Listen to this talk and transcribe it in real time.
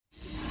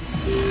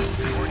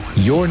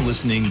You're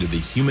listening to The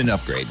Human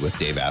Upgrade with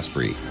Dave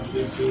Asprey,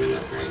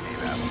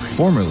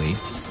 formerly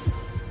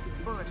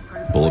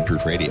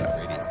Bulletproof Radio.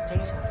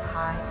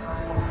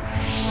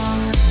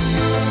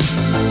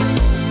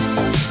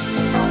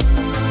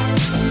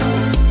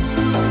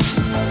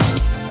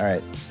 All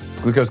right,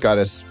 Glucose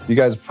Goddess. You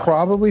guys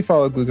probably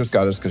follow Glucose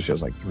Goddess because she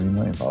has like 3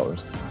 million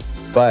followers.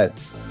 But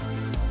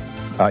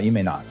you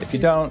may not. If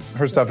you don't,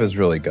 her stuff is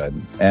really good.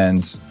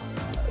 And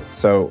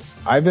so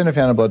I've been a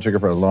fan of blood sugar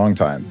for a long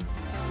time.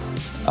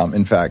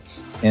 In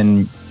fact,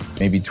 in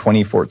maybe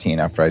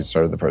 2014, after I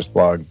started the first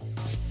blog,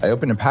 I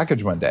opened a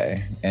package one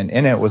day, and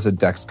in it was a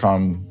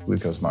Dexcom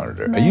glucose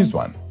monitor. Nice. I used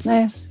one.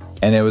 Nice.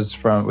 And it was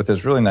with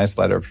this really nice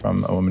letter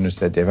from a woman who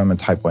said, Dave, I'm a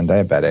type 1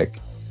 diabetic.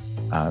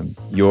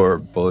 Your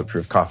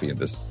bulletproof coffee,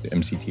 this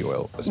MCT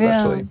oil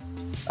especially,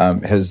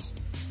 has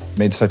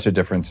made such a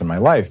difference in my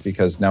life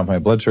because now if my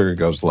blood sugar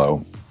goes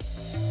low,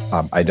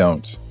 I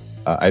don't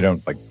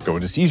like go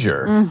into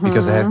seizure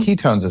because I have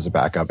ketones as a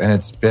backup, and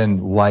it's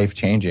been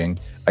life-changing.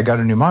 I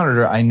got a new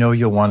monitor. I know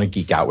you'll want to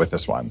geek out with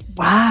this one.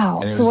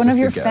 Wow. So one of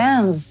your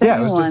fans.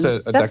 Yeah, it was just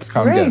a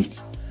Dexcom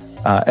gift.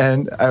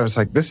 And I was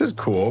like, this is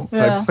cool.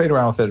 So I played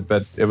around with it,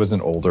 but it was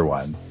an older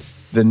one.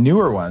 The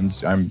newer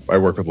ones, I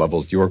work with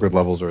Levels. Do you work with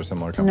Levels or a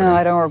similar company? No,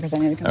 I don't work with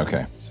any of the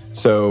companies. Okay.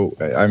 So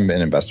I'm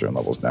an investor in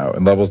Levels now.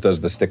 And Levels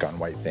does the stick-on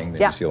white thing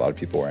that you see a lot of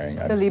people wearing.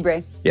 The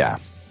Libre. Yeah.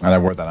 And I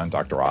wore that on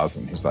Dr. Oz,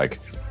 and he's like,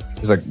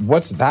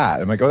 what's that?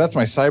 I'm like, oh, that's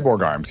my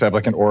cyborg arm. So I have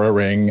like an Oura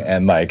ring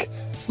and like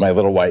my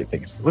little white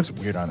thing. It looks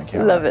weird on the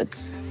camera. Love it.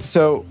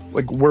 So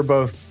like we're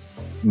both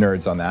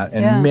nerds on that.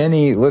 And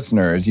many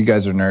listeners, you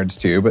guys are nerds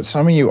too, but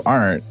some of you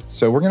aren't.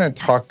 So we're going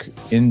to talk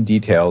in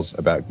details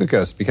about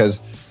glucose because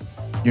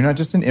you're not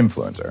just an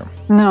influencer.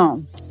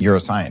 No. You're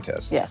a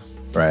scientist.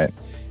 Yes. Right?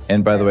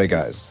 And by the way,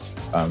 guys,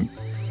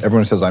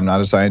 everyone says I'm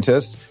not a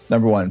scientist.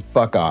 Number one,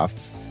 fuck off.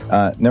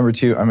 Number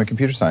two, I'm a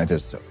computer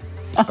scientist. So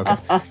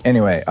okay.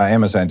 Anyway, I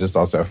am a scientist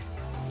also.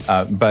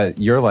 But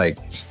you're a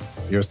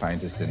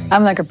scientist in...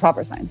 I'm like a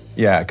proper scientist.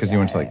 Yeah, because you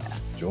went to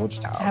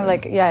Georgetown. I have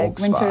I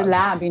went to a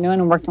lab,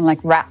 and worked on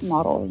rat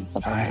models and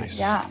stuff like that.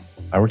 Yeah.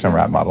 I worked on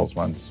rat models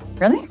once.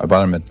 Really? I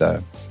bought them at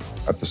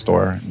the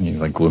store, and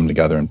you glue them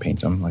together and paint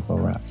them like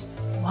little rats.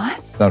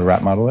 What? Is that what a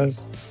rat model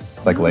is?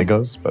 It's like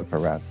Legos, but for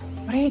rats.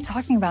 What are you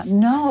talking about?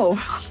 No.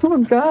 Oh,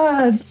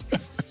 God.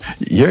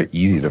 You're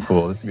easy to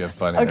fool. This is going to be a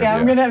fun interview. Okay,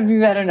 I'm going to be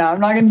better now. I'm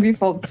not going to be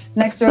fooled.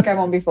 Next joke, I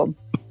won't be fooled.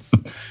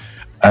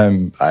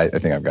 I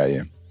think I've got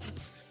you.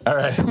 All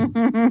right.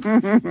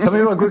 Tell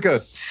me about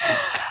glucose.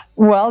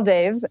 Well,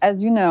 Dave,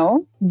 as you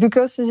know,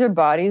 glucose is your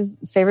body's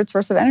favorite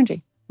source of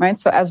energy, right?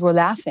 So as we're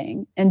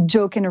laughing and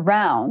joking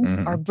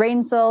around, our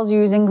brain cells are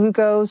using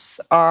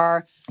glucose,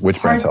 our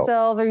heart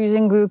cells are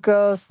using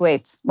glucose.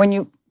 Wait, when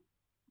you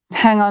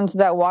hang on to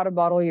that water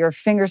bottle, your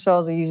finger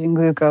cells are using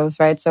glucose,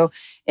 right? So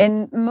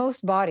in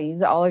most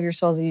bodies, all of your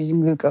cells are using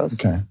glucose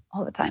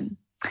all the time.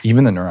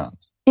 Even the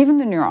neurons? Even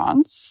the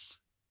neurons.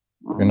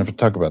 We're going to have to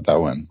talk about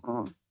that one.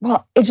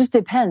 Well, it just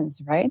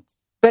depends, right?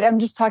 But I'm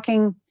just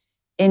talking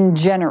in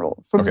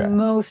general for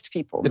most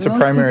people. It's a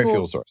primary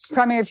fuel source.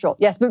 Primary fuel,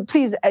 yes. But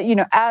please,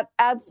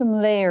 add some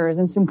layers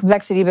and some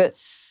complexity. But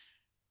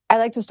I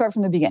like to start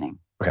from the beginning,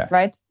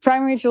 right?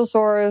 Primary fuel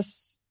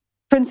source,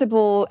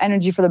 principal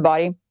energy for the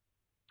body.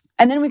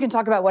 And then we can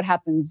talk about what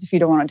happens if you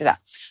don't want to do that.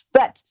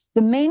 But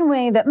the main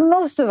way that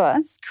most of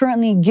us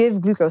currently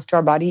give glucose to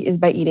our body is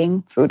by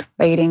eating food,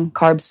 by eating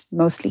carbs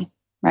mostly,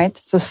 right?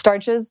 So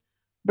starches,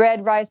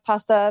 bread, rice,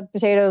 pasta,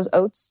 potatoes,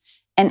 oats,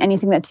 and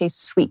anything that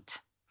tastes sweet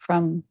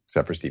from...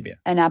 Except for stevia.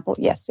 An apple,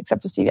 yes,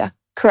 except for stevia.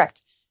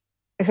 Correct.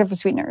 Except for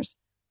sweeteners.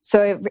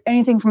 So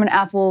anything from an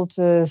apple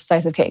to a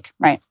slice of cake,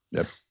 right?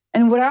 Yep.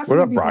 And what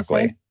about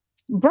broccoli?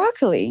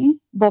 Broccoli?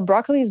 Well,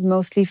 broccoli is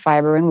mostly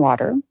fiber and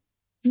water.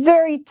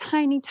 Very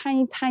tiny,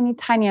 tiny, tiny,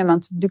 tiny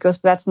amounts of glucose,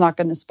 but that's not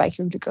going to spike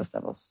your glucose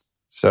levels.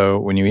 So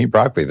when you eat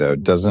broccoli, though,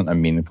 doesn't a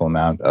meaningful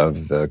amount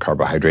of the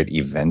carbohydrate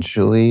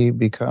eventually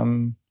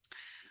become...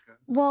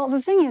 Well,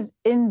 the thing is,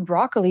 in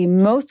broccoli,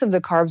 most of the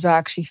carbs are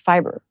actually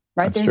fiber,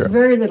 right? That's There's true.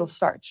 very little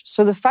starch.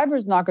 So the fiber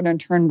is not going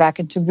to turn back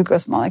into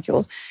glucose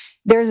molecules.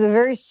 There's a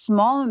very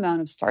small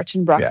amount of starch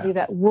in broccoli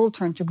that will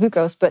turn to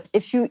glucose. But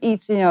if you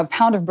eat, a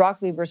pound of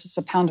broccoli versus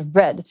a pound of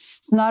bread,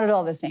 it's not at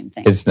all the same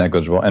thing. It's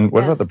negligible. And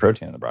what about the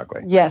protein in the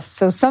broccoli? Yes.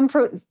 So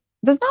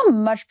there's not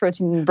much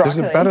protein in broccoli.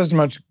 There's about as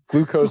much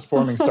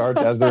glucose-forming starch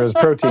as there is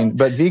protein,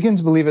 but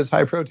vegans believe it's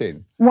high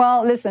protein.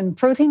 Well, listen,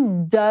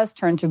 protein does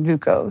turn to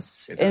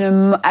glucose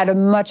at a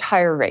much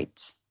higher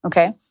rate,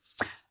 okay?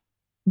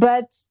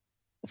 But,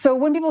 so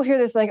when people hear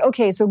this,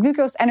 okay, so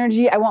glucose,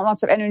 energy, I want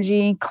lots of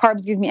energy,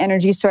 carbs give me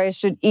energy, so I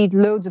should eat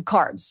loads of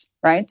carbs,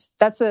 right?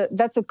 That's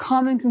a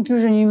common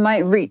conclusion you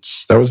might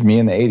reach. That was me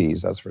in the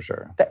 80s, that's for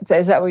sure.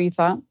 Is that what you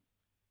thought?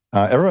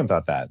 Everyone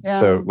thought that.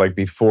 Yeah. So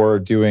before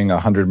doing a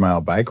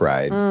 100-mile bike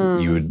ride,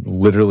 you would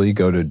literally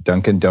go to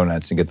Dunkin'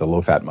 Donuts and get the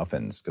low-fat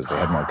muffins because they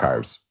had more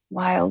carbs.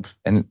 Wild.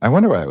 And I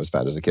wonder why I was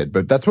fat as a kid.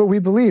 But that's what we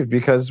believed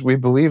because we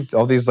believed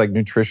all these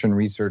nutrition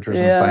researchers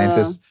and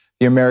scientists.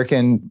 The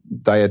American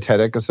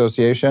Dietetic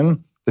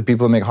Association the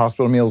people who make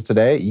hospital meals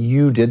today,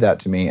 you did that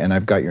to me and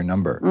I've got your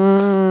number.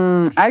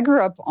 I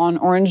grew up on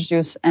orange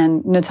juice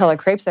and Nutella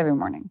crepes every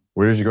morning.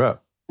 Where did you grow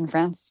up? In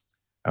France.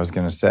 I was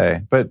going to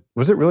say, but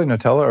was it really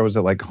Nutella or was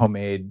it like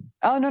homemade?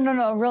 Oh, no,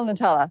 real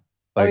Nutella.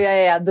 Like,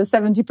 yeah. The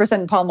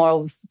 70% palm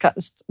oil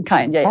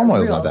kind. Yeah, palm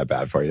oil's not that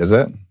bad for you, is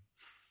it?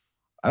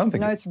 I don't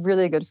think. No, it's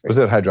really good for you. Was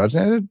it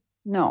hydrogenated?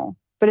 No,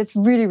 but it's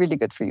really, really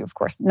good for you, of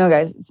course. No,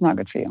 guys, it's not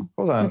good for you.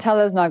 Hold on.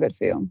 Nutella is not good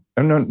for you.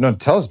 No,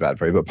 Nutella's bad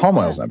for you, but palm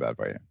oil's not bad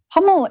for you.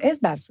 Palm oil is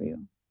bad for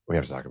you. We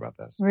have to talk about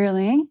this.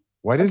 Really?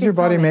 Why does your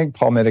body make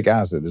palmitic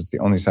acid? It's the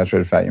only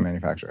saturated fat you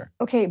manufacture.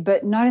 Okay,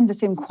 but not in the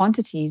same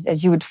quantities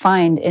as you would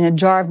find in a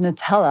jar of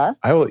Nutella.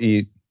 I will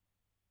eat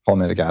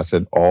palmitic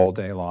acid all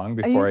day long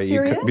before I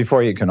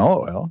eat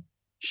canola oil.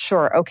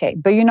 Sure, okay.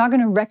 But you're not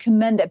going to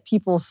recommend that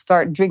people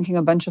start drinking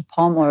a bunch of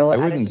palm oil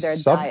added to their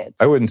diet.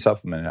 I wouldn't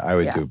supplement it. I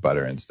would do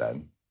butter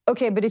instead.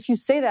 Okay, but if you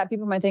say that,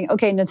 people might think,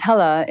 okay,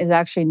 Nutella is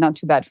actually not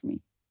too bad for me.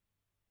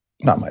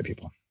 Not my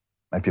people.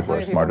 My people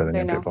are smarter than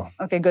your people.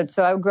 Okay, good.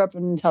 So I grew up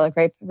with Nutella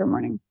crepe every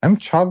morning. And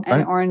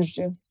orange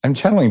juice. I'm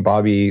channeling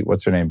Bobby,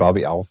 what's her name?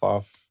 Bobby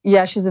Althoff.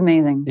 Yeah, she's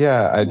amazing.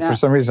 Yeah, for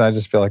some reason, I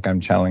just feel like I'm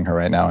channeling her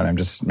right now. And I'm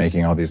just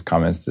making all these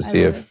comments to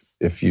see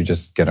if you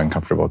just get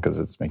uncomfortable because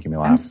it's making me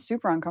laugh. I'm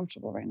super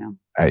uncomfortable right now.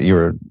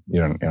 You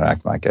don't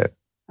act like it.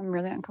 I'm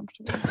really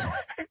uncomfortable.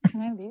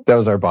 Can I leave? That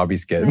was our Bobby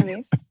skit. Can I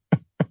leave?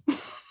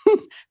 I'd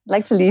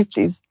like to leave,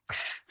 please.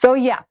 So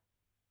yeah.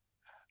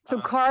 So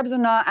carbs are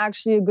not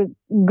actually a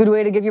good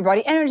way to give your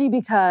body energy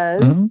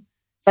because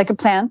it's like a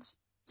plant.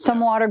 Some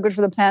water, good for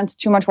the plant.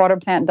 Too much water,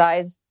 plant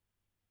dies.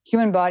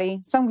 Human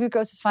body, some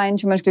glucose is fine.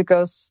 Too much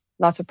glucose,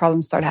 lots of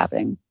problems start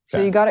happening. So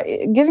you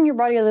giving your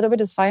body a little bit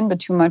is fine, but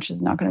too much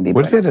is not going to be.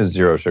 What if it is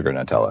zero sugar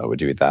Nutella?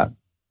 Would you eat that?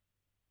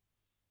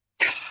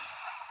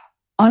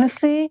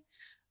 Honestly,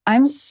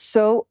 I'm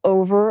so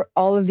over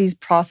all of these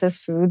processed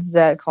foods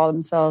that call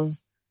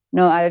themselves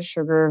no added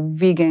sugar,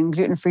 vegan,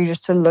 gluten-free,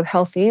 just to look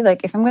healthy.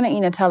 Like, if I'm going to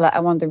eat Nutella, I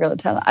want the real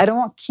Nutella. I don't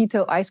want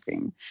keto ice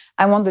cream.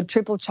 I want the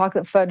triple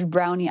chocolate fudge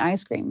brownie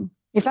ice cream.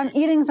 If I'm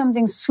eating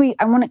something sweet,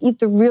 I want to eat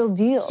the real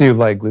deal. So you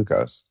like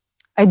glucose?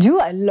 I do.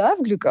 I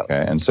love glucose.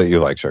 Okay, and so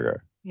you like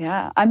sugar?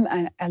 Yeah,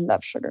 I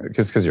love sugar.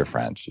 Because you're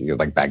French. You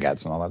like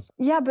baguettes and all that stuff.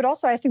 Yeah, but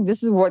also I think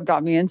this is what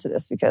got me into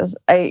this because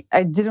I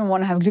didn't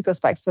want to have glucose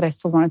spikes, but I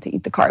still wanted to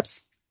eat the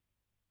carbs.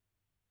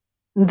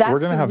 We're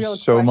going to have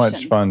so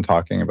much fun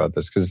talking about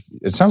this because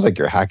it sounds like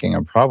you're hacking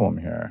a problem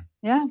here.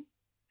 Yeah.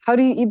 How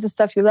do you eat the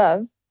stuff you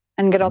love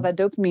and get all that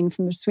dopamine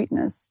from the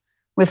sweetness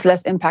with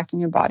less impact on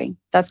your body?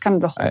 That's kind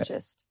of the whole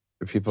gist.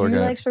 Do you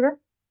like sugar?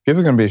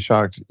 People are going to be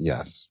shocked.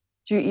 Yes.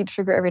 Do you eat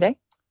sugar every day?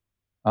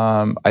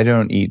 I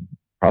don't eat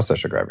processed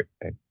sugar every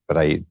day, but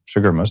I eat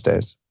sugar most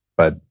days.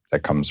 But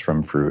that comes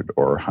from fruit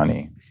or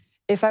honey.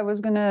 If I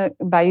was going to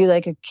buy you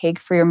like a cake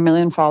for your 1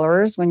 million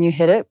followers when you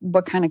hit it,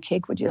 what kind of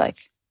cake would you like?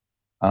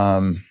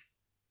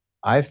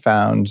 I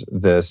found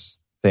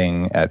this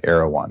thing at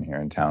Erewhon here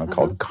in town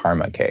called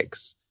Karma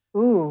Cakes.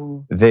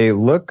 Ooh. They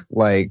look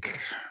like,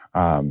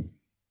 are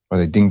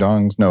they ding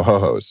dongs? No,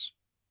 ho-hos.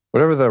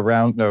 Whatever the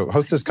round, no,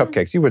 Hostess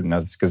cupcakes. You wouldn't know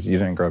this because you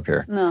didn't grow up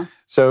here. No.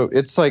 So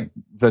it's like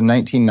the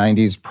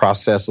 1990s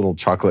processed little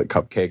chocolate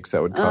cupcakes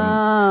that would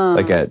come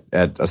like at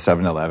a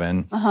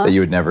 7-Eleven that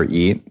you would never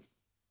eat.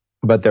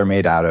 But they're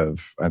made out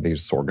of, I think,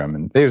 sorghum.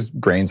 And there's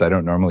grains I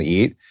don't normally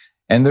eat.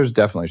 And there's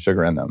definitely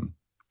sugar in them.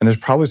 And there's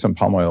probably some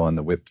palm oil in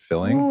the whipped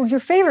filling. Ooh, your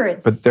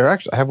favorites. But they're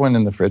actually, I have one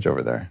in the fridge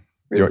over there.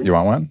 Really? You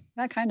want one?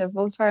 Yeah, kind of.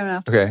 We'll try one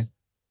after. Okay.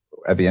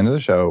 At the end of the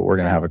show, we're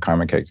going to have a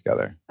karma cake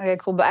together. Okay,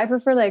 cool. But I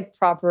prefer like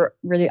proper,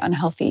 really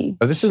unhealthy.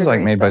 Oh, this is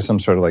like made by some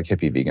sort of like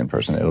hippie vegan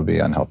person. It'll be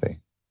unhealthy.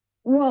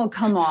 Well,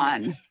 come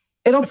on.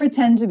 It'll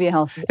pretend to be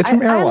healthy. It's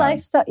from Erewhon. I like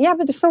stuff. Yeah,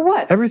 but so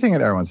what? Everything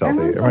at Erewhon's healthy.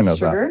 Everyone knows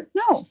sugar?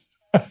 That. No.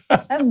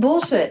 That's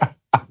bullshit.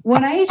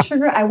 When I eat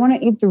sugar, I want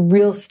to eat the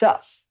real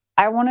stuff.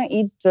 I want to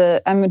eat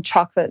I'm a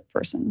chocolate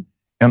person.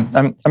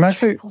 I'm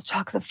actually...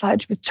 chocolate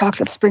fudge with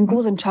chocolate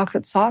sprinkles and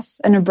chocolate sauce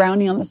and a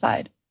brownie on the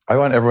side. I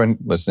want everyone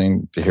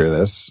listening to hear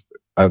this.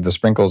 The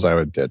sprinkles I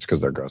would ditch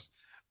because they're gross.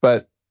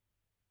 But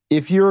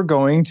if you're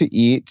going to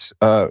eat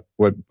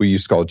what we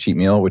used to call a cheat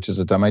meal, which is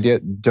a dumb idea,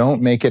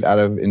 don't make it out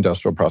of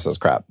industrial processed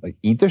crap. Like,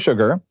 eat the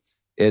sugar.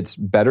 It's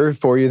better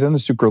for you than the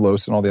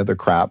sucralose and all the other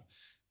crap.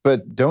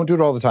 But don't do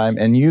it all the time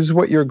and use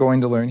what you're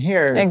going to learn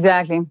here.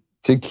 Exactly.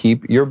 To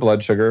keep your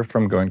blood sugar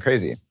from going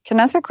crazy. Can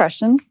I ask a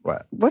question?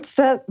 What? What's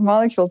that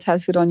molecule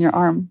tattooed on your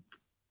arm?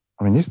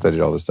 I mean, you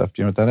studied all this stuff.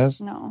 Do you know what that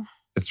is? No.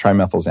 It's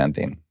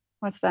trimethylxanthine.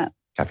 What's that?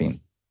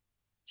 Caffeine.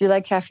 Do you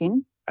like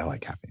caffeine? I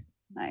like caffeine.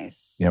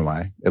 Nice. You know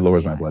why? It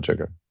lowers my blood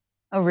sugar.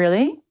 Oh,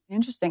 really?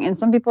 Interesting. And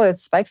some people, it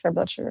spikes their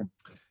blood sugar.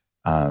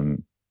 It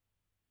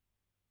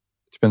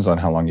depends on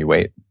how long you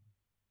wait.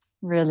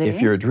 Really?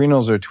 If your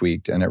adrenals are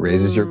tweaked and it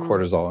raises your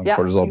cortisol, and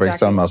cortisol breaks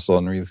down muscle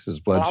and releases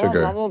blood sugar.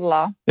 Blah, blah,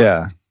 blah, blah.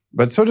 Yeah.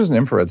 But so does an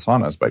infrared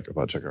sauna spike your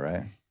blood sugar,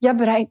 right? Yeah,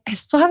 but I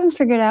still haven't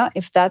figured out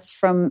if that's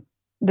from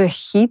the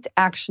heat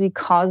actually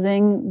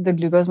causing the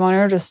glucose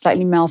monitor to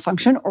slightly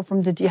malfunction or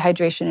from the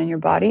dehydration in your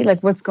body.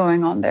 Like, what's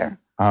going on there?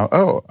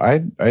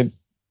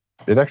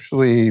 It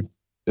actually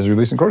is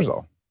releasing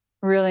cortisol.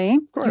 Really?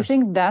 Of course. You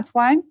think that's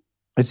why?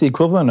 It's the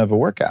equivalent of a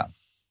workout.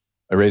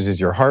 It raises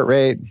your heart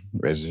rate,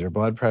 raises your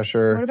blood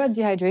pressure. What about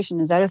dehydration?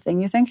 Is that a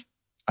thing you think?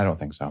 I don't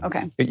think so.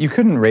 Okay. You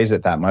couldn't raise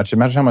it that much.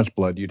 Imagine how much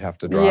blood you'd have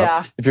to drop.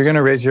 Yeah. If you're going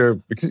to raise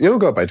because it'll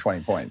go up by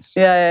 20 points.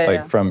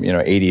 Yeah. From,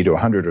 80 to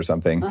 100 or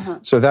something.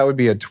 So that would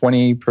be a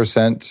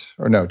 20%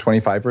 or no,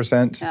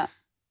 25%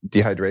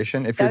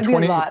 dehydration. If That'd you're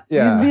 20, be a lot.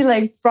 Yeah. You'd be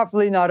like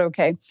probably not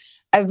okay.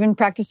 I've been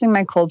practicing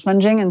my cold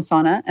plunging in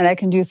sauna, and I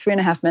can do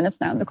 3.5 minutes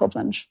now in the cold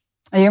plunge.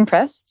 Are you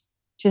impressed?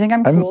 Do you think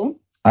I'm cool?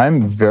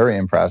 I'm very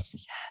impressed.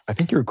 Yes. I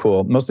think you're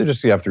cool. Mostly just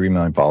because you have 3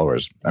 million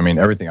followers. I mean,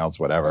 everything else,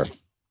 whatever.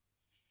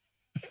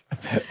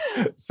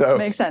 So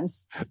makes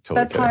sense. Totally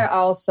That's kidding. how I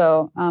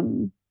also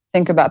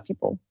think about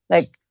people,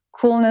 like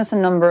coolness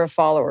and number of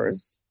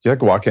followers. Do you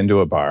walk into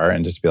a bar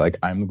and just be like,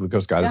 I'm the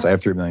glucose goddess, I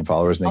have 3 million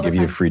followers, and they give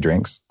you free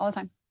drinks? All the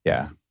time.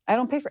 Yeah. I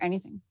don't pay for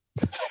anything.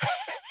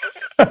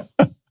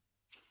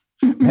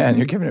 Man,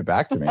 you're giving it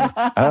back to me.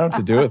 I don't know what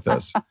to do with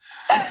this.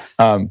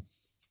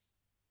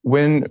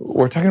 When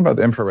we're talking about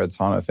the infrared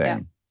sauna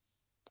thing,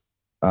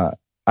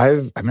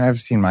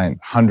 I've seen mine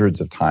hundreds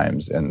of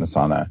times in the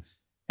sauna,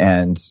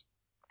 and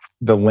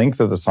the length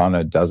of the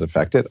sauna does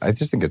affect it. I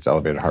just think it's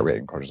elevated heart rate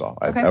and cortisol.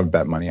 I would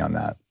bet money on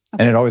that. Okay.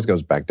 And it always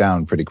goes back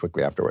down pretty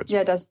quickly afterwards.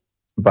 Yeah, it does.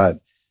 But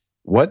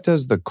what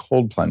does the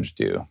cold plunge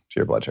do to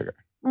your blood sugar?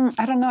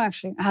 I don't know,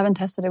 actually. I haven't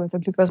tested it with a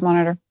glucose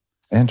monitor.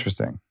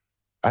 Interesting.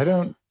 I've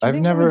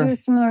never... Do a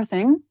similar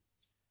thing?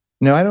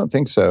 No, I don't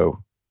think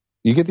so.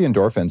 You get the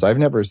endorphins. I've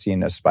never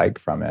seen a spike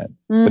from it,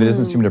 but it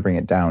doesn't seem to bring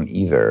it down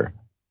either.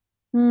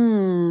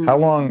 How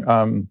long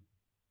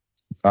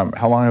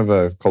of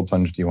a cold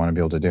plunge do you want to be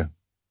able to do?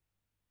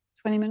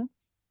 20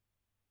 minutes.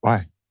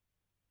 Why?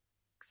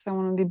 Because I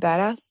want to be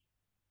badass.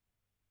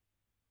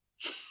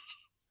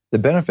 The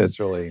benefits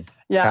really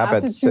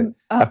cap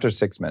after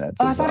 6 minutes.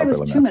 Oh, I thought it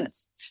was 2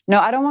 minutes. No,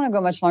 I don't want to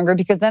go much longer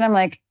because then I'm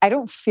like, I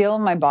don't feel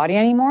my body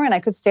anymore, and I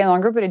could stay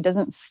longer, but it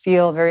doesn't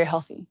feel very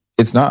healthy.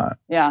 It's not.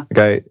 Yeah.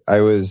 Like I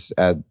was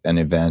at an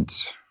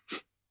event,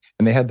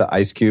 and they had the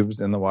ice cubes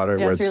in the water.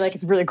 Yeah, where so you're like,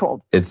 it's really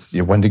cold. It's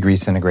 1 degree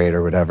centigrade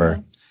or whatever.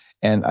 Mm-hmm.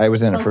 And I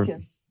was in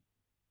Celsius.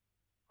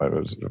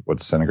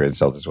 What's centigrade,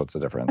 Celsius? What's the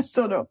difference?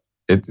 I don't know.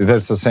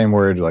 That's the same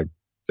word, like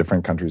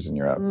different countries in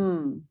Europe.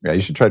 Yeah,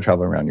 you should try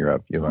traveling around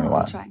Europe. You learn a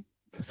lot. I'll try.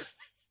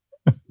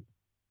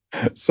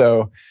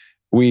 So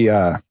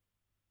I'm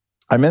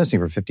in this thing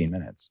for 15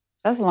 minutes.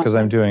 That's a long time. Because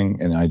I'm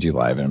doing an IG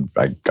Live, and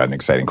I got an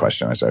exciting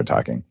question. I started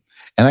talking.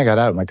 And I got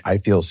out. I'm like, I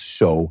feel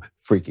so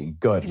freaking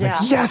good. Yeah.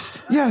 Like,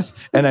 yes.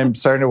 And I'm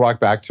starting to walk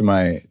back to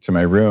my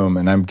room,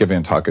 and I'm giving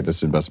a talk at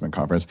this investment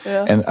conference.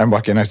 Yeah. And I'm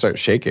walking, and I start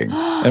shaking.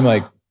 And I'm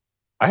like,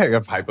 I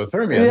have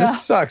hypothermia. Yeah.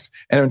 This sucks.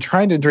 And I'm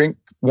trying to drink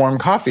warm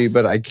coffee,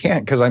 but I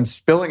can't because I'm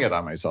spilling it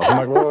on myself. I'm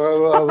like,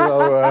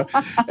 whoa.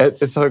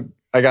 It's like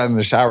I got in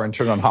the shower and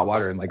turned on hot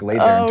water and like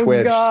laid there and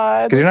twitched.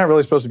 Because you're not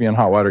really supposed to be in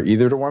hot water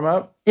either to warm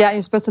up. Yeah,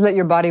 you're supposed to let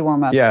your body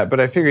warm up. Yeah, but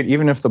I figured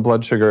even if if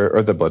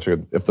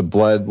the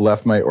blood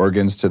left my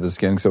organs to the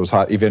skin because it was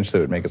hot, eventually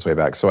it would make its way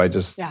back. So I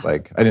just I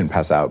didn't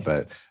pass out,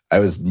 but I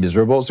was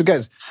miserable. So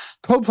guys,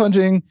 cold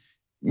plunging,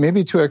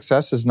 maybe to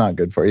excess is not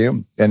good for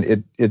you.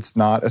 And it's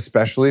not,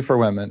 especially for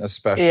women,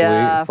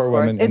 for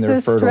women in their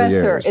fertile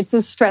years. It's a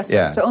stressor.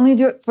 Yeah. So only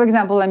do it, for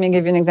example, let me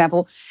give you an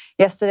example.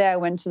 Yesterday, I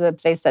went to the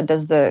place that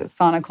does the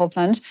sauna cold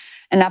plunge.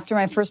 And after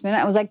my first minute,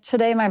 I was like,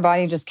 today, my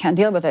body just can't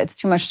deal with it. It's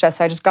too much stress.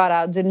 So I just got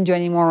out, didn't do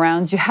any more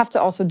rounds. You have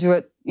to also do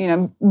it,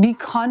 be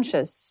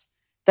conscious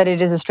that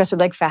it is a stressor,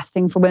 like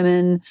fasting for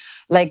women,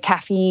 like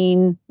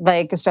caffeine,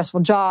 like a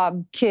stressful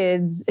job,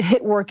 kids,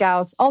 HIIT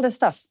workouts, all this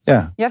stuff.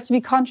 Yeah. You have to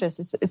be conscious.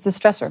 It's a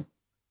stressor.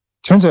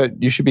 Turns out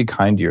you should be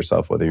kind to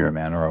yourself, whether you're a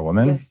man or a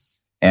woman. Yes.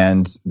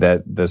 And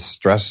that the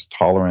stress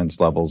tolerance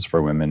levels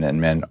for women and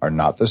men are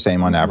not the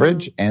same on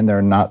average, and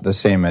they're not the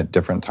same at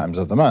different times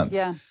of the month.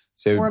 Yeah.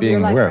 So or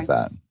being aware of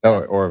that.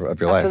 Or of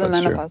your life, that's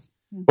menopause.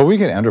 True. But we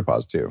get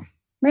andropause too.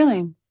 Really?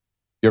 You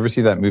ever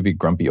see that movie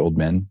Grumpy Old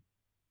Men?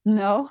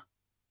 No.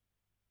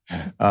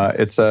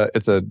 It's a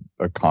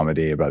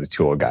comedy about the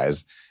two old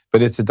guys,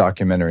 but it's a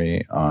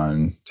documentary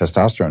on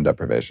testosterone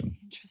deprivation.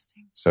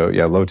 Interesting. So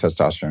yeah, low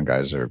testosterone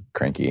guys are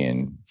cranky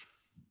and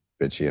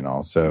bitchy and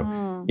all. So,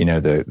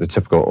 the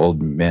typical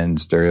old men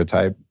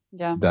stereotype,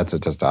 that's a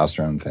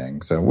testosterone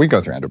thing. So we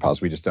go through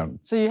andropause. We just don't.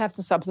 So you have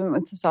to supplement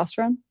with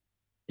testosterone?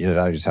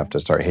 Yeah, you just have to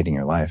start hating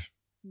your life.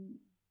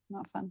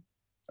 Not fun.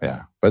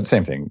 Yeah. But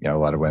same thing, a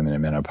lot of women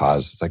in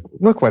menopause, it's like,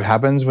 look what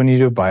happens when you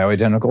do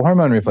bioidentical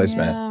hormone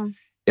replacement.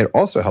 Yeah. It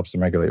also helps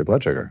them regulate your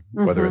blood sugar,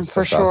 whether it's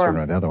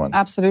testosterone or the other ones.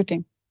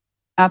 Absolutely.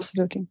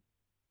 Absolutely.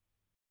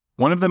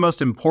 One of the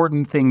most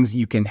important things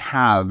you can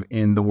have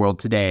in the world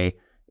today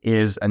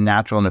is a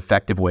natural and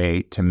effective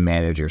way to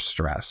manage your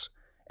stress.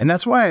 And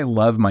that's why I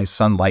love my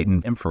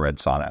Sunlighten infrared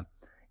sauna.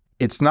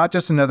 It's not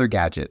just another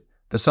gadget.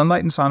 The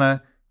Sunlighten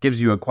sauna gives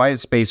you a quiet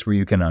space where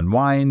you can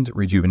unwind,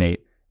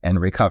 rejuvenate,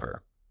 and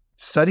recover.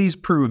 Studies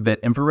prove that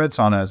infrared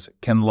saunas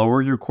can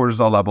lower your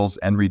cortisol levels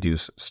and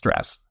reduce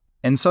stress.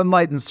 And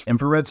Sunlighten's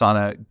infrared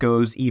sauna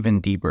goes even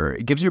deeper.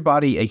 It gives your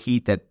body a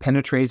heat that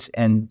penetrates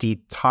and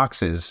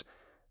detoxes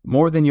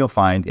more than you'll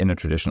find in a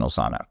traditional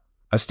sauna.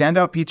 A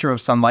standout feature of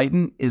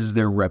Sunlighten is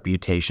their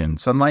reputation.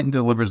 Sunlighten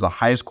delivers the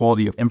highest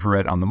quality of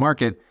infrared on the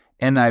market,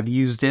 and I've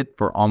used it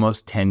for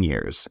almost 10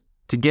 years.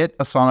 To get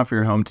a sauna for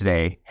your home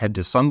today, head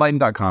to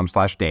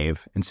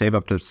sunlighten.com/Dave and save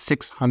up to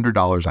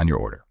 $600 on your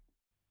order.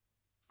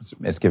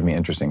 It's giving me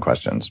interesting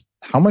questions.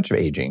 How much of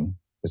aging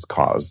is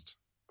caused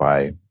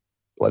by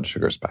blood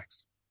sugar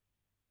spikes?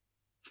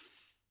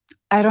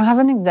 I don't have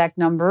an exact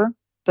number,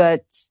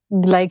 but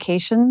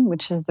glycation,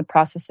 which is the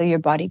process that your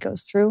body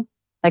goes through,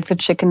 like the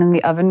chicken in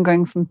the oven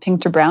going from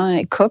pink to brown and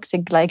it cooks,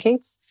 it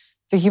glycates.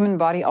 The human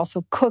body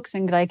also cooks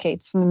and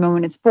glycates from the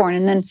moment it's born.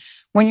 And then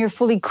when you're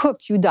fully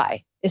cooked, you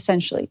die,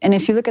 essentially. And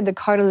if you look at the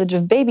cartilage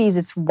of babies,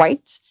 it's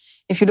white.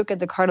 If you look at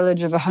the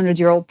cartilage of a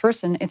 100-year-old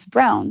person, it's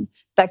brown.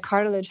 That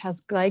cartilage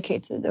has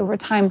glycated over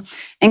time.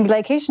 And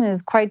glycation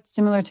is quite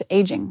similar to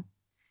aging.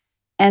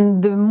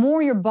 And the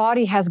more your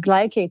body has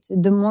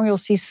glycated, the more you'll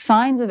see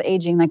signs of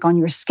aging, like on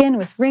your skin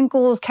with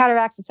wrinkles,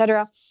 cataracts,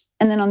 etc.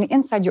 And then on the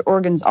inside, your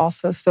organs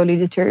also slowly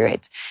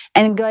deteriorate.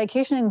 And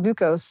glycation and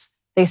glucose,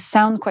 they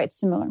sound quite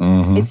similar.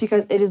 Mm-hmm. It's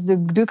because it is the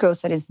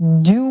glucose that is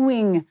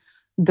doing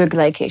the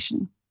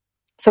glycation.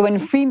 So when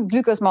free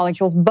glucose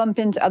molecules bump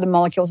into other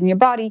molecules in your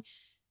body,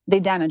 they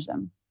damage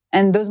them.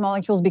 And those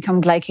molecules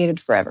become glycated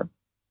forever.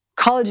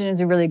 Collagen is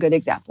a really good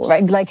example,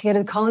 right?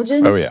 Glycated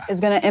collagen is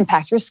going to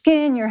impact your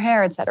skin, your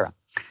hair, etc.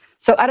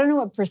 So I don't know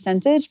what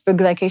percentage, but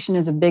glycation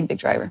is a big, big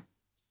driver.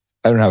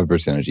 I don't have a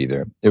percentage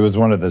either. It was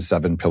one of the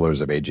 7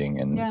 pillars of aging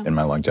in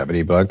my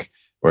longevity book,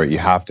 where you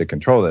have to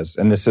control this.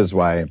 And this is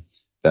why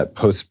that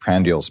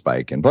postprandial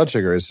spike in blood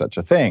sugar is such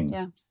a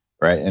thing,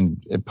 right?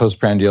 And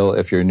postprandial,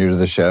 if you're new to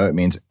the show, it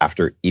means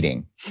after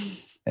eating.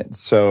 And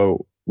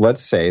so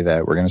let's say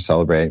that we're going to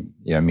celebrate,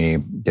 me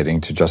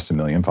getting to just 1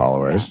 million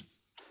followers,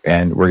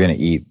 and we're going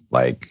to eat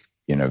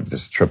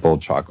this triple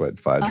chocolate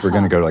fudge. We're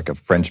going to go to like a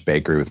French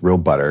bakery with real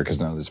butter because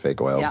none of this fake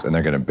oils, and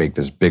they're going to bake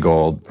this big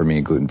old, for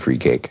me, gluten-free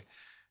cake.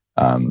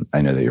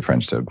 I know that your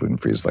French to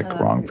gluten-free is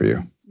wrong for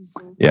you.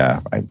 Mm-hmm.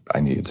 Yeah, I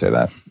knew you'd say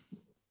that.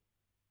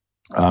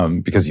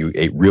 Because you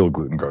ate real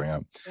gluten growing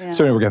up. Yeah.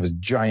 So anyway, we're going to have this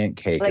giant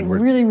cake. Like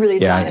really, really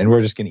giant. And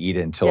we're just going to eat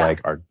it until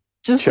our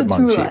just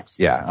chipmunk the two of cheeks. us.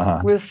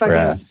 Yeah. With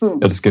fucking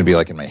spoons. It's going to be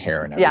like in my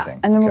hair and everything. Yeah,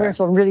 and then we're going to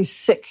feel really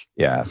sick.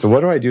 Yeah. So what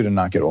do I do to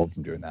not get old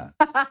from doing that?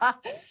 A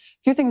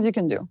few things you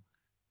can do.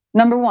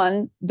 Number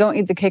 1, don't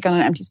eat the cake on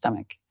an empty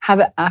stomach. Have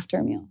it after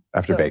a meal.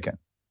 After bacon.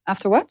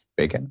 After what?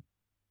 Bacon.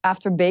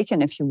 After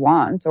bacon if you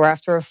want, or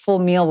after a full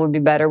meal would be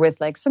better with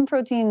some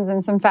proteins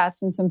and some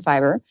fats and some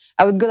fiber.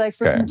 I would go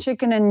for some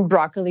chicken and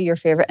broccoli, your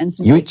favorite, and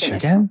some You eat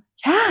chicken?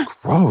 Yeah.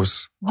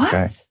 Gross. What?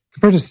 Okay.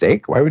 Compared to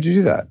steak? Why would you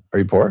do that? Are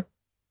you poor?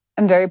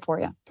 I'm very poor,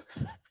 yeah.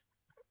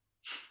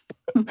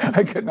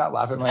 I could not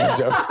laugh at my own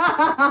joke.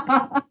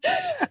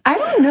 I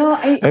don't know.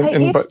 I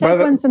eat steak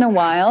once in a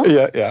while.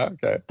 Yeah,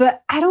 okay.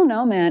 But I don't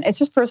know, man. It's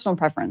just personal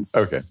preference.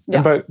 Okay.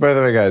 Yeah. And by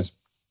the way, guys,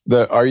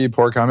 the "are you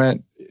poor"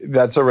 comment,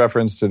 that's a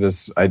reference to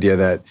this idea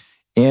that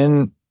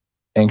in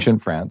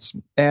ancient France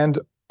and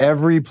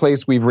every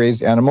place we've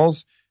raised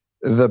animals,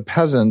 the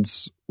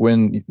peasants,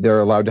 when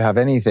they're allowed to have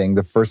anything,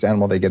 the first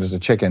animal they get is a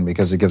chicken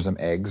because it gives them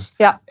eggs.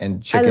 Yeah.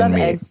 And chicken meat. I love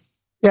eggs.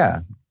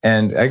 Yeah.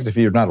 And eggs, if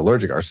you're not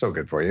allergic, are so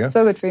good for you.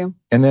 So good for you.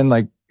 And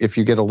then if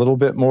you get a little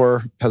bit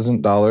more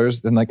peasant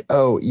dollars, then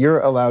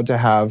you're allowed to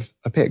have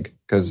a pig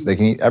because they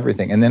can eat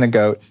everything. And then a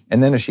goat,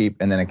 and then a sheep,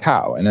 and then a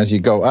cow. And as you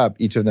go up,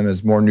 each of them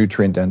is more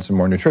nutrient dense and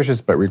more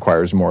nutritious, but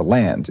requires more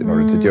land in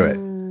order to do it.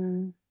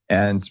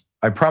 And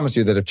I promise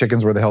you that if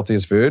chickens were the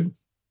healthiest food,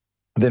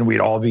 then we'd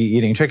all be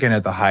eating chicken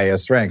at the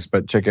highest ranks.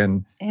 But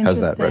chicken has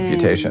that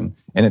reputation.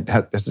 And it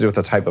has to do with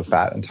the type of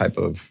fat and type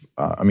of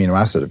amino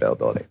acid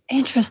availability.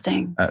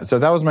 Interesting. So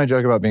that was my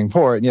joke about being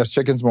poor. And yes,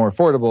 chicken's more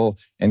affordable.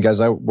 And guys,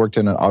 I worked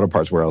in an auto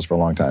parts warehouse for a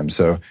long time.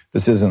 So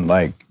this isn't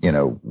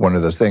one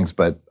of those things.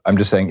 But I'm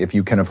just saying, if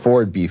you can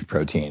afford beef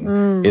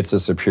protein, it's a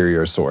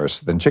superior source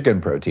than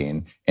chicken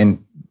protein.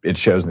 And it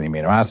shows in the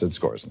amino acid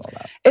scores and all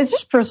that. It's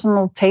just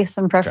personal taste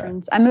and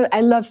preference. Okay. I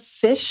love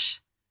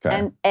fish. Okay.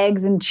 And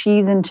eggs and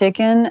cheese and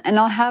chicken, and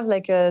I'll have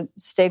a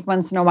steak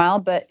once in a while,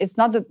 but it's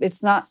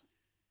not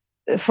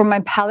for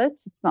my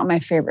palate. It's not my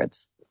favorite.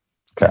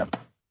 Okay.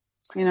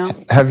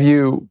 Have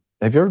you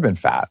ever been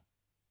fat?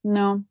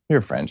 No.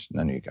 You're French.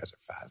 None of you guys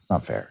are fat. It's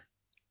not fair.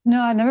 No,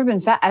 I've never been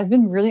fat. I've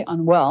been really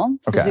unwell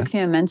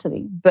physically and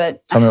mentally.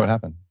 But tell me what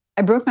happened.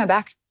 I broke my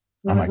back.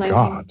 Oh my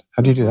God!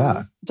 How do you do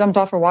that? Jumped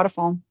off a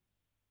waterfall.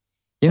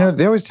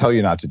 They always tell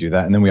you not to do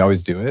that, and then we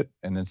always do it,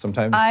 and then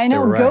sometimes I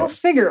know. Right. Go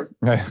figure.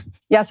 Right.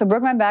 Yeah, so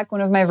broke my back. One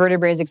of my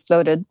vertebrae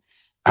exploded.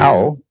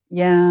 Ow.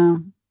 Yeah.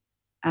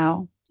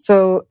 Ow.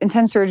 So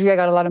intense surgery. I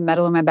got a lot of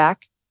metal in my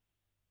back.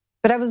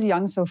 But I was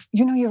young, so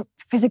your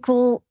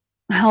physical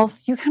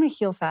health, you kind of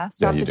heal fast.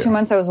 So after 2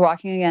 months, I was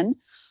walking again.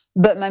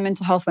 But my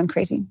mental health went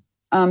crazy.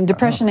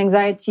 Depression,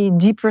 anxiety,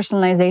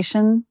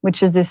 depersonalization,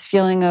 which is this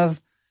feeling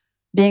of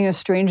being a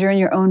stranger in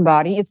your own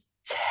body. It's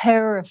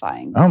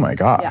terrifying. Oh my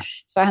gosh. Yeah.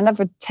 So I had that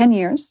for 10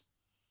 years.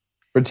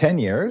 For 10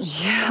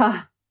 years?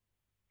 Yeah.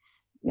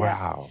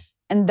 Wow.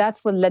 And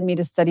that's what led me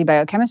to study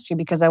biochemistry,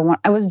 because I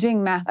was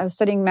doing math. I was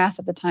studying math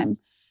at the time.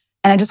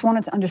 And I just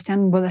wanted to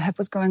understand what the heck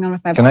was going on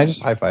with my body. Can I just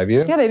high five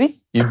you? Yeah,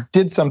 baby. You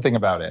did something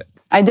about it.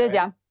 I did,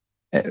 yeah.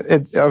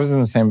 I was in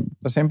the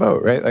same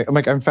boat, right? Like, I'm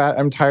like, I'm fat,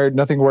 I'm tired,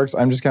 nothing works.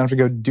 I'm just going to have to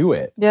go do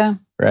it. Yeah.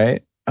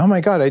 Right? Oh my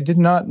God, I did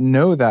not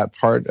know that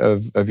part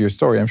of your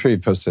story. I'm sure you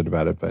posted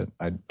about it, but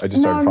I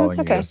just started following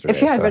you yesterday.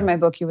 If you had read my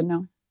book, you would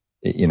know.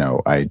 You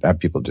know, I have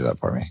people do that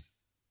for me.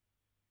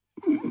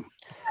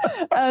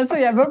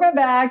 I broke my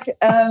back.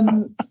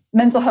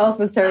 Mental health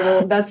was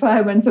terrible. That's why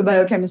I went to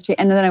biochemistry.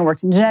 And then I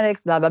worked in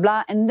genetics, blah, blah,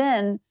 blah. And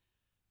then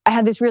I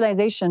had this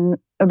realization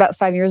about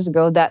 5 years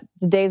ago that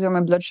the days where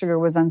my blood sugar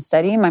was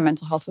unsteady, my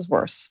mental health was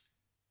worse.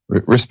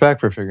 Respect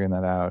for figuring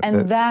that out.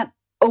 And that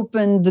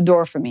opened the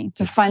door for me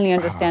to finally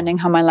understanding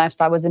how my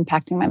lifestyle was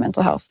impacting my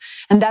mental health.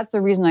 And that's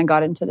the reason I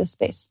got into this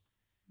space.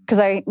 Because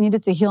I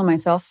needed to heal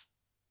myself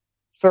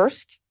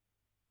first.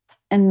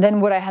 And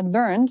then what I had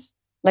learned,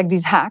 like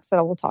these hacks that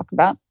I will talk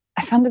about,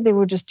 I found that they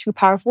were just too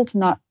powerful to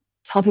not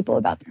tell people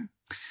about them.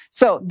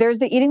 So there's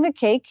the eating the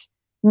cake,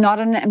 not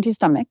on an empty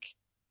stomach,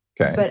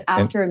 but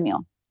after a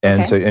meal.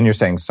 And you're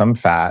saying some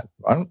fat,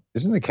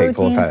 isn't the cake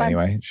full of fat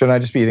anyway? Shouldn't I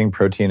just be eating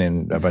protein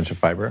and a bunch of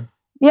fiber?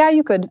 Yeah,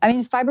 you could. I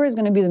mean, fiber is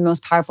going to be the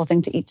most powerful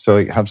thing to eat. So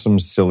like, have some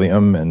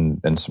psyllium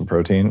and some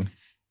protein?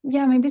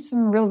 Yeah, maybe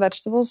some real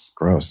vegetables.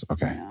 Gross.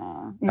 Okay.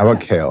 Yeah. How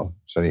about kale?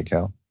 Should I eat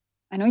kale?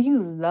 I know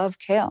you love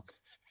kale.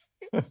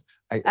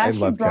 I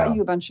love brought kale.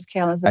 You a bunch of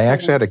kale as a I present.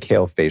 actually had a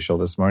kale facial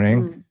this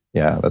morning.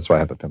 Yeah, that's why I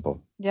have a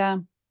pimple. Yeah.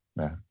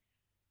 Yeah.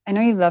 I know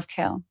you love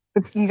kale,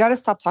 but you got to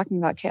stop talking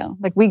about kale.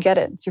 Like, we get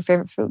it. It's your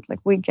favorite food. Like,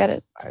 we get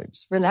it.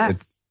 Just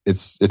relax.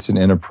 It's an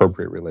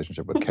inappropriate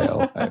relationship with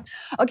kale.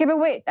 Okay, but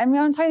wait. I'm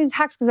going to tell you these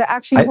hacks because I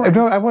actually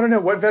I want to know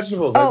what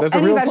vegetables. Oh, There's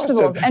any a real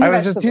vegetables. Question. I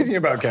was just teasing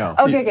about kale.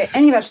 Okay.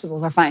 Any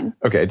vegetables are fine.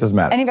 Okay, it doesn't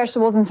matter. Any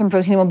vegetables and some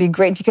protein will be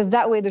great, because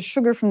that way the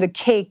sugar from the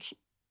cake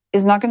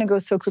is not going to go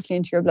so quickly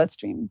into your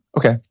bloodstream.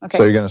 Okay.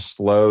 So you're going to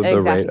slow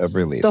the rate of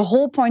release. The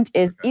whole point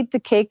is eat the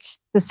cake,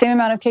 the same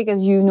amount of cake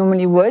as you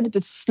normally would,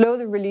 but slow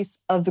the release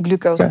of the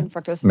glucose and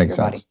fructose into your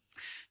body.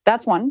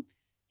 That's one.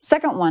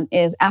 Second one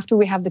is after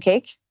we have the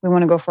cake, we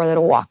want to go for a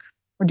little walk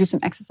or do some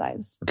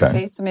exercise.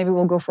 Okay. So maybe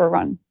we'll go for a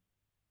run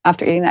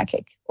after eating that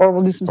cake, or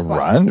we'll do some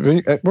squats. A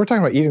run? We're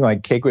talking about eating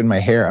like cake in my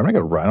hair. I'm not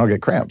going to run. I'll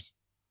get cramps.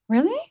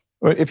 Really?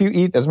 If you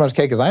eat as much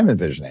cake as I'm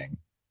envisioning,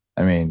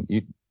 I mean,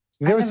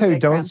 they always say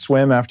don't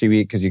swim after you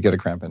eat because you get a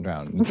cramp and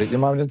drown. Your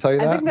mom didn't tell you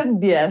that? I think that's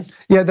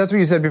BS. Yeah, that's what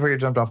you said before you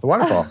jumped off the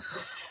waterfall.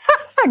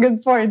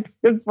 Good point.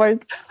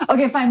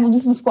 Okay, fine. We'll do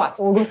some squats.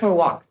 We'll go for a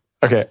walk.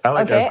 Okay, I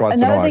like that squats.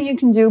 Another thing you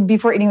can do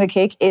before eating the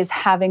cake is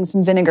having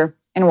some vinegar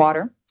and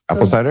water.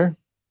 Apple cider?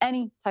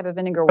 Any type of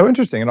vinegar works. Oh,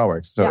 interesting. It all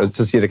works. So it's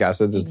acetic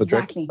acid is the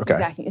trick? Okay.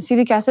 Exactly.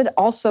 Acetic acid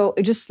also,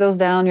 it just slows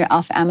down your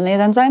alpha amylase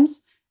enzymes.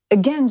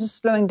 Again, just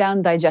slowing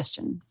down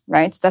digestion,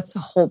 right? That's the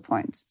whole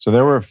point. So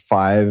there were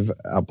 5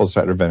 apple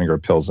cider vinegar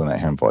pills in that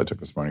handful I took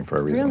this morning for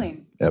a reason.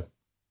 Really? Yep.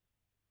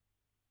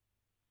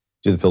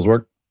 Do the pills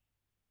work?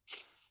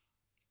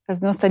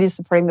 There's no studies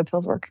supporting the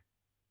pills work.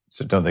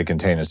 So don't they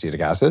contain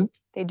acetic acid?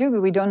 They do,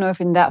 but we don't know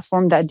if in that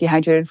form, that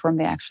dehydrated form,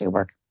 they actually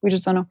work. We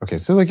just don't know. Okay,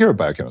 so like you're a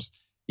biochemist.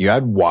 You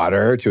add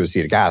water to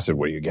acetic acid,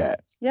 what do you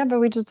get? Yeah, but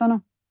we just don't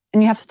know.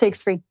 And you have to take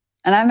 3.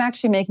 And I'm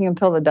actually making a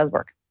pill that does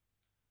work.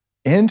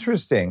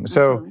 Interesting.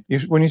 So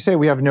when you say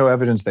we have no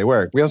evidence they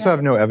work, we also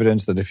have no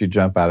evidence that if you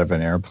jump out of an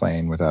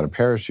airplane without a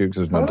parachute, because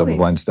there's no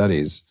double-blind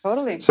studies.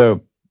 Totally.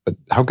 So, but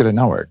how could it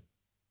not work?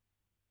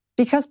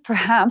 Because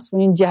perhaps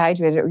when you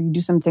dehydrate it or you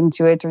do something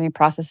to it or you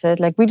process it,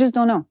 like we just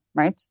don't know,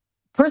 right?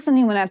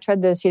 Personally, when I've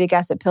tried the acetic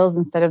acid pills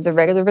instead of the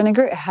regular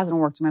vinegar, it hasn't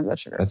worked in my blood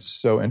sugar. That's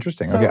so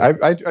interesting. So, okay,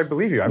 I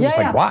believe you. I'm just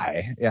like,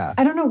 why? Yeah.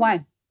 I don't know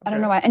why. I don't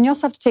know why. And you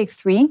also have to take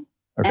 3.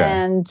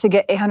 And to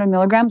get 800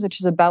 milligrams, which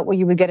is about what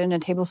you would get in a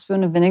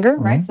tablespoon of vinegar,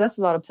 right? So that's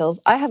a lot of pills.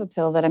 I have a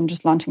pill that I'm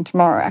just launching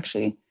tomorrow,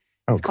 actually.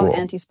 It's called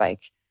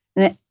Anti-Spike.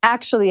 And it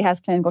actually has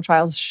clinical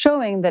trials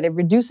showing that it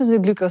reduces the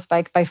glucose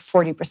spike by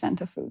 40%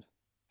 of food.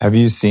 Have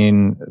you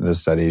seen the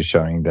studies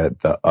showing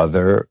that the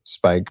other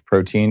spike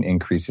protein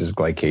increases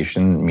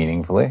glycation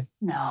meaningfully?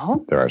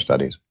 No. There are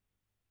studies.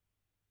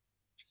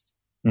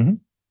 Mm-hmm.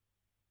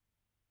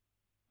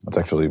 That's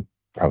actually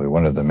probably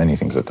one of the many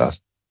things it does.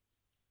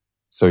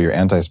 So your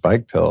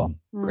anti-spike pill,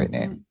 great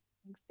name.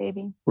 Thanks,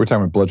 baby. We're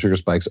talking about blood sugar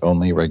spikes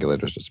only,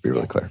 regulators, just to be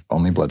really clear.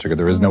 Only blood sugar.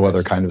 There is no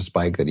other kind of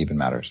spike that even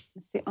matters.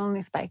 It's the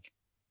only spike.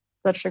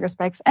 Blood sugar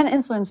spikes. And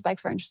insulin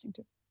spikes are interesting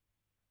too.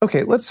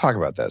 Okay, let's talk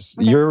about this.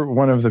 Okay. You're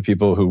one of the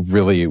people who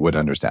really would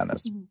understand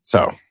this. Mm-hmm.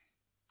 So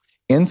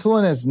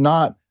insulin is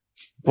not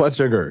blood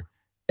sugar.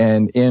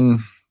 And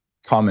in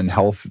common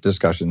health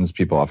discussions,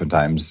 people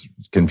oftentimes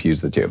confuse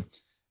the two.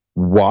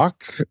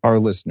 Walk our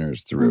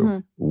listeners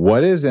through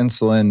what is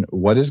insulin,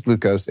 what is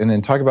glucose, and then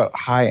talk about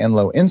high and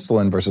low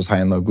insulin versus high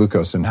and low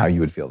glucose and how you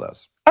would feel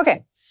those.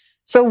 Okay.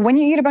 So when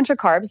you eat a bunch of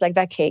carbs like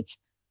that cake,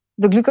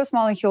 the glucose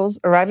molecules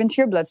arrive into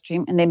your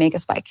bloodstream and they make a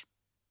spike.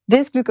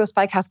 This glucose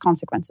spike has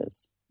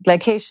consequences.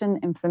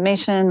 Glycation,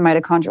 inflammation,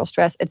 mitochondrial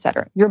stress,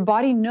 etc. Your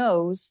body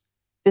knows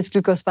this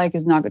glucose spike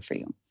is not good for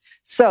you.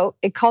 So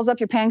it calls up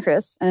your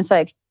pancreas and it's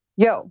like,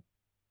 yo,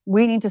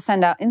 we need to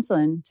send out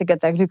insulin to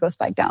get that glucose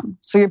spike down.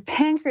 So your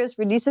pancreas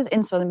releases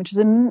insulin, which is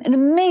an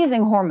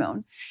amazing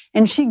hormone.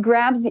 And she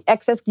grabs the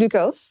excess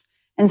glucose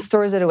and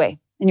stores it away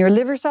in your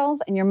liver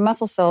cells and your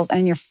muscle cells and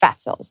in your fat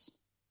cells.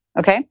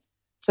 Okay?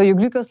 So your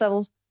glucose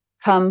levels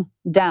come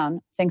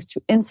down thanks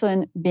to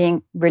insulin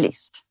being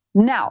released.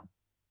 Now,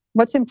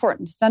 what's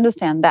important is to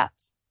understand that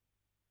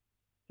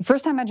the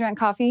first time I drank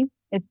coffee,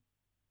 it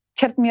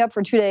kept me up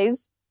for 2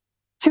 days.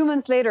 2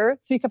 months later,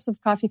 3 cups of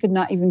coffee could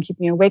not even keep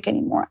me awake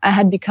anymore. I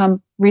had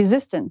become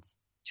resistant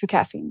to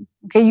caffeine.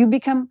 Okay, you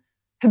become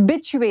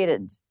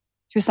habituated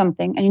to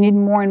something and you need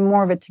more and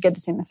more of it to get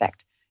the same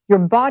effect. Your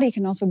body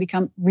can also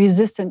become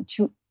resistant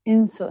to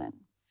insulin.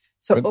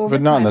 So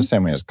but not in the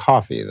same way as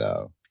coffee,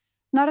 though.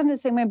 Not in the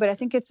same way, but I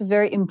think it's a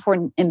very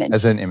important image.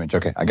 As an image,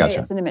 okay, I gotcha.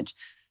 Yeah, it's an image.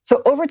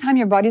 So over time,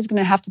 your body's going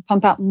to have to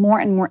pump out more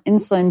and more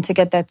insulin to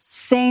get that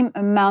same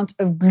amount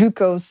of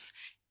glucose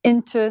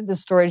into the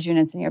storage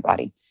units in your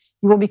body.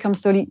 You will become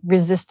slowly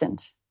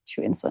resistant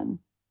to insulin.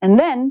 And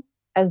then,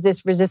 as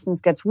this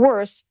resistance gets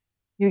worse,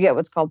 you get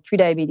what's called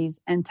prediabetes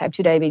and type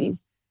 2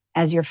 diabetes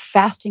as your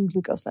fasting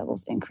glucose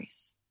levels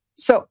increase.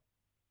 So,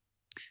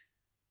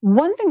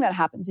 one thing that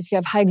happens if you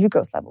have high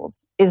glucose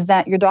levels is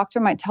that your doctor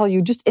might tell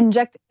you just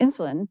inject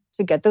insulin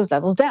to get those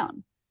levels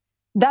down.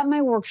 That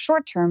might work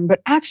short term, but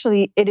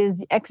actually it is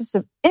the excess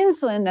of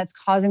insulin that's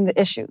causing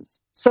the issues.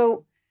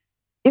 So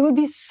it would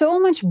be so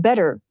much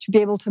better to be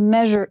able to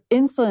measure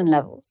insulin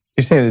levels.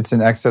 You're saying it's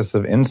an excess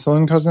of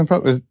insulin causing the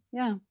problem?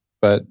 Yeah.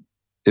 But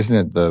isn't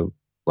it the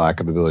lack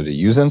of ability to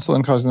use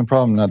insulin causing the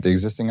problem, not the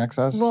existing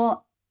excess?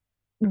 Well,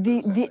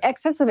 the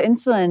excess of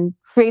insulin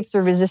creates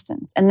the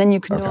resistance, and then you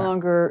can no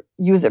longer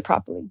use it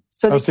properly.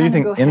 So you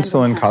think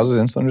insulin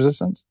causes insulin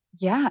resistance?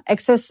 Yeah,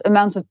 excess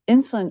amounts of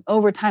insulin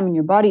over time in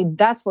your body,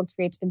 that's what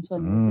creates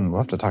insulin resistance. We'll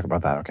have to talk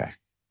about that, okay.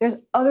 There's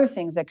other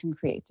things that can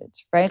create it,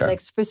 right? Okay. Like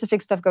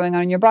specific stuff going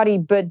on in your body,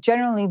 but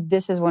generally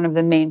this is one of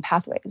the main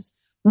pathways.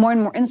 More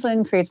and more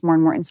insulin creates more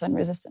and more insulin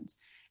resistance.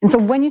 And so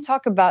when you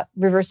talk about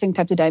reversing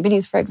type 2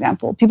 diabetes, for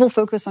example, people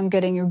focus on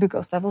getting your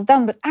glucose levels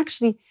down, but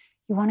actually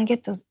you want to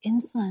get those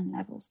insulin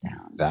levels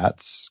down.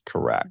 That's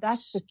correct.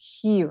 That's the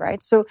key,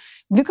 right? So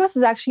glucose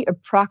is actually a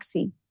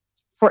proxy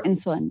for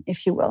insulin,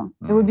 if you will.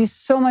 It would be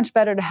so much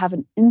better to have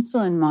an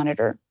insulin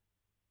monitor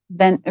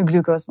than a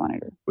glucose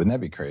monitor. Wouldn't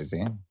that be crazy?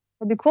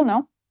 That'd be cool,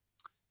 no?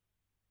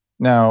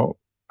 Now,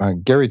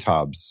 Gary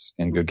Taubes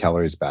in Good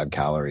Calories, Bad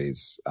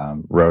Calories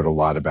wrote a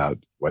lot about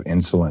what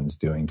insulin's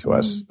doing to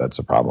us. That's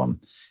a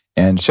problem.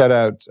 And shout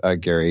out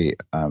Gary.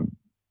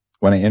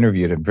 When I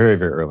interviewed him very,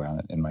 very early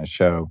on in my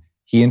show,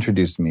 he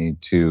introduced me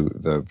to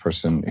the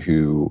person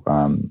who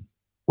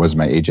was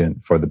my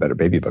agent for the Better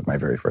Baby book, my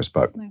very first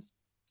book. Nice.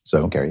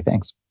 So, Gary,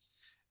 thanks.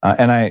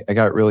 And I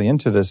got really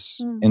into this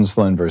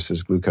insulin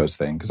versus glucose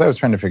thing because I was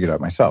trying to figure it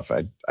out myself.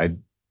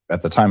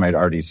 At the time, I'd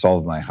already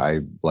solved my high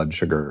blood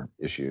sugar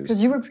issues.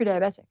 Because you were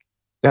pre-diabetic.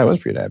 Yeah, I was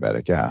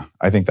pre-diabetic, yeah.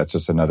 I think that's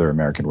just another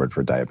American word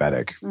for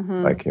diabetic.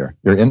 Like you're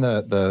in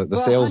the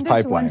sales 100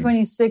 pipeline. To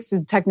 126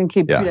 is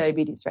technically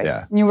pre-diabetes, right?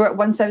 Yeah. And you were at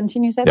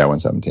 117, you said? Yeah,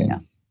 117. Yeah.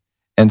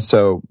 And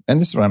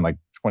this is when I'm like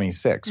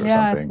 26 or something.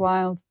 Yeah, it's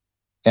wild.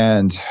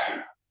 And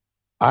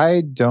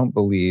I don't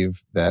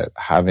believe that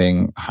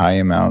having high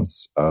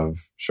amounts of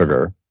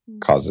sugar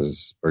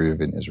causes or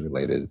even is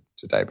related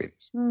to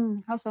diabetes.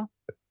 How so?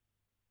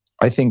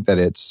 I think that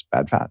it's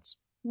bad fats.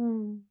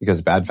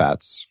 Because bad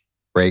fats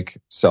break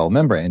cell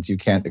membranes. You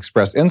can't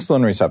express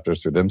insulin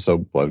receptors through them, so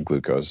blood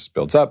glucose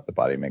builds up. The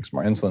body makes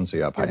more insulin, so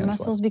you have high insulin.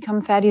 Muscles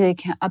become fatty. They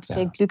can't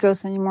uptake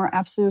glucose anymore.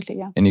 Absolutely,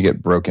 yeah. And you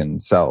get broken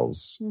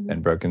cells.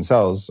 And broken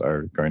cells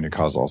are going to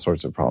cause all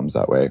sorts of problems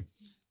that way.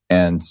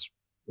 And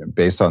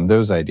based on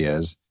those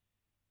ideas,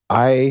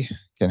 I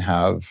can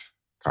have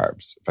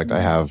carbs. In fact,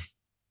 I have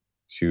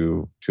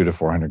 200 to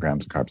 400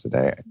 grams of carbs a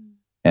day.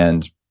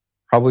 And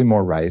probably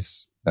more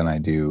rice than I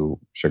do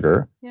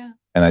sugar. Yeah.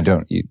 And I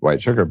don't eat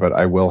white sugar, but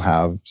I will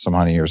have some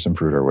honey or some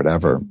fruit or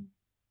whatever.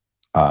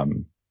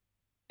 And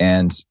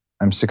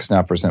I'm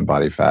 6.5%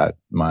 body fat.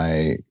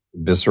 My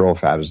visceral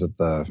fat is at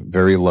the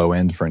very low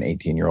end for an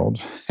 18-year-old.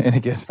 And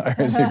it gets higher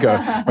as you go.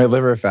 My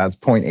liver fat's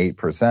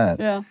 0.8%.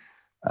 Yeah.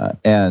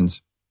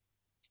 And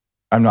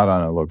I'm not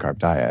on a low-carb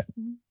diet.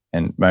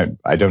 And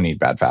I don't eat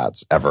bad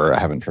fats ever. I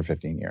haven't for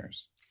 15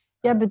 years.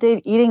 Yeah, but Dave,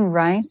 eating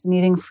rice and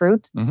eating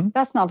fruit,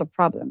 that's not the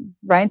problem,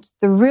 right?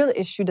 The real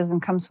issue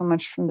doesn't come so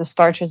much from the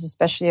starches,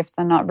 especially if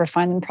they're not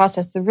refined and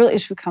processed. The real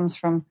issue comes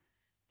from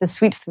the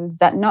sweet foods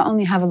that not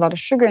only have a lot of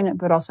sugar in it,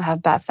 but also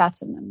have bad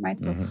fats in them, right?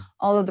 So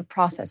all of the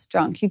processed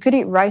junk. You could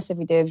eat rice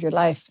every day of your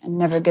life and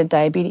never get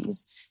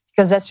diabetes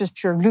because that's just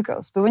pure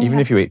glucose. But when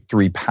if you ate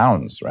 3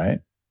 pounds, right?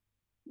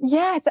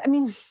 Yeah, do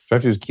I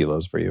have to use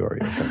kilos for you? Or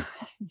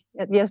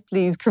Yes,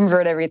 please,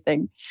 convert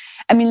everything.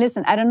 I mean,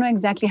 listen, I don't know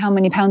exactly how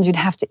many pounds you'd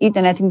have to eat,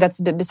 and I think that's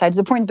a bit besides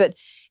the point, but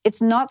it's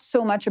not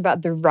so much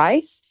about the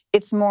rice.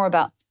 It's more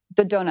about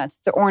the donuts,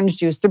 the orange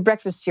juice, the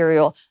breakfast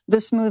cereal, the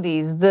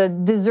smoothies, the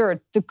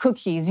dessert, the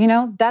cookies,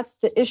 that's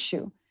the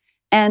issue.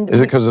 And is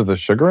it because of the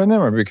sugar in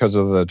them or because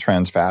of the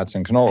trans fats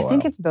and canola oil? I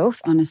think it's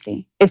both,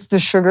 honestly. It's the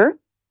sugar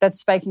that's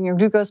spiking your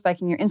glucose,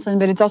 spiking your insulin,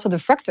 but it's also the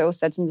fructose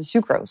that's in the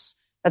sucrose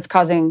that's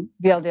causing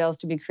VLDLs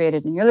to be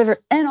created in your liver,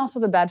 and also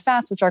the bad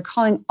fats, which are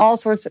causing all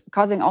sorts of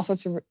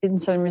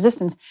insulin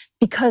resistance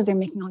because they're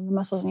making all your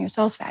muscles and your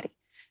cells fatty.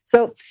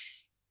 So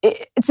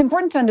it's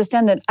important to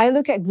understand that I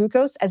look at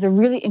glucose as a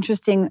really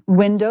interesting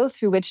window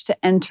through which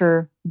to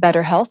enter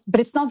better health,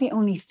 but it's not the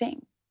only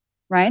thing,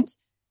 right?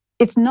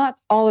 It's not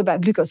all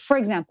about glucose. For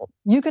example,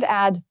 you could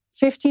add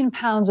 15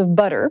 pounds of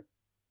butter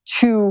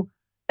to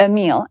a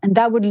meal, and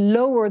that would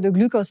lower the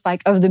glucose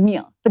spike of the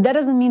meal. But that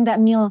doesn't mean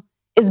that meal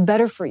is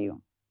better for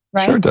you.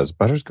 Right? Sure it does.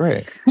 Butter's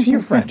great. You're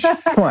French.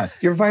 Come on.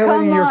 You're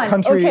violating your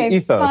country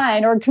ethos.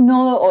 Fine. Or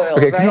canola oil.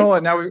 Okay, right?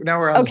 canola. Now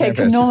we're on the same page.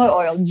 Okay, canola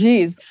oil.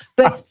 Geez.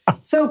 But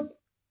so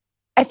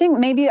I think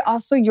maybe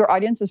also your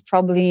audience is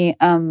probably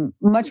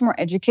much more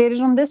educated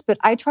on this, but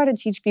I try to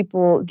teach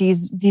people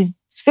these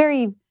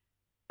very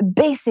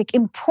basic,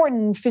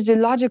 important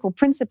physiological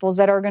principles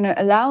that are going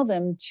to allow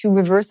them to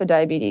reverse the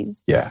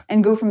diabetes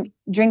and go from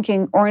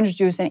drinking orange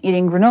juice and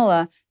eating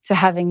granola to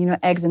having,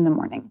 eggs in the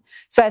morning.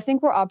 So I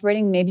think we're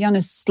operating maybe on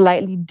a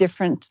slightly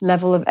different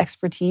level of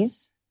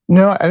expertise.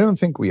 No, I don't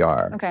think we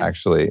are,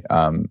 actually.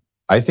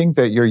 I think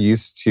that you're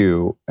used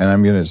to, and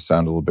I'm going to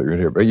sound a little bit rude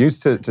here, but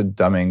used to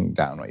dumbing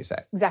down what you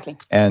say. Exactly.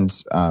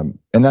 And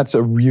that's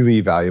a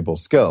really valuable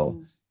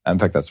skill. In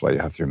fact, that's why you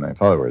have 3 million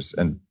followers.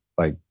 And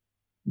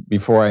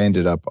before I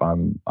ended up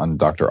on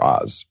Dr.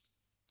 Oz,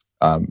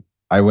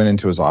 I went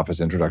into his office,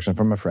 introduction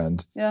from a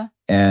friend. Yeah.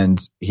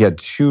 And he had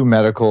 2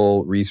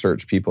 medical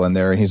research people in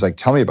there. And he's like,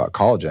 tell me about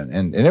collagen.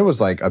 And it was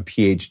like a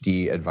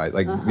PhD advice.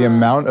 The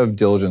amount of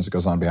diligence that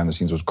goes on behind the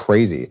scenes was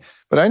crazy.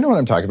 But I know what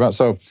I'm talking about.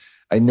 So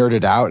I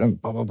nerded out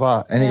and blah, blah,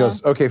 blah. And he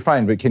goes, okay,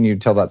 fine. But can you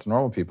tell that to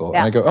normal people?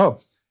 Yeah. And I go, oh,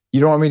 you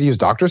don't want me to use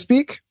doctor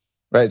speak?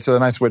 Right. So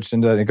then I switched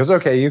into that. And he goes,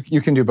 okay,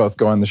 you can do both.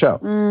 Go on the show.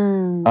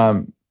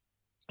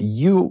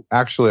 You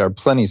actually are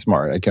plenty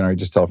smart. I can already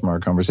just tell from our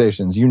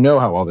conversations. You know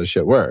how all this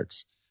shit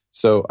works.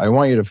 So I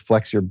want you to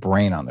flex your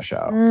brain on the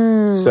show.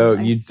 So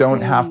you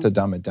don't have to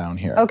dumb it down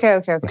here.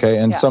 Okay.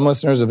 And some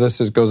listeners, if this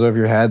goes over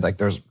your head,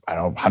 there's,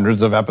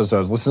 hundreds of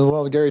episodes. Listen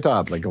to Gary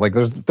Todd.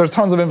 There's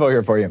tons of info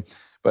here for you.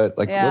 But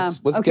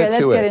let's get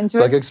to it.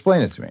 So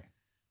explain it to me.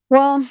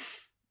 Well,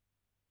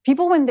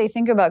 people, when they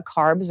think about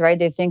carbs, right,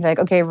 they think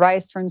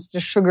rice turns to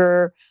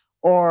sugar,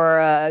 or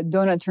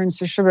donut turns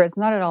to sugar. It's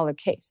not at all the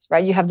case,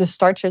 right? You have the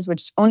starches,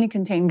 which only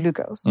contain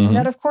glucose. And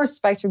that, of course,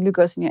 spikes your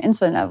glucose and your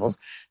insulin levels.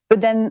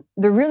 But then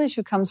the real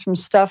issue comes from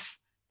stuff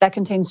that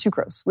contains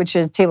sucrose, which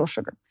is table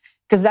sugar,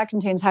 because that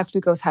contains half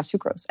glucose, half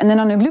sucrose. And then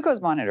on a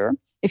glucose monitor,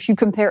 if you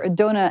compare a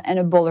donut and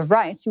a bowl of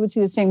rice, you would see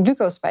the same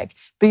glucose spike,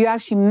 but you're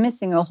actually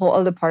missing a whole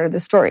other part of the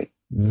story.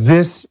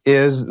 This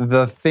is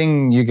the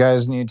thing you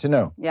guys need to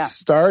know. Yeah.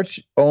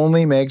 Starch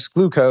only makes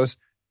glucose.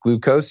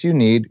 Glucose you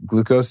need.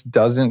 Glucose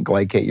doesn't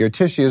glycate your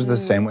tissues the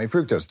same way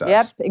fructose does.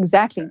 Yep,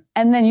 exactly.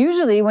 And then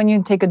usually when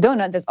you take a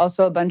donut, there's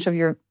also a bunch of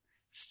your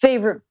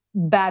favorite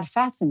bad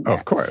fats in there.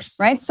 Of course.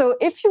 Right? So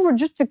if you were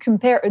just to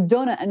compare a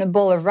donut and a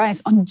bowl of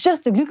rice on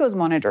just a glucose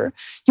monitor,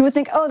 you would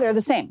think, oh, they're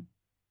the same.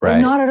 Right.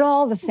 They're not at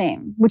all the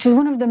same, which is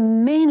one of the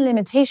main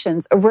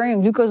limitations of wearing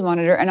a glucose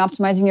monitor and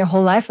optimizing your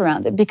whole life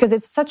around it, because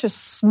it's such a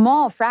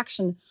small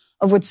fraction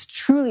of what's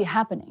truly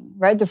happening,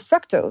 right? The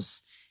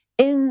fructose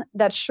in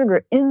that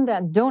sugar, in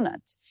that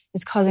donut,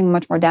 is causing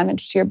much more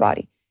damage to your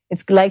body.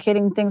 It's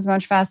glycating things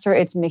much faster.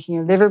 It's making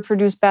your liver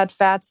produce bad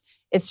fats.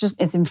 It's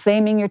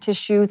inflaming your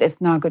tissue.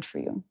 It's not good for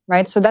you,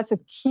 right? So that's a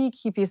key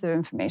piece of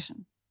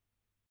information.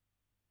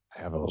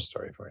 I have a little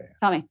story for you.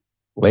 Tell me.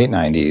 Late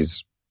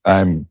 90s,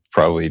 I'm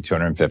probably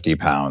 250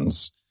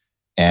 pounds.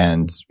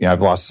 And,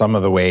 I've lost some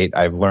of the weight.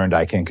 I've learned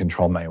I can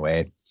control my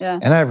weight. Yeah.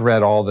 And I've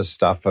read all the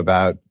stuff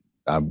about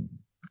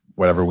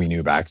whatever we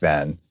knew back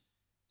then.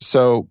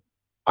 So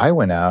I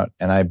went out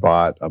and I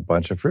bought a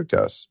bunch of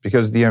fructose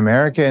because the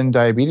American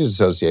Diabetes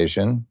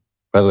Association,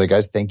 by the way,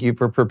 guys, thank you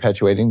for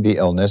perpetuating the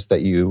illness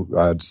that you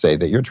say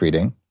that you're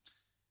treating.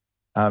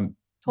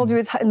 Told you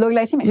it's low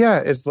glycemic. Yeah,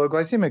 it's low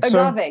glycemic.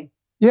 Agave.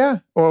 Yeah,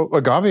 well,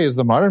 agave is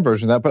the modern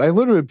version of that, but I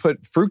literally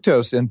put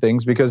fructose in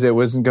things because it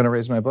wasn't going to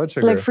raise my blood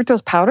sugar. Like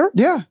fructose powder?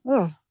 Yeah.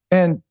 Oh.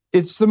 And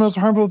it's the most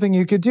harmful thing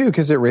you could do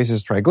because it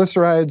raises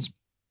triglycerides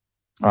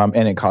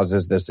and it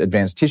causes this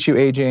advanced tissue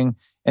aging.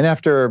 And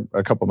after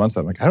a couple months,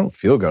 I'm like, I don't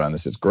feel good on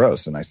this. It's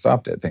gross. And I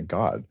stopped it, thank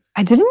God.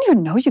 I didn't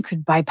even know you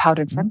could buy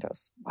powdered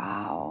fructose.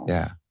 Wow.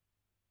 Yeah.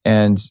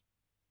 And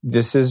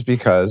this is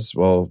because,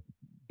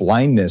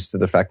 blindness to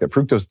the fact that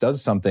fructose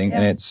does something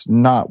and it's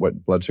not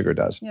what blood sugar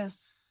does.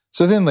 Yes.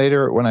 So then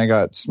later, when I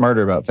got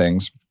smarter about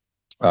things,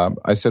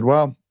 I said,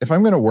 well, if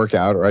I'm going to work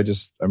out or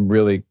I'm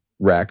really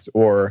wrecked,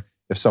 or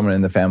if someone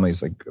in the family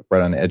is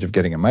right on the edge of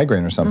getting a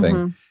migraine or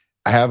something,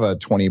 I have a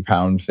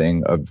 20-pound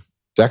thing of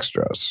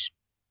dextrose,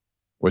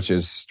 which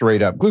is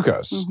straight up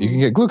glucose. You can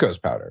get glucose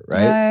powder,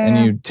 right?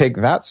 And you take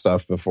that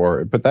stuff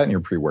put that in your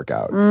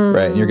pre-workout,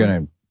 right? And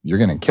you're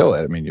gonna kill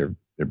it. I mean,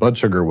 Your blood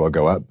sugar will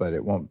go up, but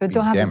it won't. But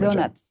don't have the damaging.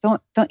 donuts.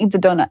 Don't eat the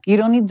donut. You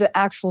don't need the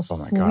actual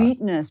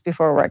sweetness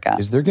before a workout.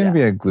 Is there going to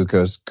be a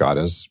glucose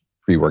goddess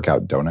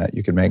pre-workout donut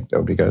you could make? That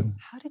would be good.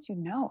 How did you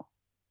know?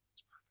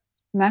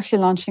 I'm actually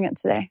launching it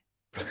today.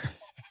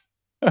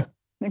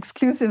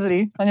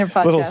 Exclusively on your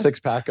podcast. Little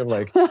 6-pack of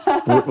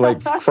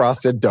like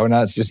frosted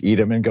donuts. Just eat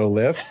them and go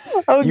lift.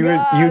 Oh,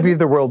 You'd be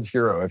the world's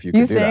hero if you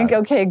could do that. You think?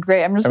 Okay,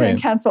 great. I'm just going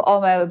to cancel all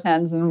my other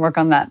plans and work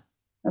on that.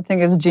 I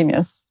think it's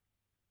genius.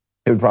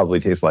 It would probably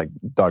taste like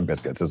dog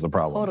biscuits is the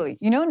problem. Totally.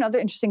 You know another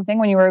interesting thing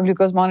when you wear a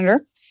glucose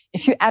monitor?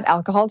 If you add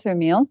alcohol to a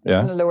meal, it's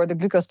going to lower the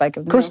glucose spike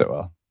of the meal. Of course it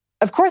will.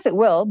 Of course it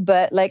will,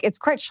 but like it's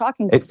quite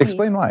shocking to see.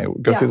 Explain why.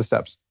 Go through the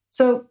steps.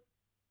 So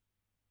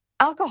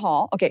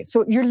alcohol,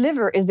 so your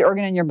liver is the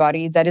organ in your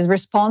body that is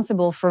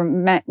responsible for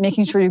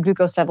making sure your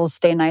glucose levels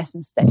stay nice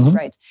and steady,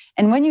 right?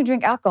 And when you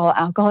drink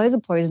alcohol is a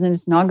poison and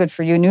it's not good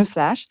for you.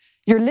 Newsflash.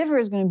 Your liver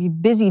is going to be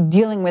busy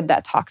dealing with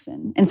that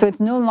toxin. And so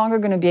it's no longer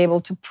going to be able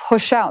to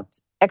push out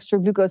extra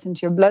glucose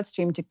into your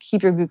bloodstream to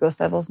keep your glucose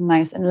levels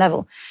nice and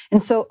level.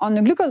 And so on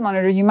the glucose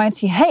monitor, you might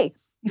see, hey,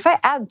 if I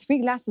add 3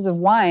 glasses of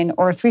wine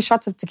or 3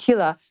 shots of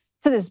tequila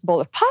to this bowl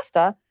of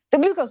pasta, the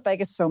glucose spike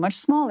is so much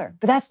smaller.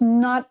 But that's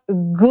not a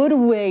good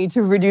way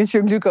to reduce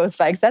your glucose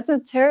spikes. That's a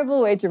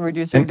terrible way to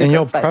reduce your glucose spikes. And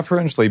you'll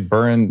preferentially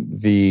burn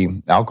the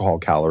alcohol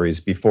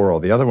calories before all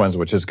the other ones,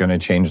 which is going to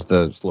change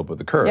the slope of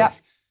the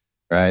curve,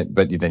 right?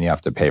 But then you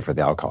have to pay for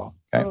the alcohol.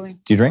 Okay. Totally.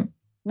 Do you drink?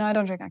 No, I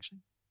don't drink,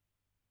 actually.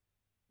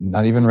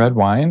 Not even red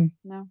wine?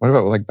 No. What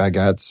about like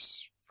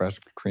baguettes, fresh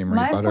creamery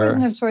butter? My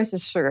poison of choice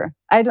is sugar.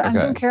 I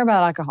don't care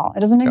about alcohol.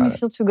 It doesn't make me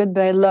feel too good,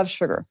 but I love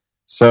sugar.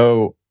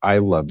 So I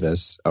love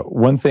this.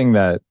 One thing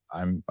that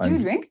I'm... Do you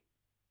drink?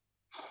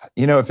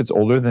 You know, if it's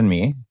older than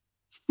me...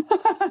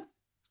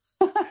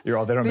 They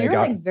don't make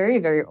alcohol. Like very,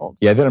 very old.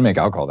 Yeah, they don't make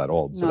alcohol that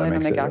old. So no, that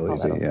makes it really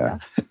easy. Yeah.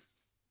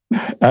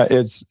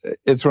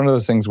 It's one of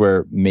those things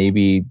where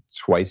maybe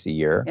twice a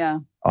year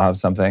I'll have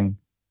something.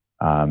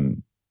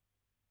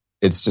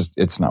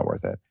 It's not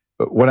worth it.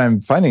 But what I'm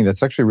finding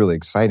that's actually really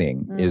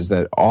exciting is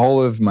that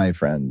all of my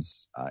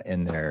friends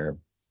in their,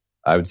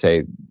 I would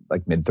say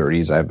like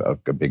mid-30s, I have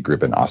a big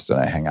group in Austin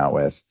I hang out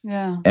with.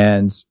 Yeah.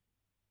 And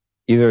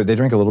either they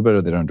drink a little bit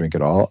or they don't drink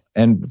at all.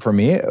 And for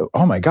me,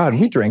 oh my God,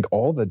 we drank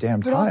all the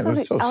damn time. But also it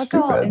was so the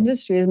alcohol stupid.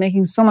 industry is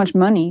making so much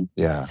money.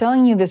 Yeah.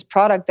 Selling you this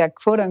product that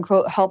quote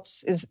unquote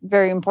helps is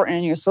very important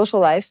in your social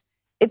life.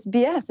 It's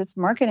BS. It's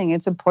marketing.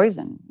 It's a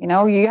poison. You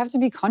know, you have to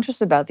be conscious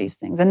about these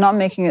things and not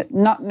make it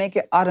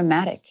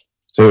automatic.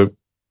 So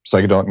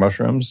psychedelic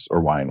mushrooms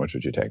or wine, which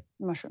would you take?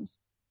 Mushrooms.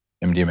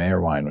 MDMA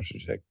or wine, which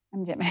would you take?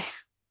 MDMA.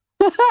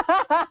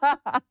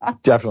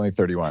 Definitely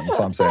 31, that's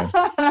all I'm saying.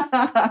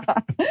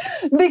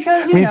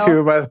 Because, Me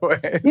too, by the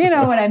way. You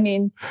know what I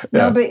mean.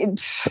 Yeah. No,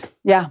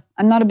 but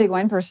I'm not a big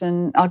wine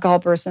person, alcohol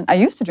person. I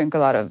used to drink a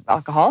lot of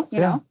alcohol, you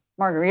know,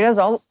 margaritas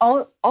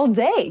all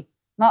day.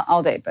 Not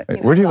all day, but...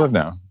 Wait, where do you live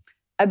now?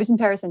 I was in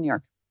Paris and New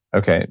York.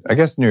 Okay. I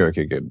guess New York,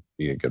 you get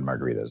good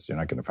margaritas. You're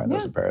not going to find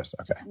those in Paris.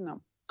 Okay. No.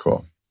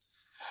 Cool.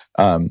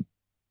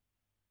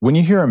 When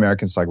you hear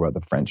Americans talk about the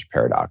French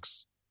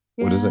paradox,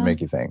 what does it make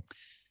you think?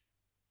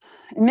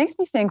 It makes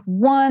me think,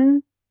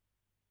 one,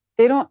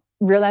 they don't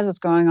realize what's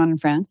going on in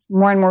France.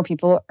 More and more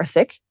people are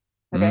sick.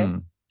 Okay.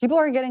 People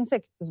are getting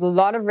sick. There's a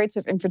lot of rates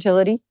of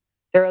infertility.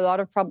 There are a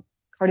lot of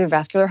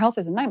cardiovascular health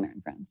is a nightmare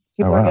in France.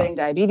 People are getting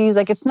diabetes.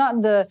 Like it's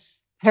not the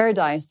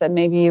paradise that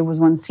maybe it was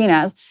once seen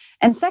as.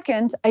 And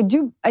second, I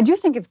do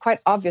think it's quite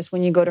obvious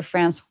when you go to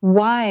France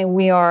why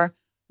we are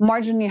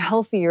marginally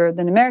healthier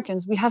than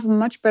Americans. We have a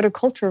much better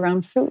culture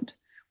around food.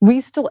 We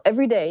still,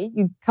 every day,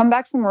 you come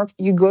back from work,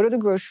 you go to the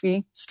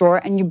grocery store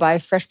and you buy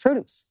fresh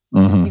produce.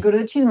 You go to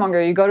the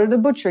cheesemonger, you go to the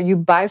butcher, you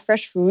buy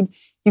fresh food,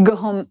 you go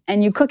home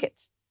and you cook it.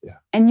 Yeah.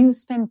 And you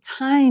spend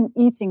time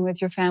eating with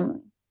your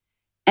family.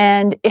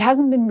 And it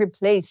hasn't been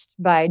replaced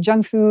by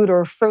junk food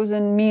or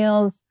frozen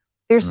meals.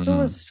 There's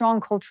still a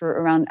strong culture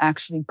around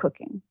actually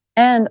cooking.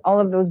 And all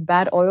of those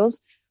bad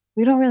oils,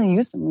 we don't really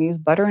use them. We use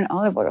butter and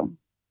olive oil.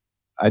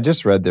 I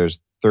just read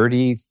there's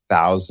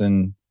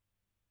 30,000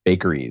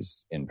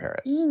 bakeries in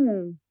Paris.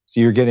 So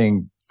you're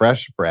getting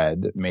fresh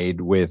bread made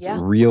with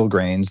real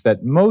grains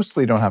that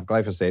mostly don't have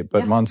glyphosate,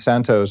 but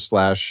Monsanto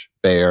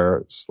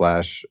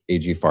 /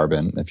 AG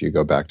Farben, if you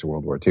go back to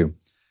World War II,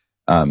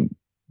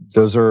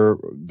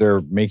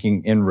 they're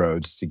making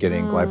inroads to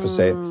getting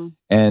glyphosate.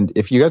 And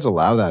if you guys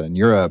allow that in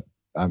Europe,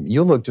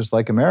 you'll look just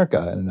like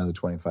America in another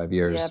 25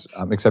 years,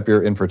 except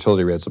your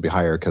infertility rates will be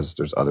higher because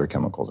there's other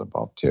chemicals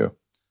involved too.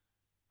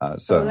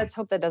 So let's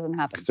hope that doesn't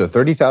happen. So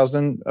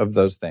 30,000 of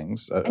those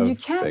things. And you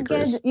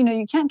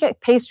can't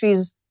get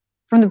pastries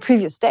from the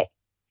previous day.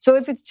 So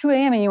if it's 2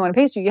 a.m. and you want a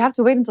pastry, you have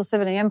to wait until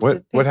 7 a.m. for the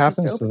pastries. What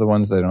happens to the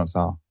ones they don't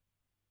sell?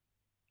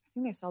 I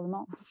think they sell them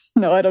all.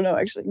 No, I don't know,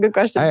 actually. Good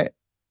question.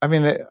 I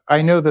mean,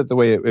 I know that the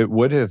way it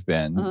would have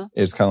been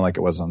is kind of like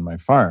it was on my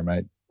farm.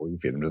 You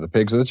feed them to the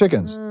pigs or the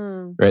chickens,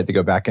 right? They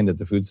go back into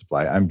the food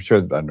supply. I'm sure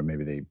that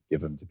maybe they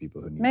give them to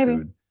people who need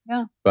food.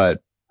 Yeah.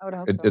 But I would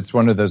hope so. It's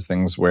one of those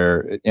things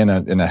where in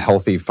a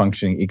healthy,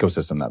 functioning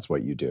ecosystem, that's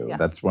what you do. Yeah.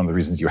 That's one of the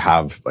reasons you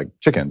have like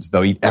chickens.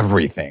 They'll eat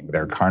everything.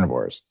 They're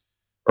carnivores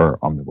or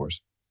omnivores.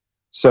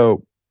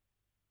 So,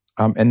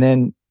 and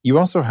then you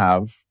also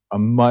have a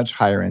much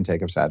higher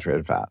intake of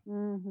saturated fat.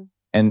 Mm-hmm.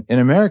 And in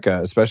America,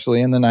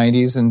 especially in the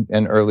 90s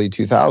and early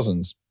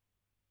 2000s,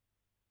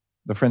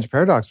 the French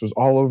paradox was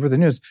all over the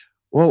news.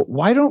 Well,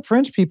 why don't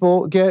French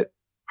people get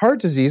heart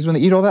disease when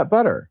they eat all that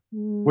butter?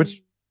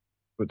 Which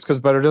it's because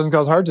butter doesn't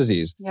cause heart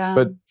disease. Yeah.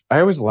 But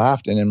I always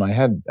laughed, and in my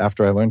head,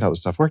 after I learned how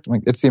this stuff worked, I'm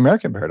like, it's the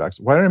American paradox.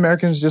 Why don't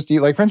Americans just eat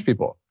like French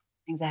people?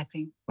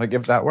 Exactly. Like,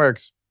 if that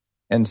works.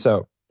 And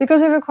so...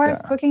 Because it requires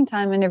cooking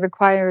time, and it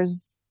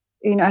requires,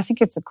 I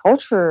think it's a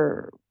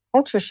culture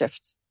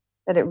shift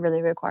that it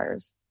really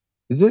requires.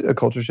 Is it a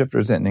culture shift or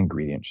is it an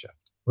ingredient shift?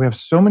 We have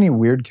so many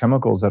weird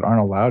chemicals that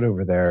aren't allowed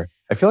over there.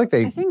 I feel like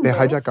they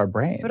hijack our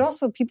brain. But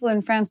also people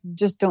in France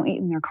just don't eat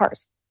in their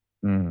cars.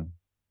 Mm.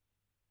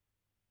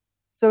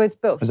 So it's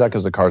both. Is that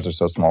because the cars are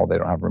so small they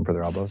don't have room for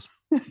their elbows?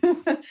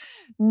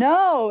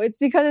 No, it's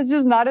because it's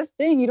just not a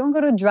thing. You don't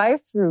go to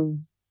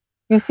drive-thrus.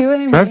 You see what I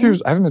mean?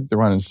 Drive-thrus, I haven't been to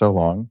one in so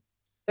long.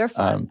 They're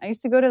fun. I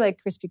used to go to like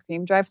Krispy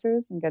Kreme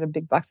drive-thrus and get a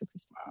big box of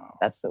Krispy Kreme. Wow.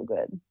 That's so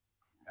good.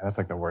 Yeah, that's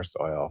like the worst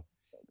oil.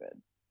 So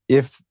good.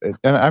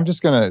 And I'm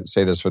just going to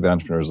say this for the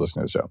entrepreneurs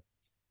listening to the show.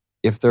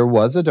 If there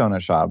was a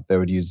donut shop that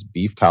would use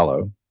beef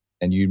tallow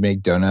and you'd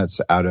make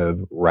donuts out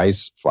of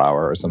rice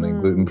flour or something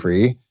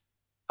gluten-free,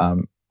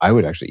 I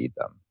would actually eat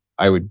them.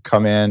 I would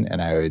come in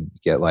and I would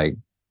get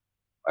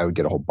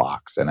a whole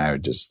box and I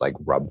would just like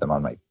rub them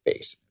on my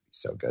face. It'd be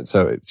so good.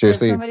 So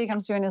seriously. So if somebody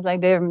comes to you and is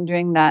like, Dave, I'm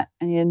doing that.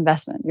 I need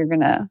investment. You're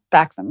going to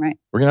back them, right?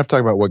 We're going to have to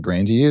talk about what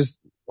grain to use.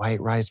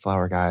 White rice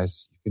flour,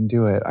 guys. You can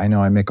do it. I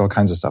know I make all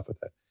kinds of stuff with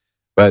it.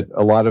 But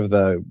a lot of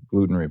the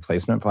gluten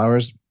replacement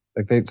flours,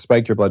 like they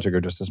spike your blood sugar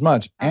just as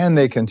much. And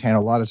they contain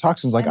a lot of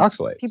toxins like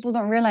oxalates. People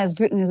don't realize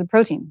gluten is a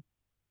protein.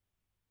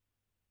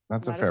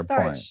 That's a fair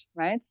point.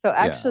 Right? So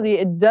actually,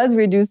 it does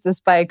reduce the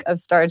spike of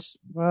starch.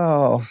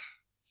 Well,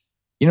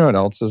 you know what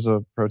else is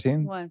a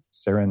protein? What?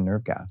 Sarin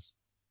nerve gas.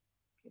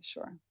 Okay,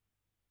 sure.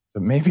 So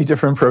maybe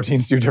different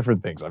proteins do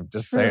different things. I'm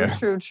just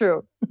saying.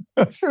 True.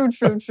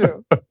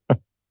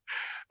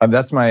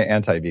 That's my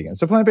anti-vegan.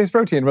 So plant-based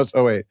protein was,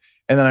 and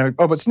then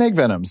but snake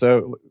venom.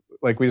 So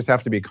like we just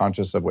have to be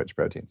conscious of which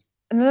proteins.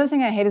 Another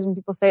thing I hate is when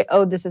people say,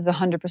 this is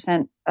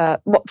 100%,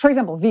 for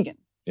example, vegan.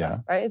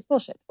 Stuff, right? It's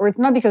bullshit. Or it's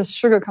not because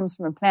sugar comes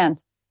from a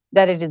plant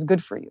that it is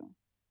good for you.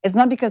 It's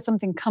not because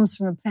something comes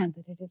from a plant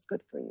that it is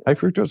good for you. High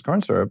fructose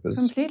corn syrup is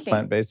completely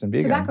plant-based and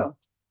vegan. Tobacco.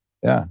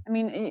 Yeah. I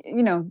mean,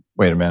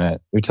 Wait a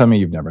minute. You're telling me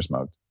you've never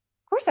smoked?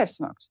 Of course I've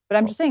smoked. But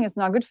I'm just saying it's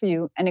not good for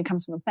you and it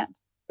comes from a plant.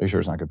 Are you sure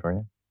it's not good for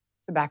you?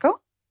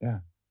 Tobacco? Yeah.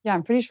 Yeah,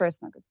 I'm pretty sure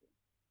it's not good for you.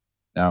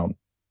 Now,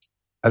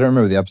 I don't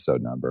remember the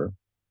episode number,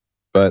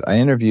 but I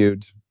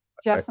interviewed...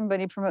 Do you have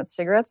somebody promote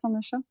cigarettes on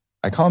this show?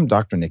 I call him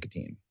Dr.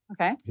 Nicotine.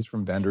 Okay. He's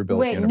from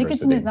Vanderbilt University.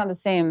 Nicotine is not the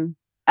same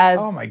as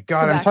Oh my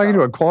God, tobacco. I'm talking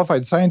to a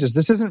qualified scientist.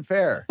 This isn't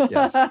fair.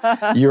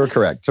 Yes, you are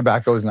correct.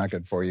 Tobacco is not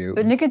good for you.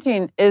 But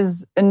nicotine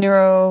is a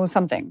neuro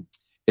something.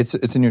 It's a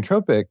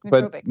nootropic,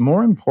 but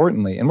more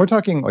importantly, and we're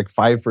talking like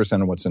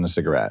 5% of what's in a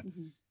cigarette,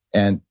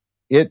 and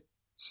it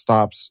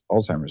stops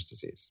Alzheimer's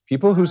disease.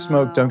 People who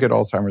smoke don't get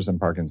Alzheimer's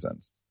and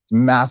Parkinson's. It's a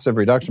massive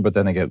reduction, but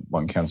then they get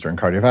lung cancer and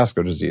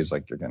cardiovascular disease.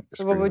 Like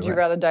So what would you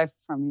rather die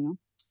from,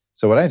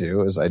 So what I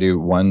do is I do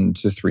 1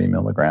 to 3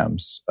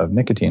 milligrams of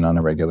nicotine on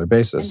a regular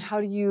basis. And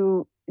how do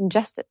you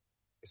ingest it?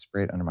 I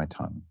spray it under my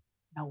tongue.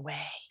 No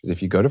way. Because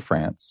if you go to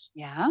France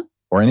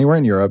or anywhere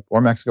in Europe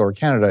or Mexico or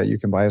Canada, you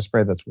can buy a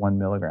spray that's 1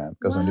 milligram. It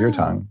goes under your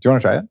tongue. Do you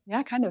want to try it?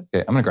 Yeah, kind of.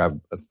 Okay, I'm going to grab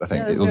a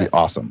thing. It'll be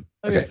awesome.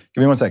 Okay,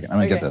 give me 1 second. I'm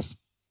going to get this.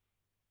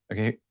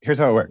 Okay, here's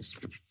how it works.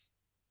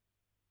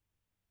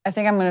 I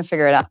think I'm going to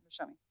figure it out.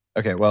 Show me.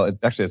 Okay, well,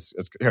 it's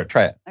here,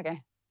 try it. Okay.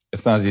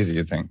 It's not as easy as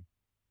you think.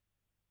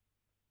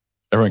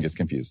 Everyone gets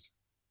confused.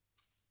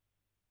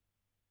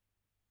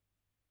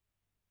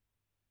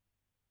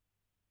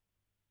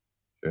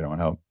 Sure, you don't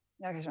want help?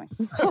 Yeah, okay, show me.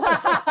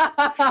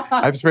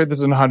 I've sprayed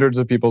this in hundreds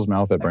of people's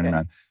mouth at Burning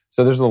Man.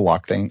 So there's a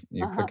lock thing.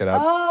 You pick it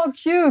up. Oh,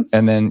 cute.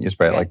 And then you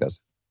spray it like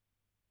this.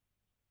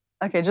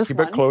 Okay, just keep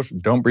it close.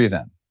 Don't breathe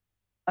in.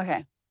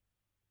 Okay.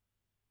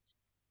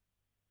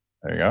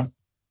 There you go.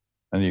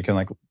 And you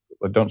can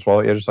don't swallow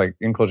it. You just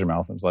close your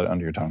mouth and just let it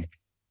under your tongue.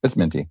 It's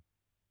minty.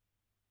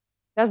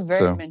 That's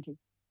very minty.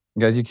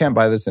 Guys, you can't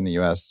buy this in the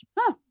U.S.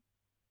 Huh.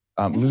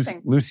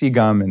 Lucy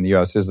gum in the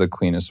U.S. is the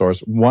cleanest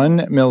source.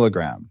 1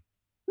 milligram.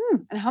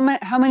 And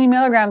how many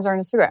milligrams are in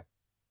a cigarette?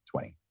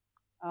 20.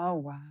 Oh,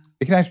 wow.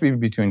 It can actually be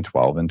between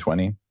 12 and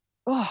 20.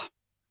 Oh.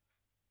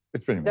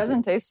 It's pretty minty. It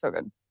doesn't taste so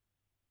good.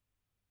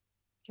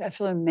 Okay, I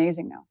feel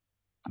amazing now.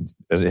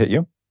 Does it hit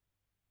you?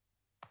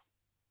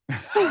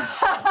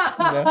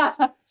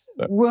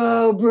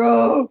 Whoa,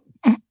 bro.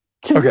 Can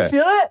you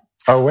feel it?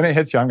 Oh, when it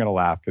hits you, I'm going to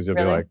laugh because you'll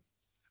be like,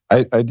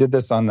 I did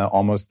this on the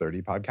Almost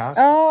 30 podcast.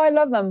 Oh, I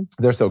love them.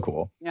 They're so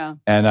cool. Yeah.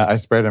 And I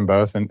sprayed them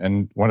both.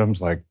 And one of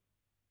them's like,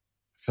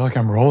 I feel like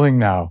I'm rolling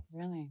now.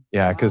 Really?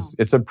 Yeah, because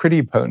it's a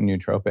pretty potent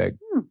nootropic.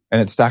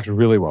 And it stacks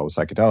really well with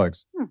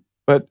psychedelics.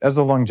 But as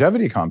a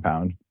longevity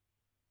compound,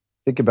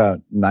 think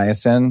about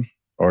niacin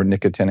or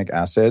nicotinic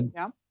acid.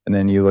 Yeah. And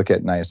then you look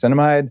at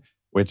niacinamide,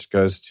 which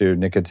goes to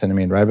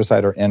nicotinamide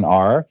riboside or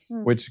NR,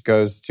 which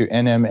goes to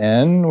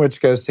NMN, which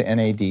goes to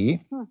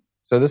NAD.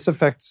 So this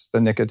affects the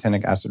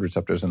nicotinic acid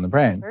receptors in the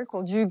brain. Very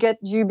cool. Do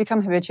you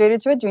become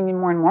habituated to it? Do you need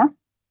more and more?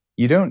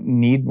 You don't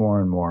need more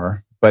and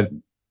more, but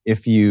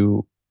if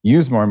you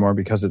use more and more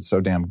because it's so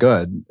damn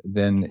good,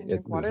 then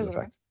it loses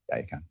effect. Yeah,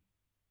 you can.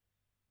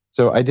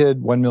 So I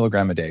did 1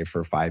 milligram a day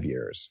for 5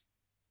 years.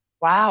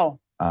 Wow.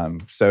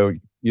 So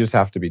you just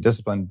have to be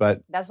disciplined,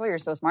 but... That's why you're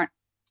so smart.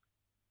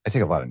 I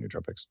take a lot of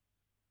nootropics.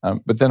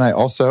 But then I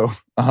also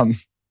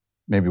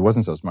maybe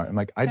wasn't so smart. I'm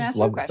like, I just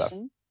love this stuff.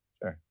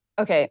 Sure.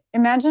 Okay,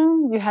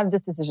 imagine you have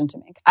this decision to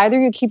make.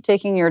 Either you keep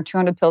taking your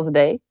 200 pills a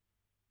day,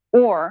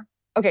 or,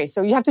 okay,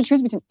 so you have to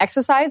choose between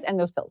exercise and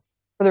those pills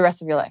for the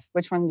rest of your life.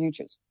 Which one do you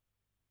choose?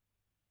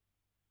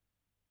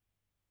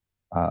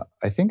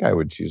 I think I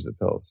would choose the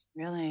pills.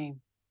 Really?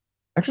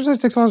 Exercise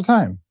takes a lot of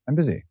time. I'm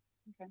busy.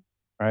 Okay.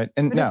 Right?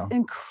 And but it's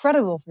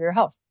incredible for your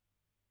health.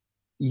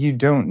 You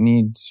don't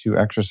need to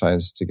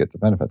exercise to get the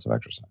benefits of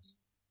exercise.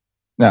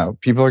 Now,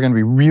 people are going to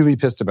be really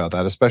pissed about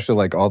that, especially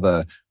like all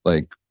the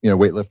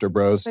weightlifter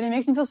bros. But it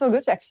makes me feel so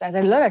good to exercise.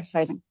 I love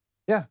exercising.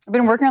 Yeah. I've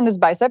been working on this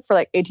bicep for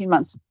like 18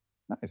 months.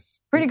 Nice.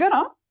 Pretty good,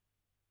 huh?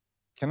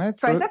 Can I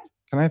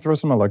throw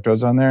some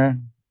electrodes on there?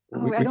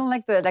 Oh, I don't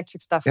like the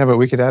electric stuff. Yeah, but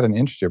we could add an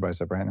inch to your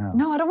bicep right now.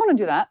 No, I don't want to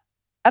do that.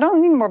 I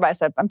don't need more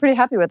bicep. I'm pretty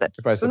happy with it.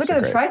 So look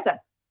at the tricep.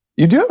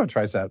 You do have a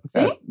tricep.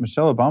 See?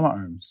 Michelle Obama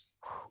arms.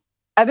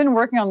 I've been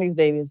working on these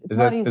babies. It's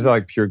not easy. Is that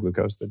like pure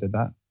glucose that did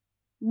that?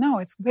 No,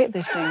 it's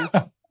weightlifting.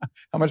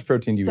 How much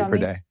protein do you eat per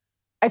day?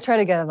 I try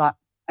to get a lot.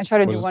 I try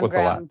to do 1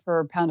 gram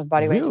per pound of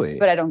body weight.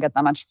 But I don't get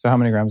that much. So how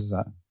many grams is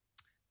that?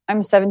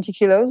 I'm 70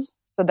 kilos.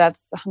 So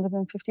that's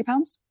 150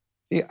 pounds.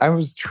 See, I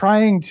was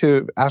trying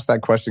to ask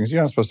that question because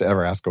you're not supposed to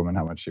ever ask a woman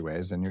how much she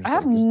weighs. And you're just I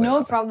have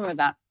no problem with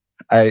that.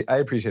 I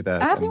appreciate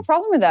that. I have no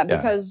problem with that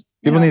because...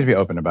 People need to be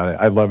open about it.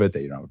 I love it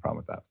that you don't have a problem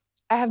with that.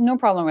 I have no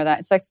problem with that.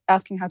 It's like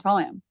asking how tall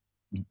I am.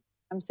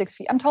 I'm 6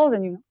 feet. I'm taller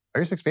than you.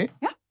 Are you 6 feet?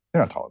 Yeah.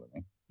 You're not taller than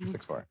me. I'm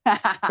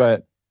 6'4".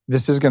 But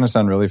this is going to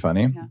sound really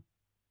funny. Yeah.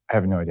 I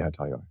have no idea how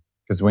tall you are.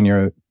 Because when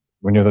you're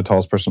the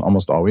tallest person,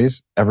 almost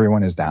always,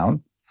 everyone is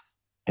down.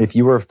 If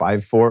you were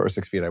 5'4" or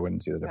 6 feet, I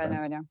wouldn't see the difference. I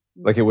have no idea.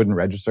 Like it wouldn't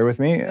register with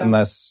me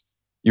unless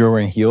you were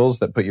wearing heels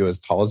that put you as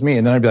tall as me.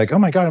 And then I'd be like, oh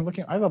my God, I'm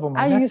looking at eye level.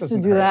 I used to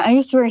do that. I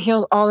used to wear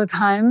heels all the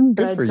time,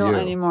 but I don't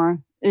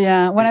anymore.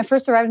 Yeah. When I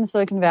first arrived in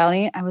Silicon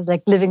Valley, I was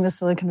like living the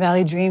Silicon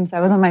Valley dreams.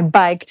 I was on my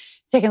bike,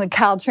 taking the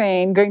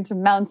Caltrain, going to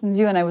Mountain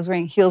View, and I was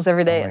wearing heels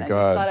every day. I just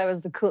thought I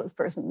was the coolest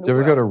person in the world. Did you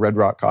ever go to Red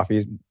Rock Coffee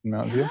in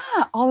Mountain View?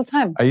 Yeah, all the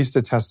time. I used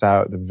to test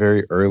out the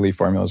very early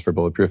formulas for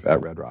Bulletproof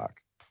at Red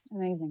Rock.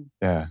 Amazing.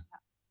 Yeah.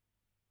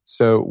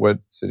 So what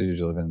city did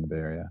you live in the Bay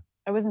Area?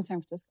 I was in San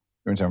Francisco.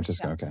 You were in San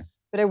Francisco, okay.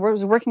 But I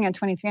was working at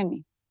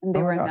 23andMe, and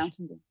they were in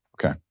Mountain View.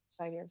 Okay.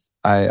 5 years.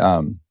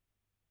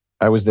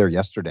 I was there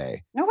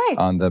yesterday. No way.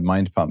 On the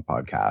Mind Pump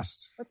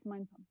podcast. What's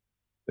Mind Pump?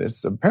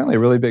 It's apparently a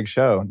really big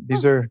show.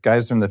 These are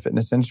guys from the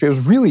fitness industry. It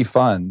was really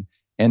fun.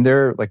 And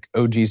they're like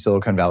OG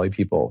Silicon Valley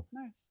people.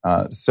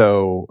 Nice.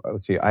 So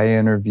let's see. I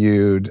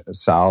interviewed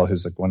Sal,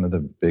 who's like one of the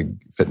big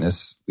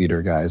fitness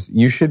leader guys.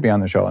 You should be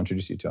on the show. I'll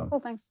introduce you to him. Cool,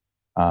 thanks.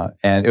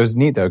 And it was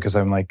neat though, because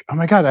I'm like, oh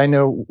my God, I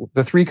know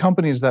the 3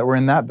 companies that were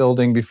in that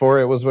building before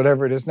it was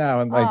whatever it is now.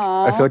 And like,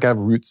 I feel like I have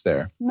roots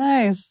there.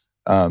 Nice.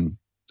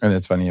 And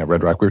it's funny,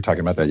 Red Rock, we were talking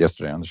about that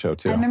yesterday on the show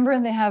too. I remember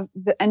they have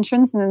the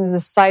entrance and then there's a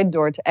side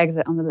door to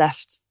exit on the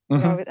left.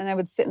 Mm-hmm. And I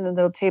would sit in the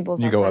little tables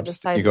you go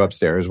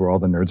upstairs where all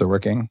the nerds are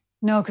working?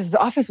 No, because the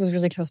office was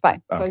really close by.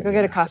 So I'd go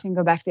get a coffee and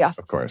go back to the office.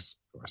 Of course.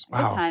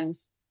 Wow. Good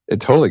times.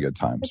 Totally good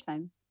times. Good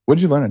times. What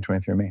did you learn at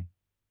 23andMe?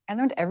 I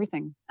learned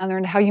everything. I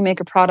learned how you make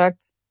a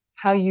product,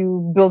 how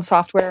you build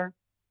software,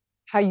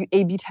 how you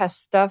A/B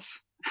test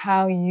stuff,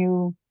 how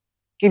you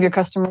give your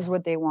customers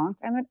what they want.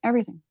 I learned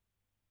everything.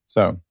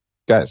 So,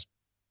 guys,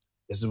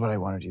 this is what I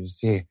wanted you to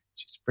see.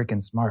 She's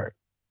freaking smart.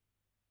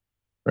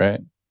 Right?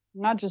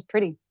 I'm not just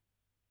pretty.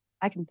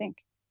 I can think.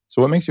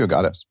 So what makes you a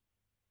goddess?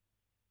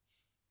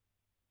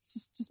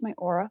 It's just my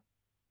aura.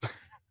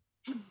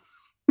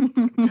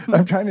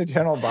 I'm trying to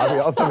channel Bobby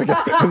all the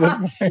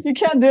time. You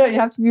can't do it. You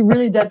have to be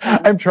really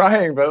deadpan. I'm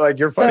trying, but like,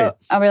 you're funny. So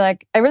I'll be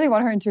like, I really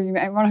want her to interview me.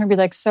 I want her to be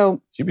like,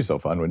 so... She'd be so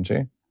fun, wouldn't she?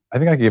 I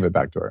think I could give it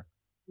back to her.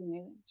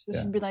 Amazing.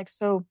 She'd be like,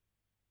 so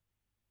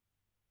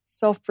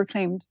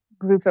self-proclaimed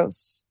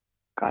glucose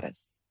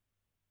goddess.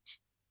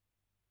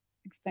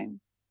 Explain.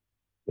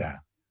 Yeah.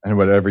 And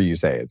whatever you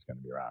say, it's going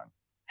to be wrong.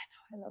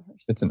 I know. I love her.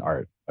 It's an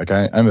art. Like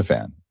I'm a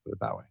fan. Put it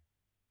that way.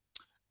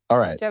 All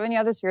right. Do you have any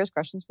other serious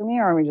questions for me,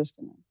 or are we just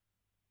going to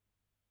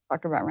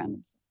talk about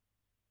random stuff?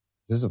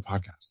 This is a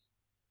podcast.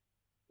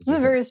 This is a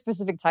very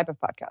specific type of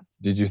podcast.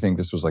 Did you think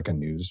this was like a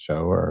news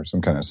show or some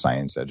kind of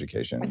science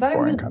education? I thought it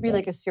would be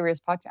like a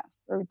serious podcast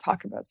where we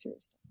talk about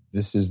serious stuff.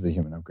 This is the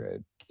human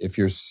upgrade. If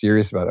you're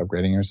serious about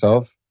upgrading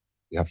yourself,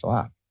 you have to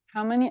laugh.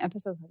 How many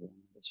episodes have you done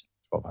of this show?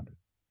 1,200.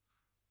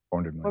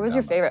 400 million. What was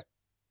your favorite?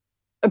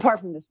 Apart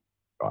from this.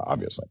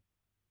 Obviously.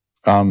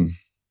 It's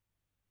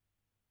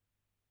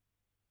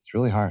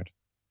really hard.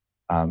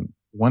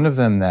 One of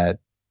them that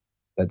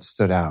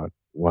stood out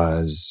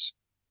was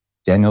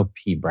Daniel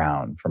P.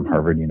 Brown from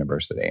Harvard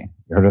University.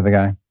 You heard of the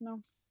guy? No.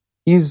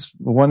 He's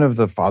one of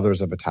the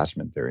fathers of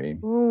attachment theory.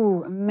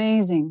 Ooh,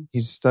 amazing.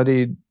 He's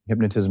studied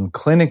hypnotism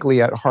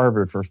clinically at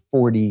Harvard for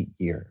 40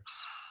 years.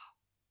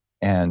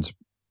 And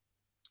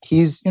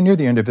he's near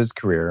the end of his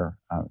career,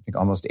 I think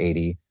almost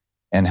 80,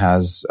 and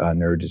has a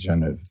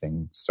neurodegenerative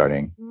thing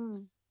starting.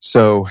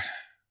 So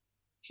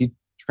he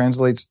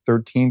translates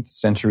 13th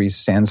century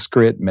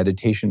Sanskrit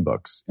meditation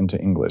books into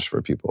English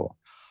for people.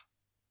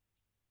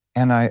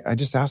 And I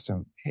just asked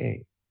him,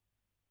 hey,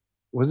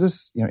 was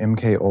this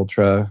MK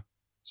Ultra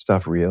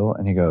stuff real?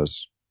 And he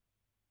goes,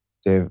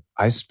 Dave,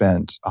 I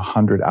spent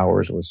 100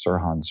 hours with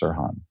Sirhan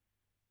Sirhan.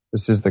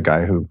 This is the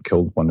guy who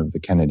killed one of the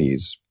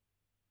Kennedys.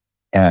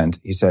 And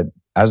he said,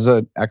 as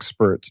an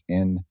expert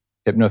in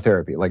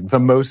hypnotherapy, like the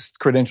most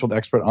credentialed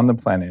expert on the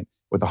planet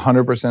with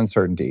 100%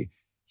 certainty,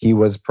 he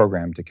was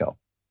programmed to kill.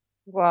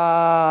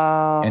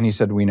 Wow. And he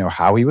said, we know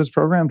how he was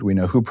programmed. We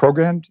know who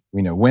programmed.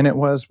 We know when it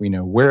was. We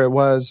know where it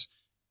was.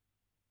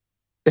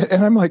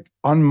 And I'm like,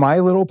 on my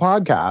little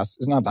podcast,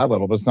 it's not that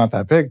little, but it's not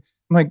that big.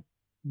 I'm like,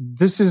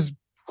 this is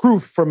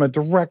proof from a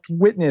direct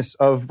witness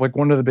of like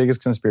one of the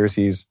biggest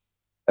conspiracies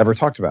ever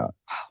talked about.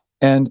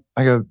 And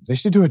I go, they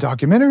should do a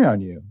documentary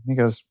on you. And he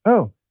goes,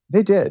 oh,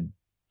 they did.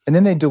 And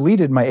then they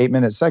deleted my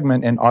 8-minute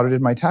segment and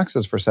audited my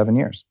taxes for 7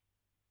 years.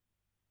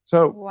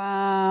 So,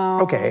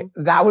 wow. Okay,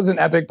 that was an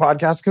epic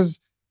podcast because,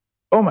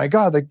 oh my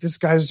God, like this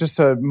guy's just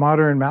a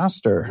modern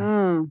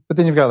master. But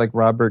then you've got like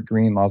Robert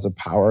Greene, Laws of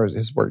Power.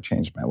 His work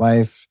changed my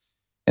life.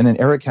 And then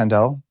Eric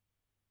Kandel,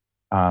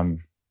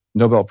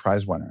 Nobel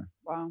Prize winner.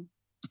 Wow.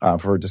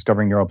 For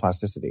discovering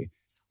neuroplasticity.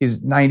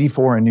 He's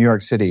 94 in New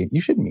York City.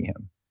 You should meet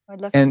him.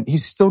 And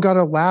he's still got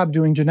a lab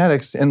doing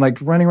genetics and like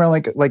running around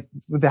like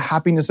with the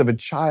happiness of a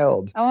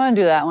child. I want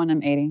to do that when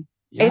I'm 80.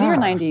 Yeah. 80 or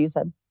 90, you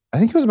said? I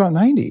think he was about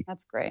 90.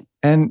 That's great.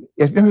 And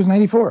it was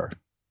 94,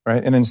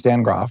 right? And then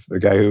Stan Grof, the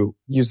guy who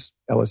used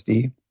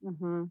LSD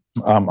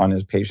on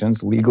his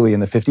patients legally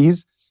in the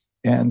 50s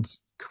and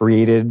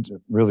created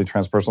really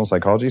transpersonal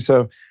psychology.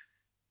 So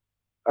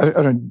I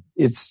don't,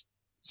 it's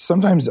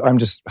sometimes I'm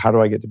just, how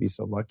do I get to be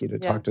so lucky to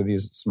talk to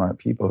these smart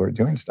people who are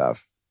doing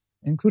stuff,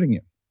 including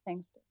you?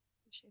 Thanks.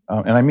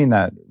 And I mean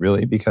that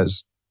really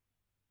because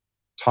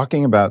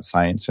talking about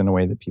science in a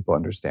way that people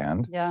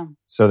understand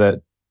so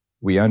that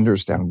we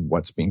understand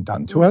what's being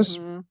done to us.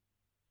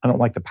 I don't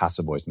like the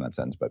passive voice in that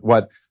sense, but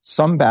what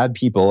some bad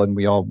people, and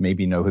we all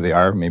maybe know who they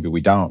are, maybe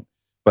we don't,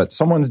 but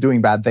someone's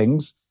doing bad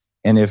things.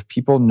 And if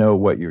people know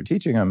what you're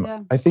teaching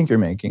them, I think you're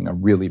making a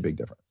really big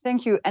difference.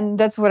 Thank you. And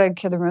that's what I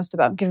care the most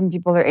about, giving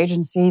people their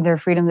agency, their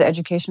freedom, their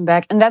education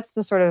back. And that's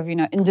the sort of,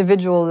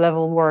 individual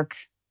level work.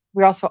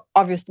 We also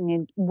obviously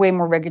need way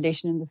more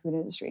regulation in the food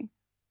industry.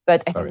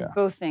 But I think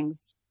both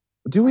things.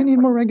 Do we need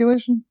more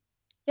regulation?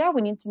 Yeah,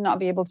 we need to not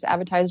be able to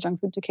advertise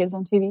junk food to kids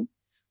on TV.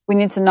 We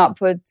need to not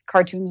put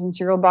cartoons in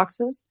cereal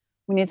boxes.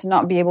 We need to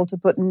not be able to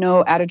put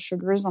no added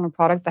sugars on a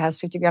product that has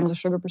 50 grams of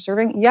sugar per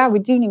serving. Yeah, we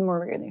do need more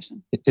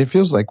regulation. It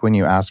feels like when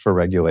you ask for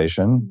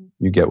regulation,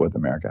 you get what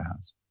America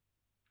has.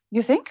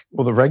 You think?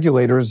 Well, the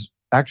regulators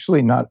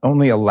actually not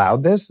only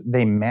allowed this,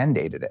 they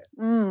mandated it.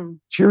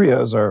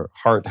 Cheerios are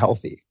heart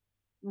healthy.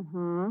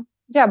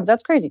 Yeah, but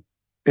that's crazy.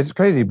 It's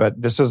crazy,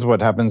 but this is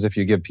what happens if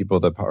you give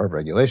people the power of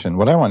regulation.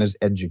 What I want is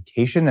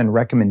education and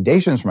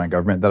recommendations from my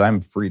government that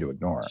I'm free to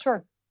ignore.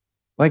 Sure.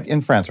 Like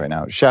in France right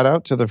now, shout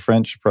out to the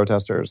French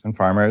protesters and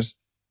farmers.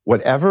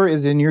 Whatever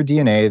is in your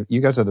DNA, you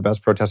guys are the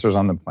best protesters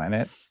on the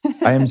planet.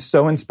 I am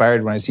so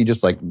inspired when I see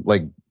just like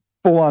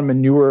full-on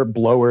manure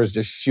blowers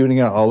just shooting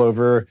it all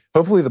over,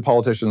 hopefully the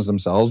politicians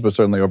themselves, but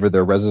certainly over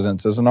their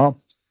residences and all.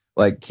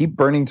 Like keep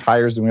burning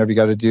tires and whatever you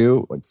got to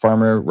do, like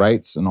farmer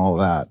rights and all of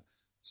that.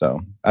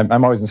 So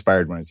I'm always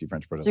inspired when I see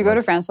French protesters. Do you go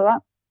to France a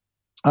lot?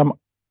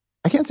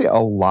 I can't say a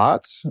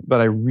lot, but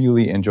I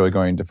really enjoy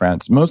going to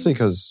France, mostly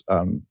because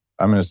I'm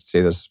going to say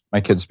this: my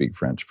kids speak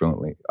French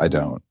fluently. I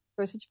don't.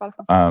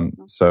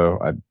 So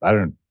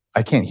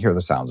I can't hear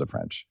the sounds of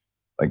French.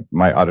 Like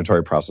my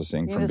auditory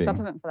processing you need a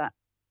supplement for that.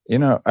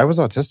 I was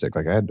autistic.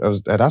 Like I had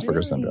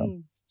Asperger's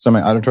syndrome, so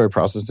my auditory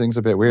processing's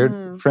a bit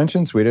weird. French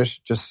and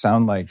Swedish just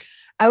sound like.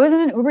 I was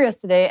in an Uber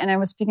yesterday and I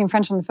was speaking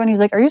French on the phone. He's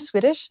like, "Are you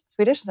Swedish?"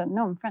 I said,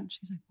 "No, I'm French."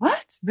 He's like,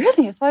 "What?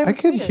 Really?" I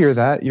could hear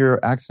that.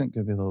 Your accent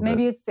could be a little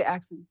Maybe it's the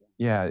accent.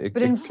 Yeah.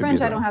 But in French,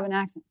 I don't have an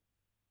accent.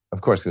 Of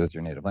course, because it's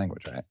your native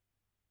language, right?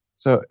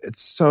 So it's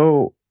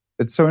so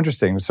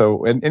interesting.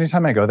 So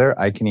anytime I go there,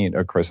 I can eat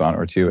a croissant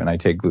or two and I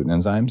take gluten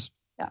enzymes.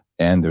 Yeah.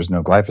 And there's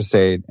no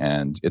glyphosate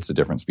and it's a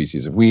different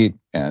species of wheat.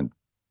 And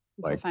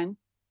fine.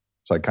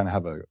 So I kind of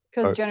have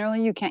because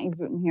generally you can't eat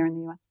gluten here in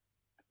the US.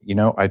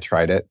 I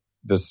tried it.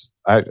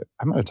 I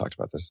might have talked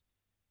about this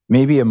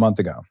maybe a month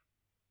ago.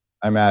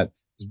 I'm at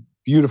this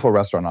beautiful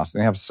restaurant in Austin.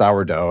 They have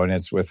sourdough and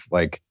it's with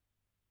like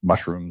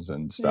mushrooms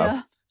and stuff.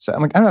 Yeah. So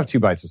I'm like, I'm gonna have 2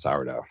 bites of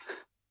sourdough.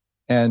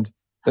 And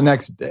the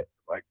next day,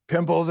 like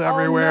pimples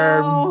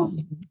everywhere,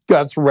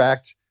 guts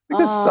wrecked.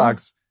 This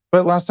sucks.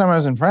 But last time I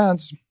was in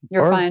France,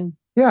 you're fine.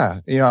 Yeah,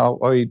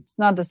 I'll eat. It's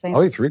not the same.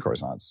 I'll eat 3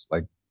 croissants.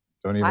 Like,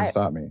 don't even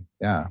stop me.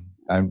 Yeah,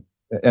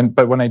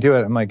 but when I do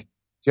it, I'm like, do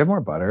you have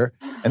more butter?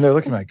 And they're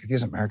looking like,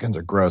 these Americans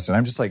are gross. And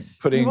I'm just like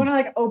putting. You want to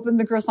like open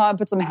the croissant and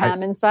put some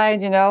ham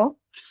inside,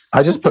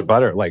 I just put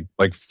butter, like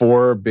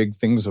 4 big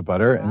things of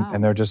butter,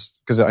 and they're just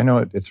because I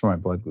know it's for my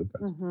blood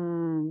glucose.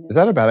 Mm-hmm. Is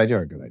that a bad idea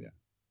or a good idea?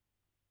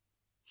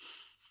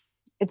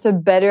 It's a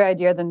better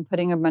idea than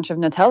putting a bunch of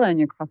Nutella in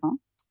your croissant.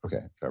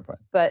 Okay, fair point.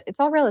 But it's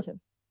all relative.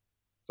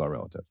 It's all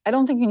relative. I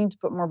don't think you need to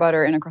put more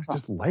butter in a croissant. I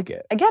just like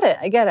it. I get it.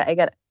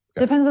 Okay.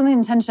 Depends on the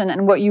intention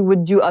and what you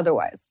would do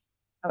otherwise.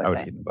 I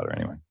would eat the butter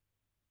anyway.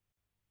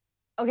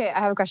 Okay, I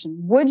have a question.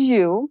 Would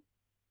you...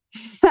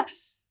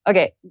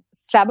 Okay,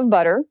 slab of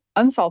butter,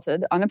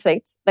 unsalted, on a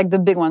plate, like the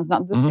big ones,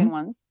 not the thin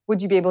ones.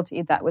 Would you be able to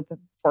eat that with a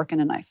fork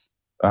and a knife?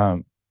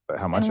 But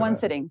how much? In one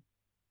sitting.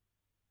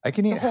 I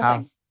can eat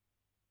half.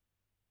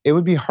 It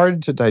would be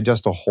hard to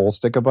digest a whole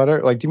stick of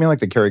butter. Like, do you mean like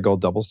the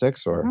Kerrygold double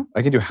sticks? Or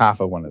I can do half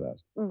of one of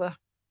those.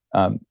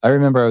 I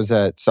remember I was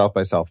at South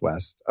by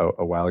Southwest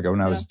a while ago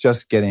when I was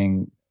just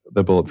getting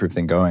the bulletproof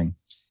thing going.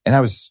 And I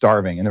was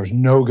starving and there was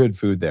no good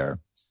food there.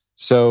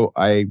 So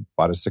I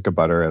bought a stick of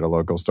butter at a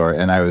local store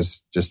and I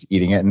was just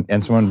eating it.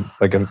 And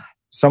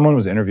someone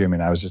was interviewing me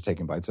and I was just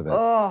taking bites of it.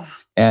 Oh.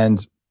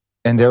 And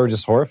they were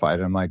just horrified.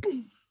 I'm like,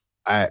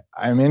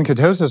 I'm in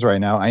ketosis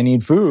right now. I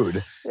need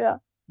food. Yeah.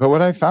 But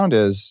what I found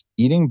is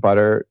eating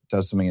butter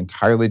does something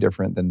entirely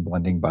different than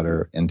blending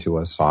butter into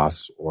a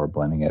sauce or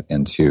blending it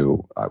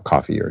into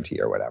coffee or tea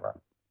or whatever.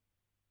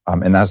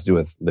 And that's to do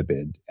with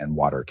lipid and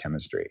water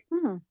chemistry.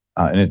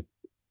 And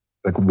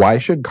why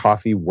should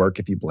coffee work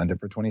if you blend it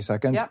for 20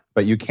 seconds,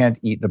 but you can't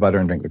eat the butter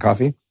and drink the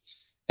coffee?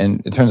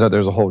 And it turns out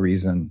there's a whole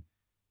reason.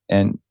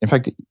 And in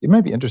fact, it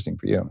might be interesting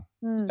for you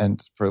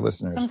and for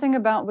listeners. Something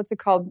about, what's it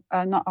called?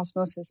 Not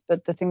osmosis,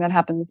 but the thing that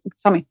happens.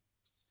 Tell me.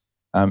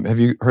 Have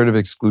you heard of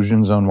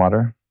exclusion zone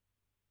water?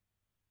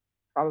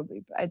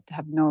 Probably, but I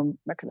have no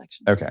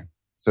recollection. Okay.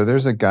 So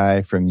there's a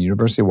guy from the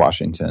University of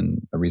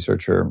Washington, a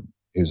researcher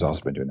who's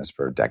also been doing this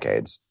for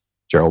decades.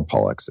 Gerald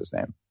Pollack's his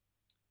name.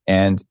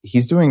 And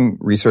he's doing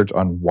research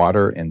on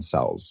water in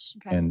cells.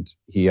 Okay. And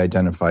he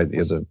identified, he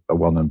has a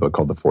well-known book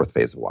called The Fourth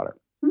Phase of Water,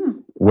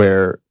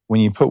 where when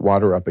you put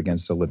water up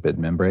against a lipid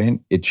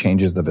membrane, it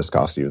changes the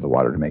viscosity of the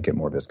water to make it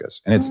more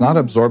viscous. And it's not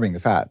absorbing the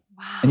fat.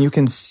 Wow. And you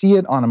can see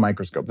it on a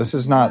microscope. This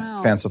is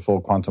not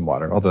fanciful quantum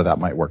water, although that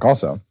might work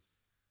also.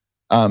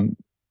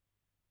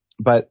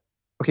 But,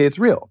 okay, it's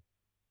real.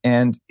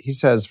 And he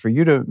says for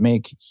you to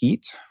make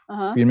heat,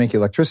 for you to make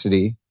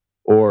electricity,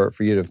 or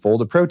for you to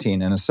fold a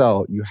protein in a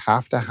cell, you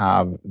have to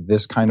have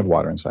this kind of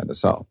water inside the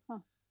cell.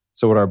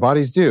 So what our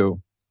bodies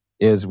do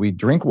is we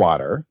drink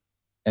water,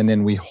 and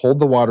then we hold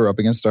the water up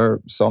against our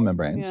cell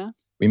membranes. Yeah.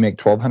 We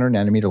make 1200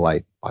 nanometer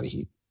light body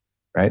heat,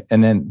 right?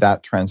 And then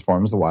that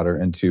transforms the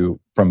water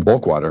from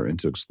bulk water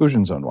into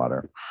exclusion zone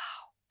water.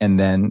 Wow. And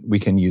then we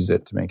can use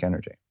it to make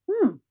energy.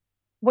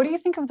 What do you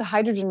think of the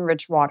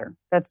hydrogen-rich water?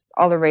 That's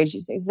all the rage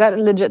these days. Is that a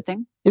legit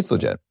thing? It's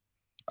legit.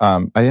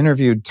 I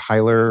interviewed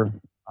Tyler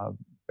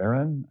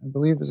Barron, I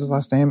believe is his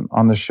last name,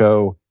 on the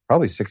show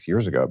probably 6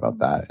 years ago about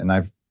that. And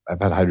I've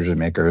had hydrogen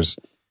makers.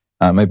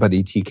 My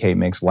buddy TK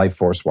makes Life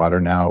Force water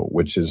now,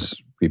 which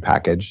is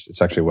prepackaged. It's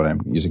actually what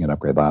I'm using at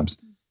Upgrade Labs.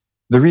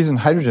 The reason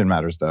hydrogen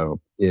matters, though,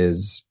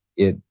 is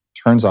it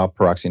turns off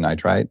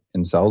peroxynitrite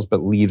in cells,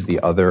 but leaves the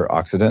other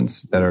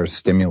oxidants that are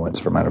stimulants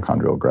for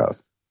mitochondrial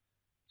growth.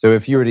 So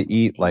if you were to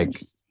eat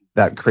like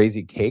that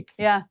crazy cake,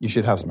 you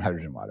should have some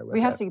hydrogen water with it.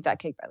 We have to eat that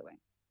cake, by the way.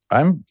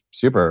 I'm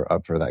super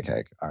up for that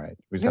cake. All right.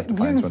 We just have to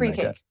find some free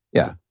cake. It.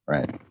 Yeah,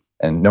 right.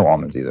 And no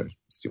almonds either.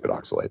 Stupid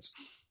oxalates.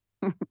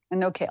 And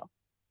no kale.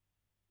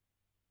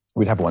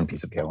 We'd have one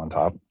piece of kale on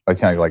top. I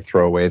kind of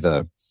throw away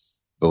the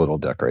little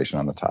decoration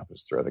on the top.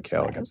 Just throw the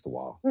kale against the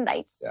wall.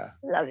 Nice. Yeah.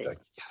 Love it.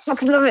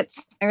 Fucking love it.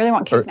 I really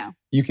want cake now.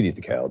 You could eat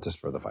the kale just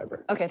for the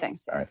fiber. Okay,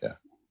 thanks. All right, yeah.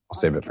 I'll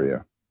save it for you.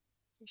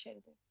 Appreciate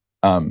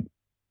it.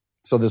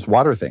 So this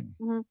water thing,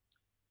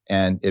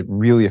 and it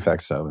really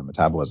affects cellular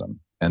metabolism.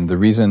 And the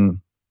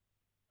reason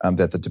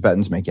that the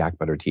Tibetans make yak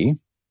butter tea,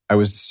 I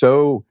was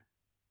so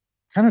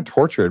kind of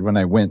tortured when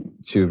I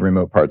went to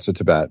remote parts of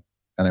Tibet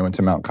and I went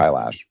to Mount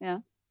Kailash. Yeah.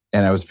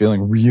 And I was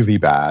feeling really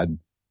bad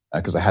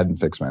because I hadn't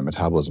fixed my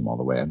metabolism all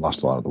the way. I'd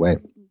lost a lot of the weight.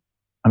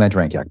 And I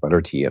drank yak butter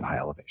tea at high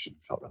elevation.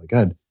 It felt really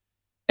good.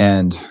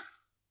 And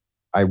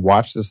I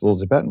watched this little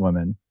Tibetan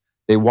woman.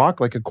 They walk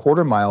like a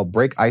quarter mile,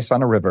 break ice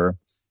on a river,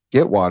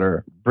 get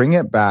water, bring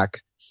it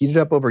back, heat it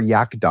up over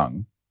yak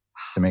dung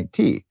to make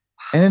tea.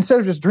 And instead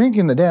of just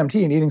drinking the damn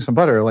tea and eating some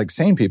butter like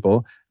sane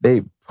people,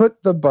 they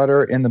put the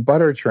butter in the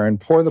butter churn,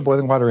 pour the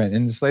boiling water in,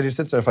 and this lady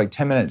sits there for like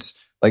 10 minutes,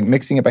 like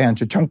mixing it by hand,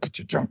 cha-chunk,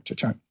 cha-chunk,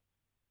 cha-chunk.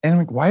 And I'm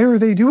like, why are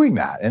they doing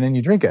that? And then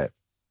you drink it.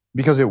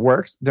 Because it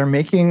works. They're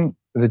making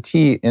the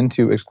tea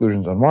into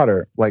exclusion zone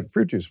water like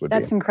fruit juice would be.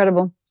 That's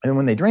incredible. And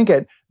when they drink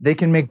it, they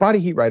can make body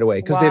heat right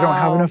away because they don't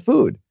have enough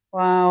food.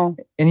 Wow.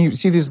 And you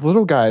see these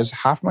little guys,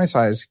 half my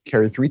size,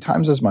 carry 3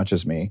 times as much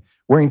as me,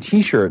 wearing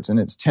T-shirts, and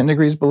it's 10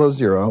 degrees below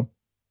zero.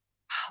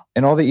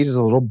 And all they eat is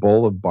a little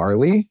bowl of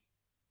barley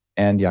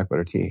and yak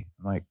butter tea.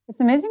 I'm like, it's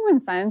amazing when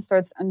science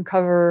starts to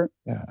uncover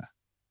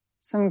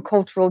some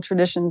cultural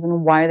traditions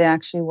and why they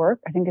actually work.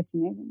 I think it's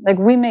amazing. Like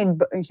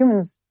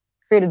humans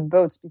created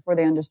boats before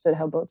they understood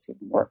how boats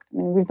even worked. I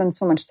mean, we've done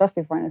so much stuff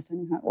before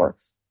understanding how it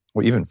works.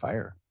 Well, even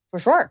fire. For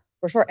sure.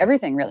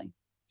 Everything, really.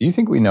 Do you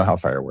think we know how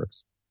fire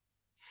works?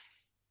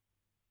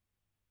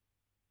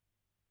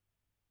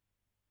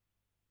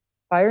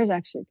 Fire is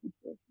actually a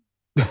conspiracy.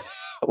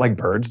 Like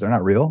birds? They're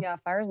not real? Yeah,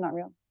 fire is not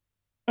real.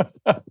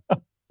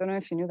 Don't know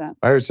if you knew that.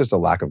 Fire is just a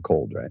lack of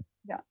cold, right?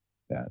 Yeah.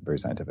 Yeah, very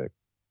scientific.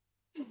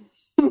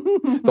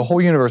 The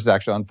whole universe is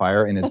actually on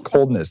fire, and it's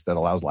coldness that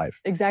allows life.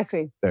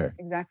 Exactly. There.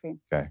 Exactly.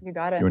 Okay. You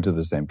got it. You went to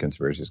the same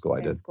conspiracy school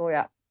I did. School,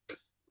 yeah.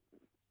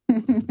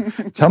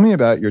 Tell me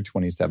about your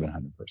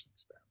 2,700 person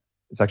experiment.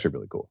 It's actually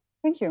really cool.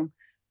 Thank you.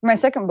 My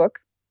second book.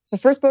 So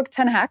first book,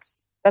 10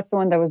 Hacks. That's the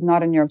one that was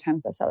not a New York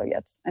Times bestseller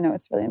yet. I know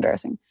it's really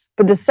embarrassing.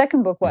 But the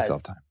second book was...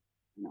 Self-time.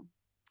 No.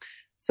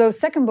 So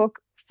second book,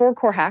 4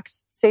 core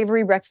hacks: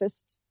 savory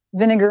breakfast,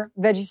 vinegar,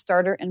 veggie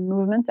starter, and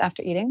movement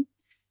after eating.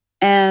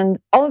 And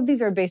all of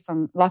these are based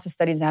on lots of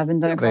studies that have been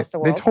done across the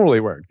world. They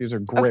totally work. These are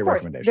great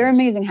recommendations. They're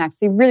amazing hacks.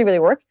 They really, really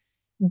work.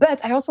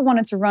 But I also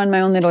wanted to run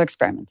my own little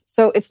experiment.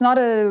 So it's not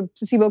a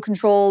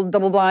placebo-controlled,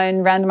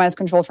 double-blind, randomized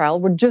control trial.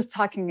 We're just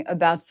talking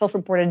about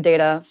self-reported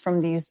data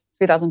from these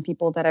 3,000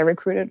 people that I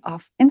recruited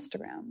off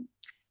Instagram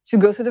to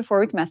go through the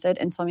 4-week method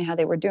and tell me how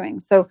they were doing.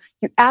 So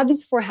you add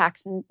these 4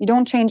 hacks and you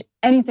don't change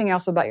anything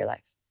else about your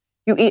life.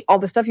 You eat all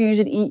the stuff you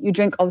usually eat. You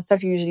drink all the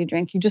stuff you usually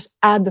drink. You just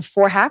add the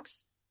 4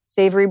 hacks: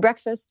 savory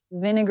breakfast,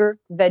 vinegar,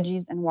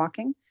 veggies, and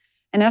walking.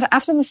 And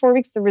after the 4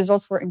 weeks, the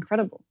results were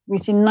incredible. We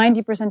see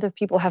 90% of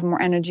people have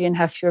more energy and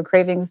have fewer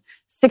cravings.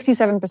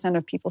 67%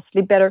 of people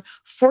sleep better.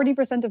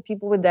 40% of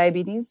people with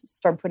diabetes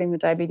start putting the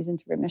diabetes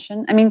into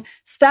remission. I mean,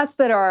 stats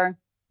that are,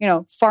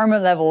 pharma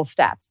level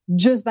stats,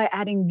 just by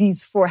adding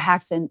these 4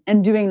 hacks in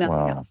and doing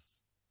nothing else.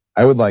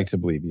 I would like to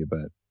believe you,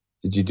 but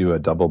did you do a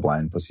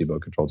double-blind,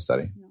 placebo-controlled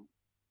study? No.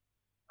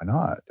 Why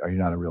not? Are you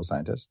not a real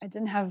scientist? I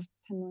didn't have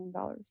 $10 million.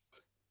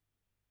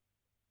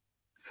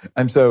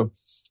 I'm so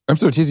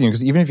teasing you,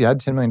 because even if you had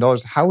 $10 million,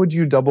 how would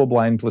you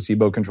double-blind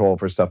placebo control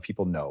for stuff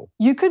people know?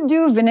 You could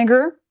do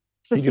vinegar,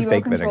 placebo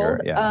fake controlled.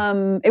 Vinegar,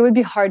 yeah. It would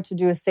be hard to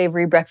do a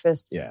savory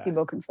breakfast,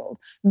 placebo controlled.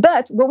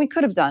 But what we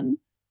could have done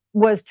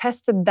was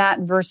tested that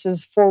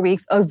versus 4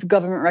 weeks of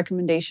government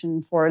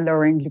recommendation for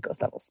lowering glucose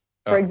levels,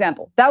 for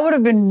example. That would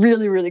have been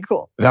really, really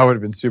cool. That would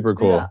have been super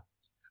cool.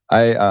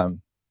 Yeah.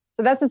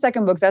 So that's the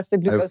second book. That's the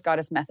Glucose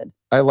Goddess method.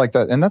 I like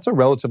that. And that's a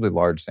relatively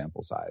large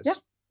sample size.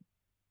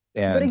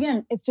 Yeah. But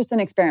again, it's just an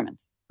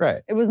experiment.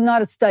 Right. It was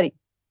not a study,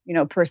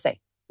 per se.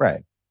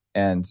 Right.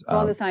 And so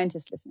all the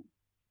scientists listening.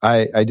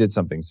 I did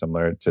something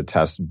similar to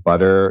test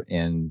butter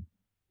in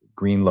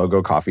green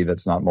logo coffee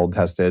that's not mold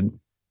tested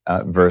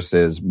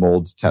versus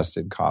mold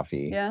tested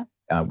coffee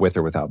with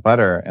or without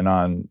butter. And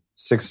on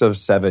 6 of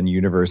 7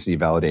 university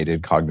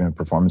validated cognitive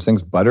performance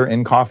things, butter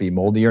in coffee,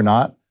 moldy or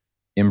not,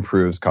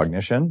 improves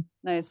cognition.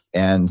 Nice.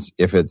 And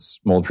if it's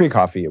mold-free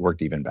coffee, it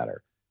worked even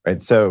better.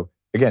 Right. So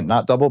again,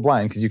 not double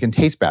blind, because you can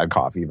taste bad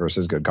coffee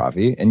versus good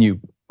coffee. And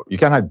you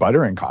can't hide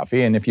butter in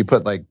coffee. And if you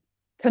put like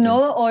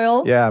canola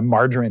oil. Yeah,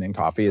 margarine in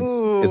coffee.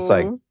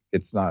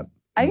 It's not.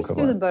 I used to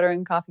do the butter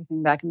and coffee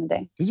thing back in the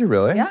day. Did you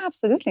really? Yeah,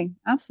 absolutely.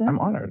 I'm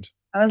honored.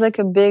 I was like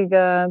a big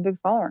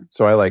follower.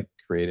 So I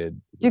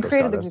created. You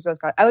created the Glucose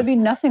Goddess. I would be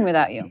nothing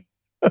without you.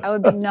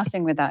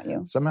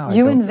 Somehow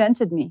you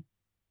invented me.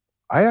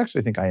 I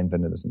actually think I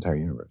invented this entire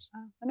universe.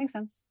 Oh, that makes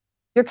sense.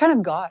 You're kind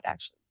of God,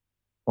 actually.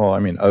 Well, I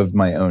mean, of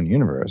my own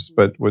universe,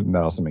 but wouldn't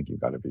that also make you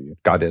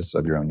goddess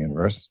of your own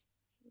universe?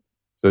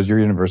 So is your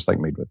universe like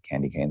made with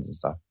candy canes and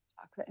stuff?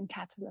 Chocolate and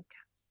cats. I love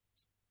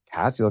cats.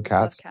 Cats? You love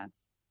cats? I love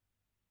cats.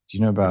 Do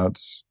you know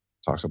about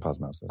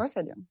toxoplasmosis? Of course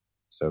I do.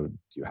 So do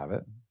you have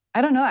it?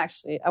 I don't know,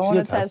 actually. I want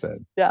to test it.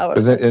 Yeah,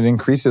 because it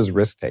increases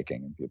risk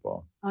taking in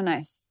people. Oh,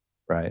 nice.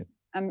 Right.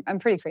 I'm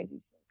pretty crazy.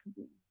 So it could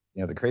be.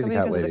 Yeah, the crazy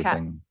cat lady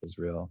thing is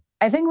real.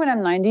 I think when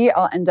I'm 90,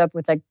 I'll end up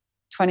with like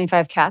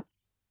 25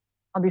 cats.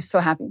 I'll be so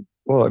happy.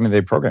 Well, I mean,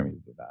 they program you to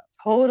do that.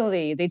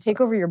 Totally. They take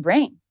over your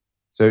brain.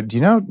 So do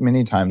you know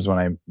many times when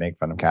I make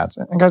fun of cats,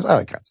 and guys, I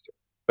like cats too,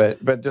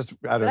 but just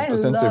out of a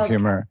sense of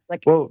humor.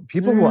 Like,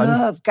 people will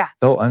love cats.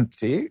 They'll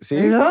see? I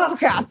love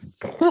cats.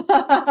 That'll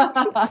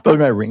be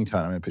my ringtone.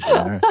 I'm going to put you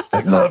in there.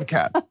 Like, love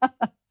cat.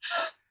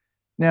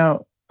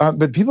 Now,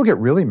 but people get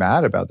really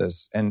mad about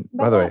this. And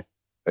by the way,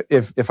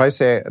 if I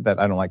say that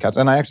I don't like cats,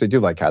 and I actually do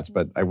like cats,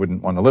 but I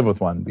wouldn't want to live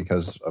with one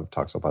because of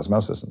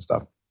toxoplasmosis and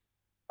stuff.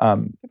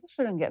 People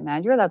shouldn't get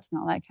mad. You're allowed to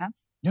not like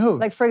cats. No.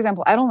 Like, for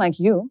example, I don't like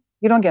you.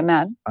 You don't get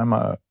mad. I'm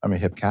a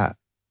hip cat.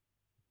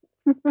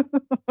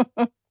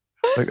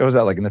 Like, was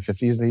that like in the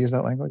 50s they used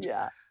that language?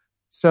 Yeah.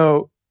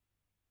 So,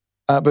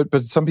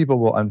 but some people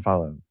will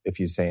unfollow if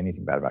you say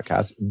anything bad about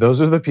cats.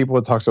 Those are the people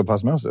with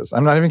toxoplasmosis.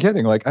 I'm not even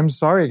kidding. Like, I'm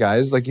sorry,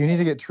 guys. Like, you need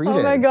to get treated.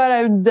 Oh my God,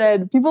 I'm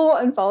dead. People will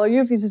unfollow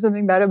you if you say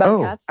something bad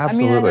about cats.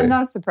 Absolutely. I mean, I'm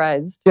not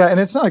surprised. Yeah, and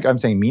it's not like I'm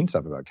saying mean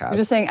stuff about cats.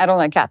 You're just saying I don't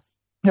like cats.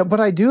 Yeah, but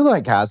I do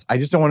like cats. I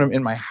just don't want them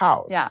in my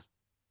house. Yeah.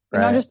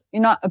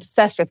 You're not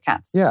obsessed with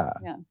cats. Yeah.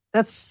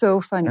 That's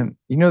so funny. And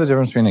you know the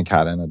difference between a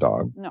cat and a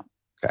dog? No.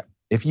 Okay.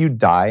 If you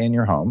die in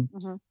your home,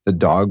 the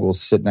dog will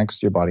sit next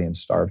to your body and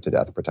starve to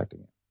death protecting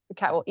you. The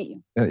cat will eat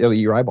you. It'll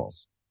eat your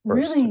eyeballs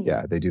first. Really?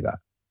 Yeah, they do that.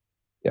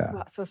 Yeah.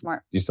 Wow, so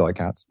smart. Do you still like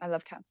cats? I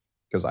love cats.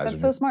 Because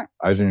That's so smart.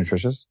 Eyes are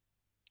nutritious?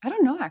 I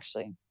don't know,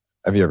 actually.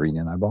 Have you ever eaten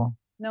an eyeball?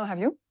 No, have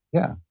you?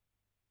 Yeah.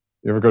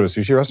 You ever go to a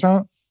sushi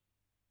restaurant?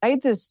 I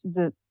eat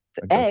the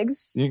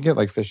eggs. You get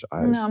like fish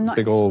eyes. No, I'm not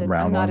big interested. old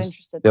round I'm not ones.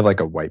 interested. They have like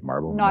a white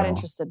marble. Not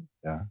interested.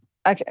 Yeah.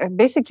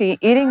 Basically,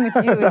 eating with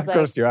you is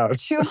like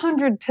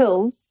 200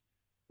 pills,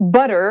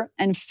 butter,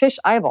 and fish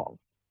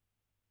eyeballs.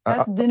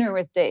 That's dinner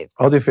with Dave.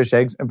 I'll do fish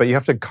eggs, but you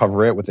have to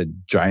cover it with a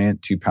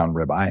giant 2-pound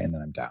ribeye, and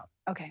then I'm down.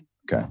 Okay.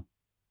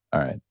 All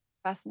right.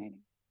 Fascinating.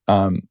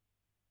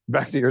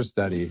 Back to your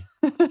study.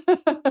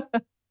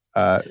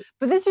 But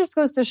this just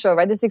goes to show,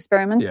 right? This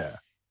experiment. Yeah.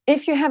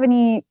 If you have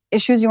any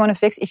issues you want to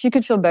fix, if you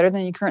could feel better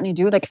than you currently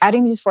do, like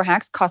adding these 4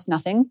 hacks costs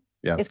nothing.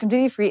 Yeah. It's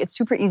completely free. It's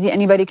super easy.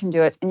 Anybody can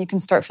do it. And you can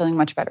start feeling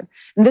much better.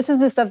 And this is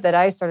the stuff that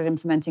I started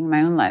implementing in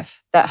my own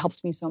life that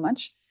helped me so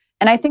much.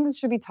 And I think this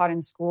should be taught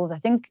in schools. I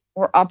think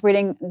we're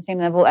operating at the same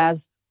level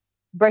as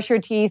brush your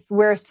teeth,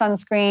 wear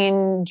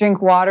sunscreen,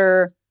 drink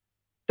water,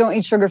 don't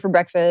eat sugar for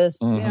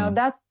breakfast. You know,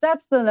 that's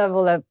the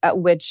level at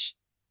which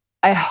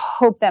I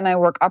hope that my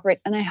work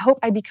operates. And I hope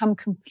I become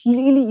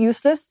completely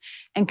useless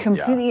and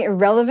completely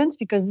irrelevant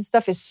because this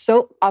stuff is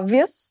so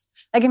obvious.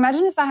 Like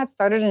imagine if I had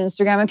started an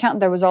Instagram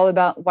account that was all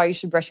about why you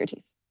should brush your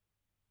teeth.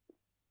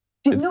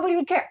 Nobody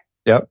would care.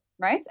 Yep.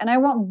 Right? And I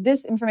want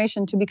this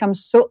information to become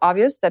so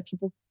obvious that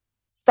people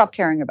stop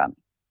caring about me.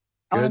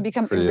 I want to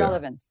become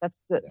irrelevant. That's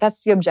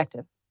the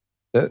objective.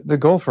 The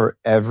goal for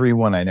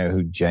everyone I know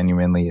who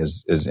genuinely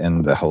is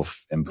in the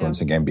health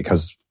influencing game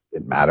because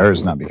it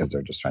matters, not because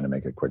they're just trying to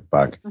make a quick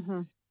buck.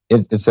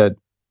 It said,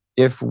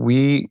 if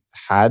we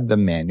had the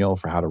manual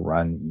for how to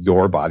run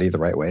your body the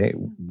right way,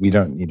 we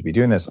don't need to be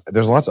doing this.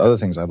 There's lots of other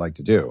things I'd like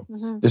to do.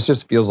 This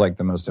just feels like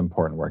the most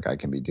important work I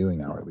can be doing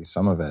now, or at least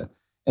some of it.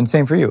 And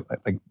same for you.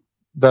 Like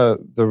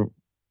the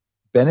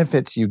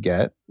benefits you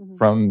get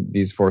from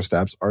these 4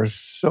 steps are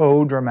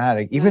so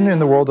dramatic, even in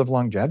the world of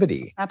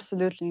longevity.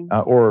 Absolutely.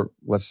 Or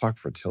let's talk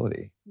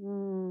fertility.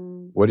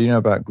 What do you know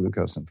about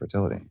glucose and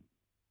fertility?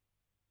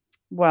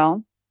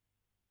 Well,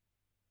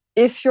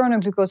 if you're on a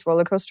glucose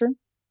roller coaster,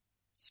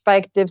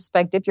 spike, dip,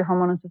 your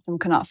hormonal system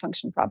cannot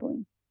function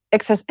properly.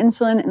 Excess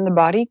insulin in the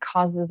body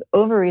causes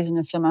ovaries in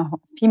a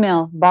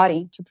female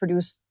body to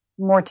produce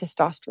more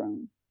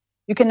testosterone.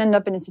 You can end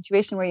up in a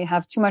situation where you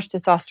have too much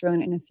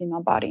testosterone in a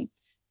female body.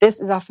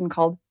 This is often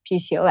called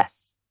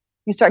PCOS.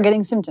 You start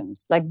getting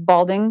symptoms like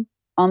balding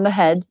on the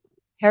head,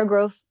 hair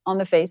growth on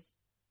the face,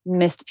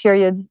 missed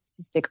periods,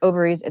 cystic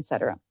ovaries,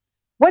 etc.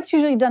 What's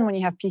usually done when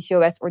you have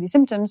PCOS or these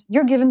symptoms?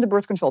 You're given the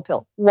birth control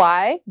pill.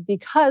 Why?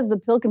 Because the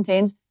pill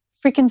contains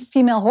freaking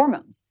female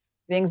hormones.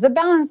 Brings the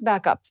balance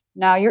back up.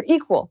 Now you're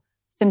equal.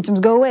 Symptoms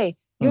go away.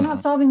 You're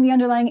not solving the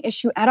underlying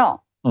issue at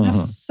all. I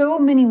have so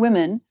many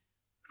women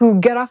who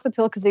get off the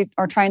pill because they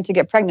are trying to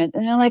get pregnant.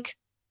 And they're like,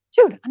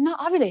 dude, I'm not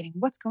ovulating.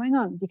 What's going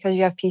on? Because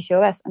you have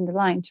PCOS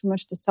underlying, too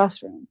much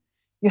testosterone.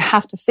 You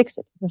have to fix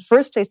it. The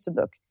first place to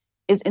look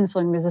is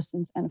insulin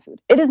resistance and food.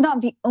 It is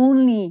not the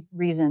only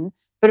reason,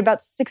 but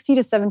about 60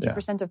 to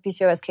 70% of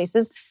PCOS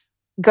cases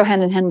go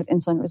hand in hand with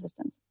insulin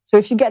resistance. So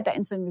if you get that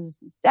insulin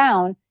resistance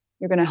down,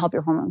 you're going to help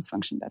your hormones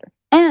function better.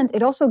 And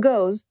it also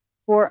goes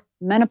for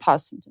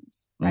menopause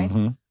symptoms, right?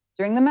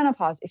 During the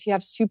menopause, if you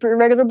have super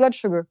irregular blood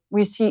sugar,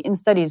 we see in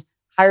studies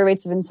higher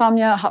rates of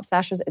insomnia, hot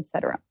flashes,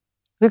 etc.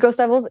 Glucose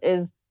levels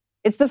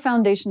it's the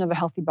foundation of a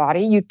healthy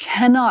body. You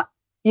cannot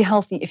be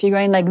healthy if you're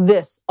going like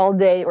this all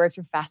day or if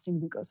you're fasting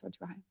glucose so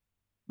too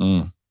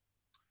high.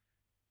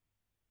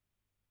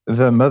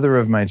 The mother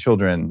of my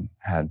children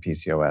had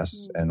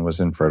PCOS and was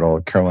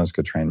infertile,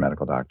 Karolinska trained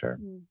medical doctor.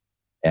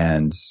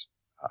 And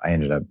I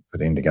ended up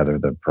putting together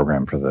the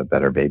program for the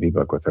Better Baby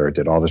book with her,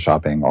 did all the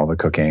shopping, all the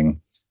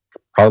cooking,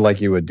 probably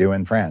like you would do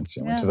in France.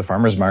 You went to the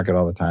farmer's market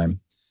all the time.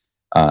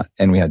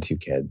 And we had 2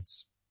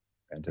 kids.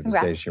 And to this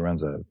day, she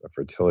runs a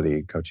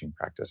fertility coaching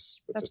practice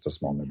with just a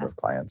small number of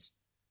clients.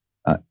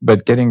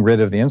 But getting rid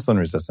of the insulin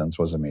resistance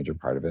was a major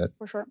part of it.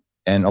 For sure.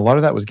 And a lot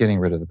of that was getting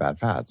rid of the bad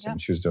fats.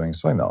 And she was doing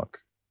soy milk,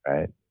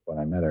 right, when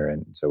I met her.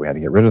 And so we had to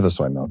get rid of the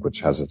soy milk, which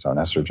has its own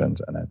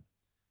estrogens in it.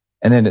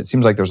 And then it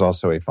seems like there's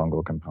also a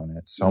fungal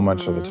component. So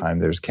much of the time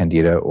there's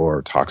candida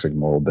or toxic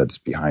mold that's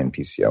behind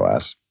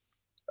PCOS,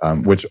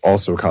 which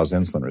also causes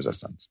insulin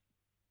resistance.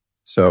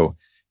 So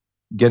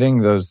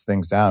getting those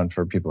things down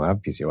for people who have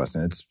PCOS,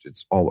 and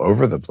it's all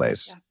over the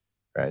place,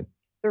 right?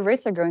 The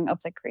rates are going up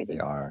like crazy. They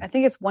are. I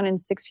think it's 1 in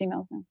 6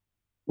 females now.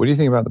 What do you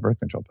think about the birth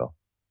control pill?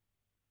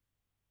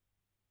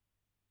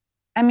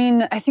 I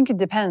mean, I think it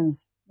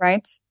depends,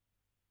 right?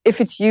 If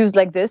it's used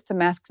like this to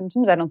mask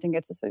symptoms, I don't think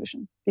it's a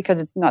solution because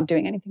it's not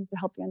doing anything to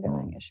help the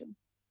underlying issue.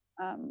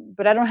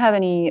 But I don't have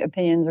any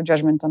opinions or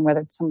judgment on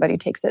whether somebody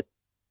takes it.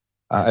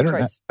 I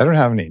don't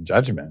have any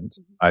judgment.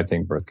 I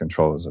think birth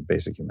control is a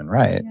basic human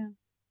right.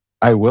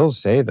 I will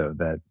say, though,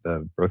 that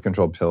the birth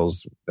control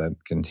pills that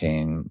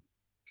contain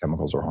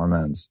chemicals or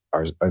hormones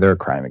are they're a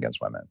crime against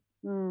women.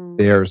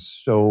 They are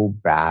so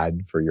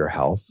bad for your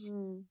health,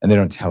 and they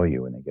don't tell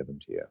you when they give them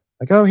to you.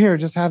 Like, oh, here,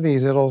 just have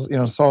these. It'll,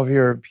 solve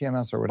your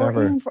PMS or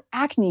whatever. Or even for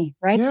acne,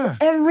 right? Yeah.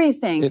 For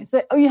everything.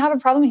 So, you have a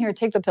problem here,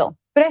 take the pill.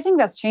 But I think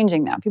that's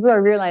changing now. People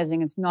are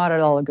realizing it's not at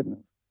all a good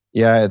move.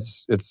 Yeah,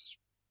 it's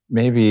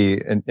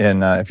maybe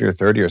in if you're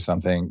 30 or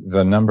something,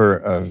 the number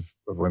of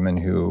women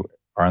who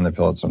are on the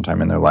pill at some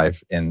time in their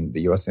life in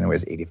the US anyway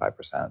is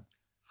 85%.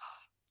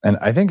 And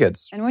I think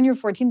And when you're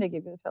 14, they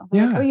give you the pill.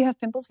 Yeah. Like, oh, you have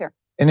pimples here.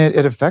 And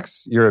it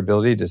affects your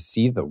ability to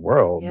see the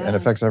world. Yeah. It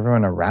affects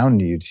everyone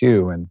around you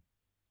too. And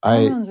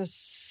hormones are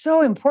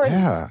so important.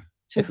 Yeah.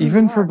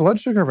 Even for blood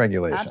sugar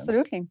regulation.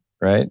 Absolutely.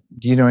 Right?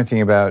 Do you know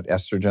anything about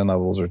estrogen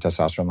levels or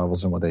testosterone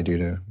levels and what they do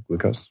to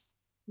glucose?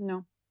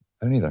 No.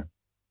 I don't either.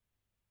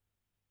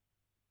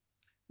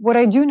 What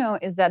I do know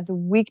is that the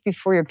week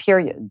before your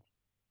period,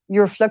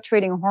 your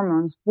fluctuating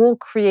hormones will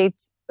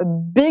create a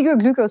bigger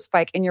glucose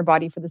spike in your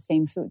body for the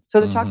same food.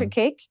 So the chocolate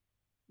cake,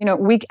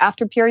 week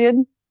after period,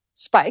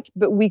 spike,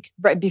 but week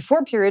right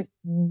before period,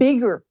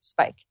 bigger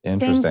spike.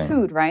 Interesting. Same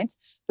food, right?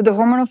 But the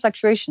hormonal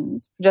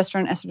fluctuations,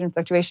 progesterone, estrogen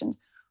fluctuations,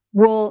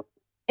 will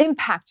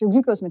impact your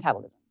glucose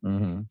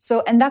metabolism.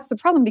 So, and that's the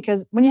problem,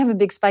 because when you have a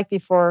big spike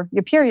before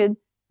your period,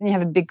 then you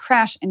have a big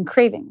crash in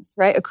cravings,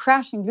 right? A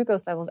crash in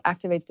glucose levels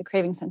activates the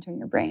craving center in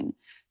your brain.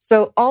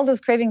 So all those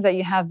cravings that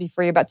you have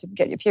before you're about to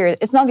get your period,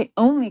 it's not the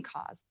only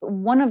cause, but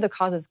one of the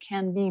causes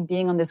can be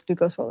being on this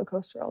glucose roller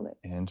coaster all day.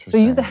 Interesting. So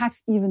use the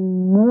hacks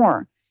even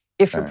more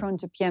if you're prone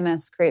to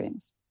PMS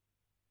cravings.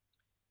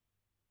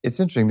 It's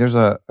interesting. There's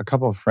a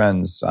couple of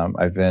friends.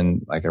 I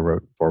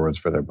wrote forwards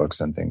for their books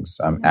and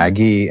things.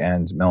 Aggie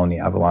and Melanie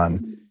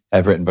Avalon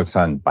have written books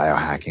on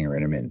biohacking or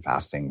intermittent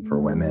fasting for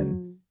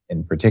women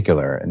in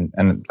particular.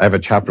 And I have a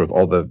chapter with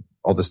all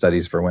the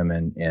studies for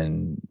women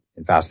in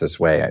Fast This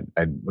Way.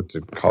 I looked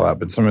to call out,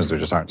 but sometimes there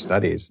just aren't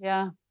studies.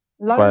 Yeah.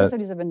 A lot of the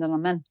studies have been done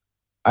on men.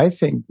 I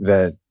think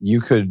that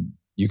you could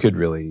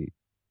really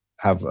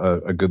have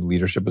a good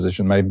leadership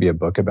position. Might be a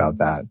book about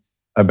that,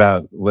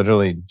 about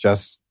literally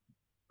just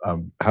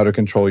how to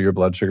control your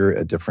blood sugar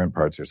at different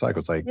parts of your cycle.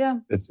 It's like,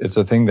 it's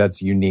a thing that's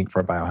unique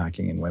for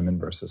biohacking in women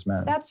versus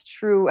men. That's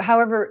true.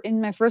 However, in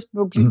my first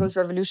book, Glucose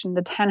Revolution,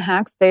 the 10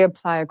 hacks, they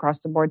apply across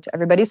the board to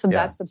everybody. So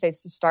that's the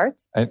place to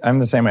start. I'm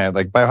the same way.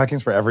 Like,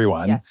 biohacking's for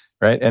everyone,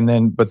 right? And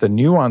then, but the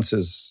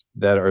nuances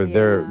that are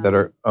there that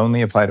are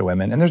only apply to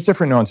women, and there's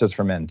different nuances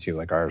for men too,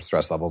 like our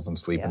stress levels and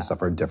sleep and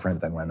stuff are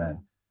different than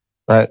women.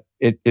 But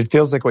it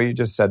feels like what you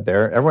just said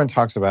there. Everyone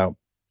talks about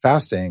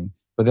fasting,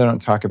 but they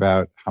don't talk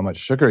about how much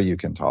sugar you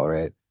can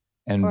tolerate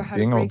and or how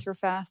to break your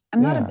fast.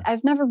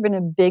 I've never been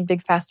a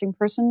big fasting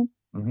person.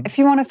 If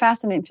you want to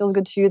fast and it feels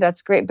good to you,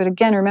 that's great. But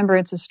again, remember,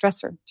 it's a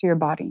stressor to your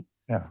body.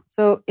 Yeah.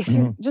 So if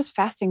you're just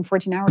fasting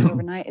 14 hours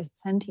overnight is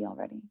plenty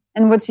already.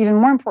 And what's even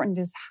more important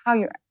is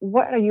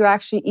what are you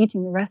actually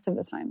eating the rest of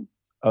the time?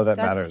 Oh, that's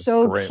matters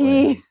so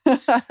greatly. Key.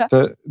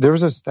 There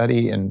was a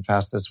study in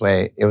Fast This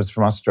Way. It was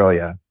from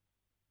Australia.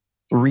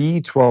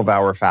 3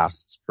 12-hour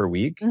fasts per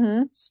week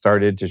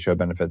started to show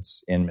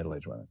benefits in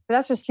middle-aged women. But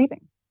that's just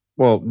sleeping.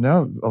 Well,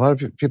 no. A lot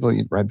of people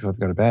eat right before they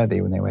go to bed. They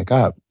eat when they wake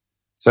up.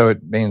 So it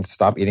means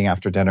stop eating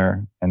after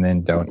dinner and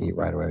then don't eat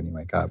right away when you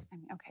wake up.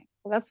 Okay.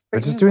 Well, that's great.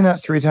 But just doing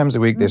that 3 times a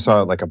week, they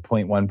saw like a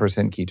 0.1%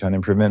 ketone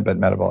improvement, but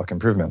metabolic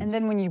improvements. And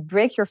then when you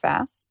break your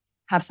fast,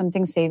 have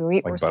something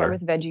savory like or butter. Start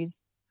with veggies.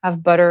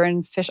 Have butter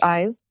and fish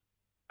eyes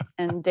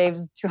and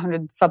Dave's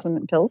 200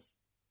 supplement pills.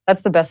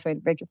 That's the best way to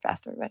break your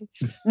fast, everybody.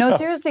 No,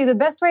 seriously, the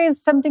best way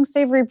is something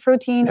savory,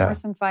 protein or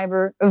some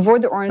fiber.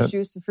 Avoid the orange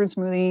juice, the fruit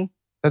smoothie.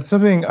 That's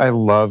something I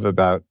love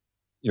about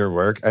your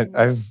work.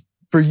 I've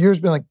for years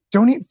been like,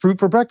 don't eat fruit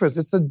for breakfast.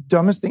 It's the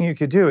dumbest thing you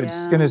could do.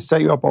 It's going to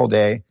set you up all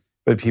day,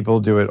 but people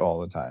do it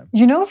all the time.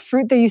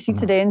 Fruit that you see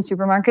today in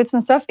supermarkets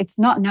and stuff, it's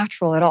not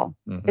natural at all.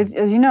 It's,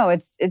 as you know,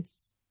 it's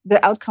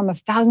the outcome of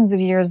thousands of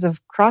years of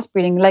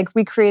crossbreeding. Like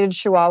we created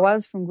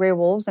Chihuahuas from gray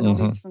wolves and all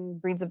these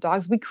different breeds of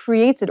dogs. We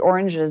created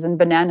oranges and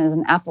bananas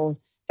and apples.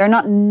 They're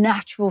not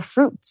natural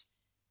fruit.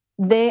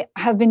 They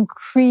have been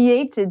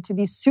created to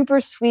be super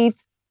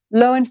sweet,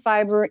 low in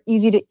fiber,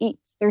 easy to eat.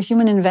 They're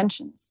human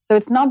inventions. So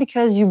it's not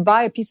because you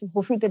buy a piece of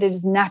whole fruit that it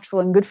is natural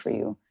and good for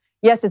you.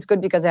 Yes, it's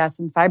good because it has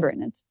some fiber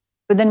in it.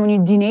 But then when you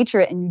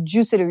denature it and you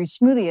juice it or you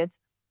smoothie it,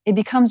 it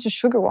becomes just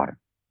sugar water.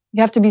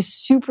 You have to be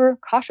super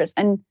cautious.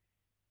 And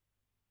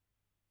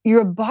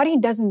your body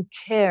doesn't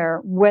care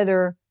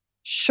whether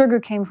sugar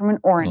came from an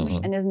orange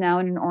and is now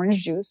in an orange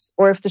juice,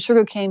 or if the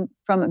sugar came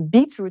from a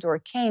beetroot or a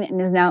cane and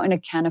is now in a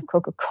can of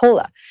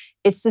Coca-Cola.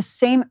 It's the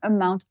same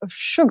amount of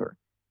sugar.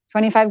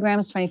 25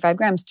 grams.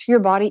 To your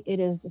body,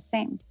 it is the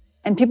same.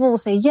 And people will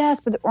say,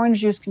 yes, but the orange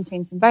juice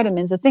contains some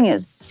vitamins. The thing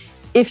is,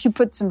 if you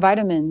put some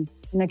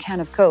vitamins in a can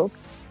of Coke,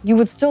 you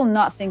would still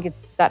not think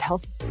it's that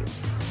healthy for you.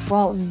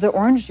 Well, the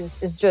orange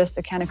juice is just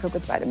a can of Coke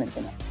with vitamins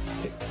in it.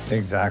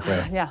 Exactly.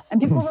 Yeah.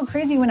 And people go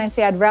crazy when I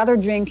say I'd rather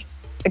drink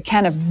a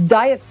can of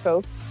Diet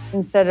Coke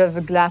instead of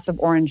a glass of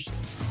orange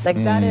juice. Like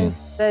that is,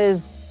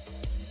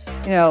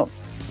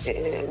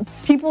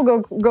 people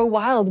go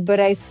wild, but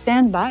I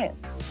stand by it.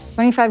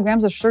 25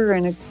 grams of sugar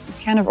in a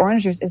can of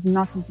orange juice is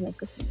not something that's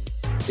good for me.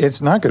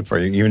 It's not good for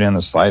you, even in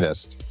the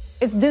slightest.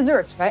 It's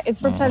dessert, right? It's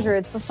for pleasure,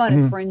 it's for fun,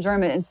 it's for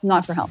enjoyment, it's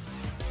not for health.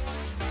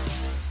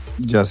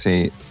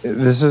 Jessie,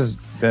 this has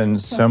been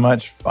so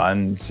much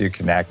fun to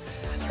connect.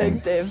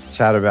 Thanks, Dave.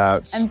 Chat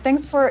about. And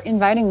thanks for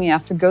inviting me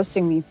after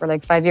ghosting me for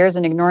like 5 years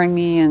and ignoring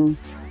me. And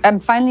I'm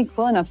finally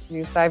cool enough for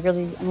you, so I'm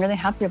really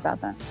happy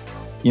about that.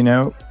 You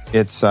know,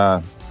 it's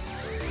still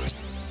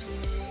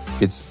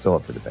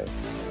up for debate.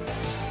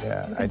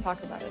 Yeah, we can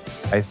talk about it.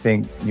 I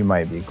think you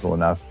might be cool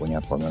enough when you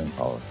have 4 million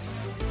followers.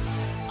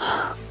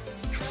 I'll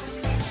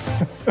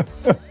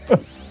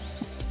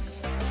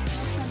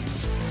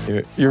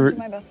do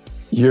my best.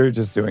 You're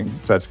just doing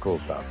such cool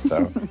stuff.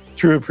 So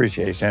true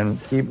appreciation.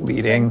 Keep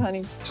leading. Thanks,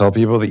 honey. Tell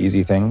people the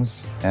easy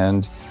things.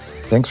 And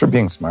thanks for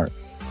being smart.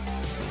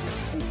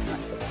 Being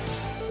smart too.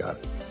 Got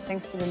it.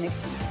 Thanks for the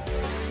nicotine.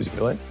 Did you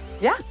feel it?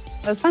 Yeah,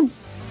 that was fun.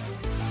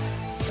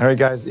 All right,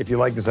 guys. If you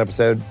like this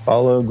episode,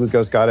 follow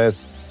Glucose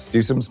Goddess.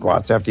 Do some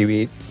squats after you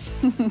eat.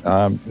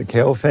 The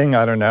kale thing,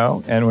 I don't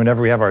know. And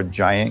whenever we have our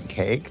giant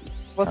cake,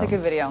 we'll take a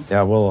video.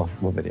 Yeah, we'll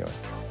video it.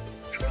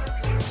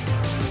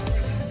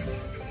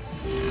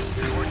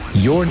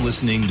 You're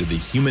listening to The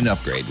Human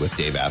Upgrade with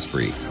Dave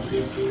Asprey.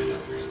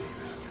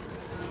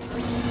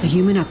 The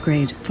Human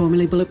Upgrade,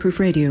 formerly Bulletproof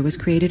Radio, was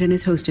created and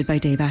is hosted by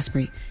Dave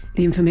Asprey.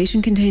 The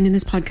information contained in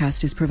this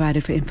podcast is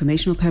provided for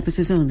informational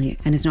purposes only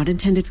and is not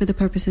intended for the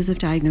purposes of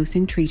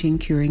diagnosing, treating,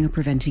 curing, or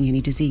preventing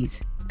any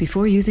disease.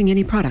 Before using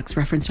any products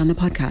referenced on the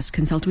podcast,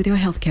 consult with your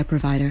healthcare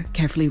provider,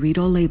 carefully read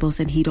all labels,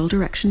 and heed all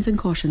directions and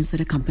cautions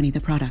that accompany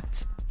the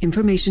products.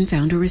 Information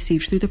found or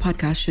received through the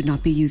podcast should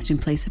not be used in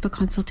place of a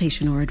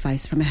consultation or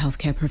advice from a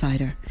healthcare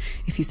provider.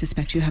 If you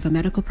suspect you have a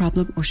medical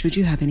problem or should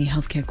you have any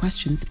healthcare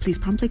questions, please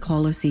promptly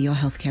call or see your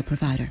healthcare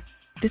provider.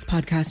 This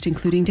podcast,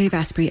 including Dave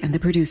Asprey and the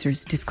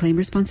producers, disclaim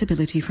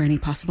responsibility for any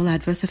possible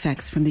adverse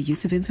effects from the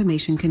use of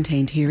information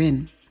contained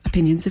herein.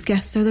 Opinions of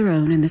guests are their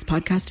own, and this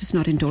podcast does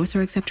not endorse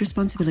or accept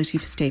responsibility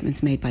for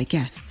statements made by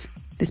guests.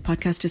 This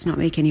podcast does not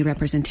make any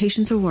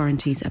representations or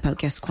warranties about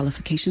guest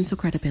qualifications or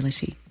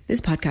credibility.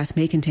 This podcast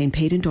may contain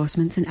paid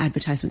endorsements and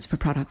advertisements for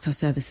products or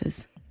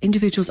services.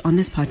 Individuals on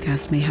this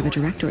podcast may have a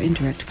direct or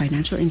indirect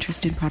financial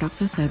interest in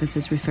products or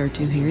services referred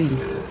to herein.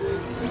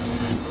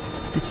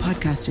 This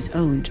podcast is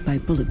owned by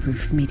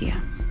Bulletproof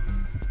Media.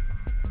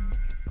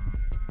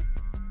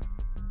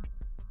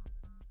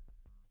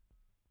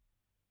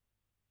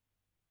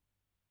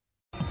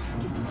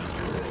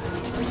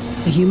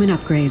 The Human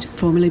Upgrade,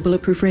 formerly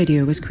Bulletproof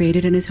Radio, was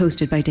created and is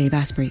hosted by Dave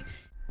Asprey.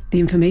 The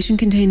information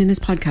contained in this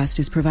podcast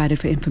is provided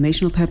for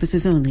informational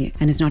purposes only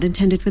and is not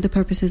intended for the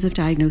purposes of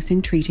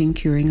diagnosing, treating,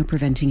 curing, or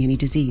preventing any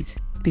disease.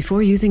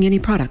 Before using any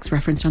products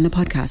referenced on the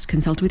podcast,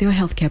 consult with your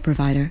healthcare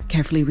provider,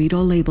 carefully read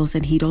all labels,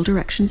 and heed all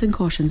directions and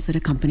cautions that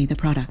accompany the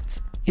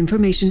products.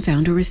 Information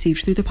found or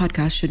received through the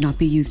podcast should not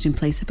be used in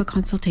place of a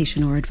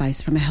consultation or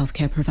advice from a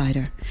healthcare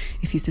provider.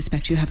 If you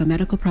suspect you have a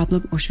medical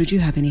problem or should you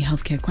have any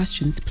healthcare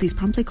questions, please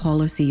promptly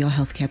call or see your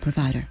healthcare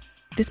provider.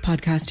 This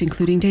podcast,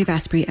 including Dave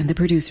Asprey and the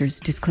producers,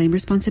 disclaim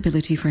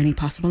responsibility for any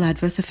possible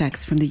adverse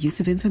effects from the use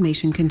of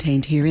information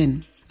contained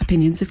herein.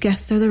 Opinions of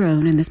guests are their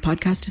own, and this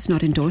podcast does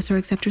not endorse or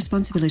accept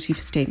responsibility for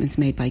statements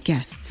made by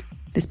guests.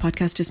 This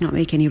podcast does not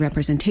make any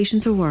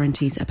representations or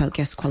warranties about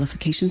guest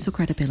qualifications or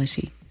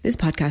credibility. This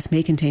podcast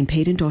may contain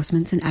paid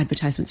endorsements and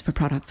advertisements for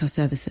products or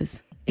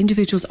services.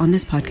 Individuals on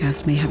this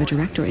podcast may have a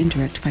direct or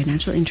indirect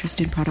financial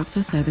interest in products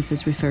or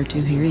services referred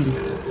to herein.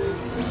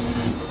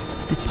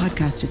 This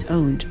podcast is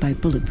owned by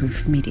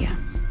Bulletproof Media.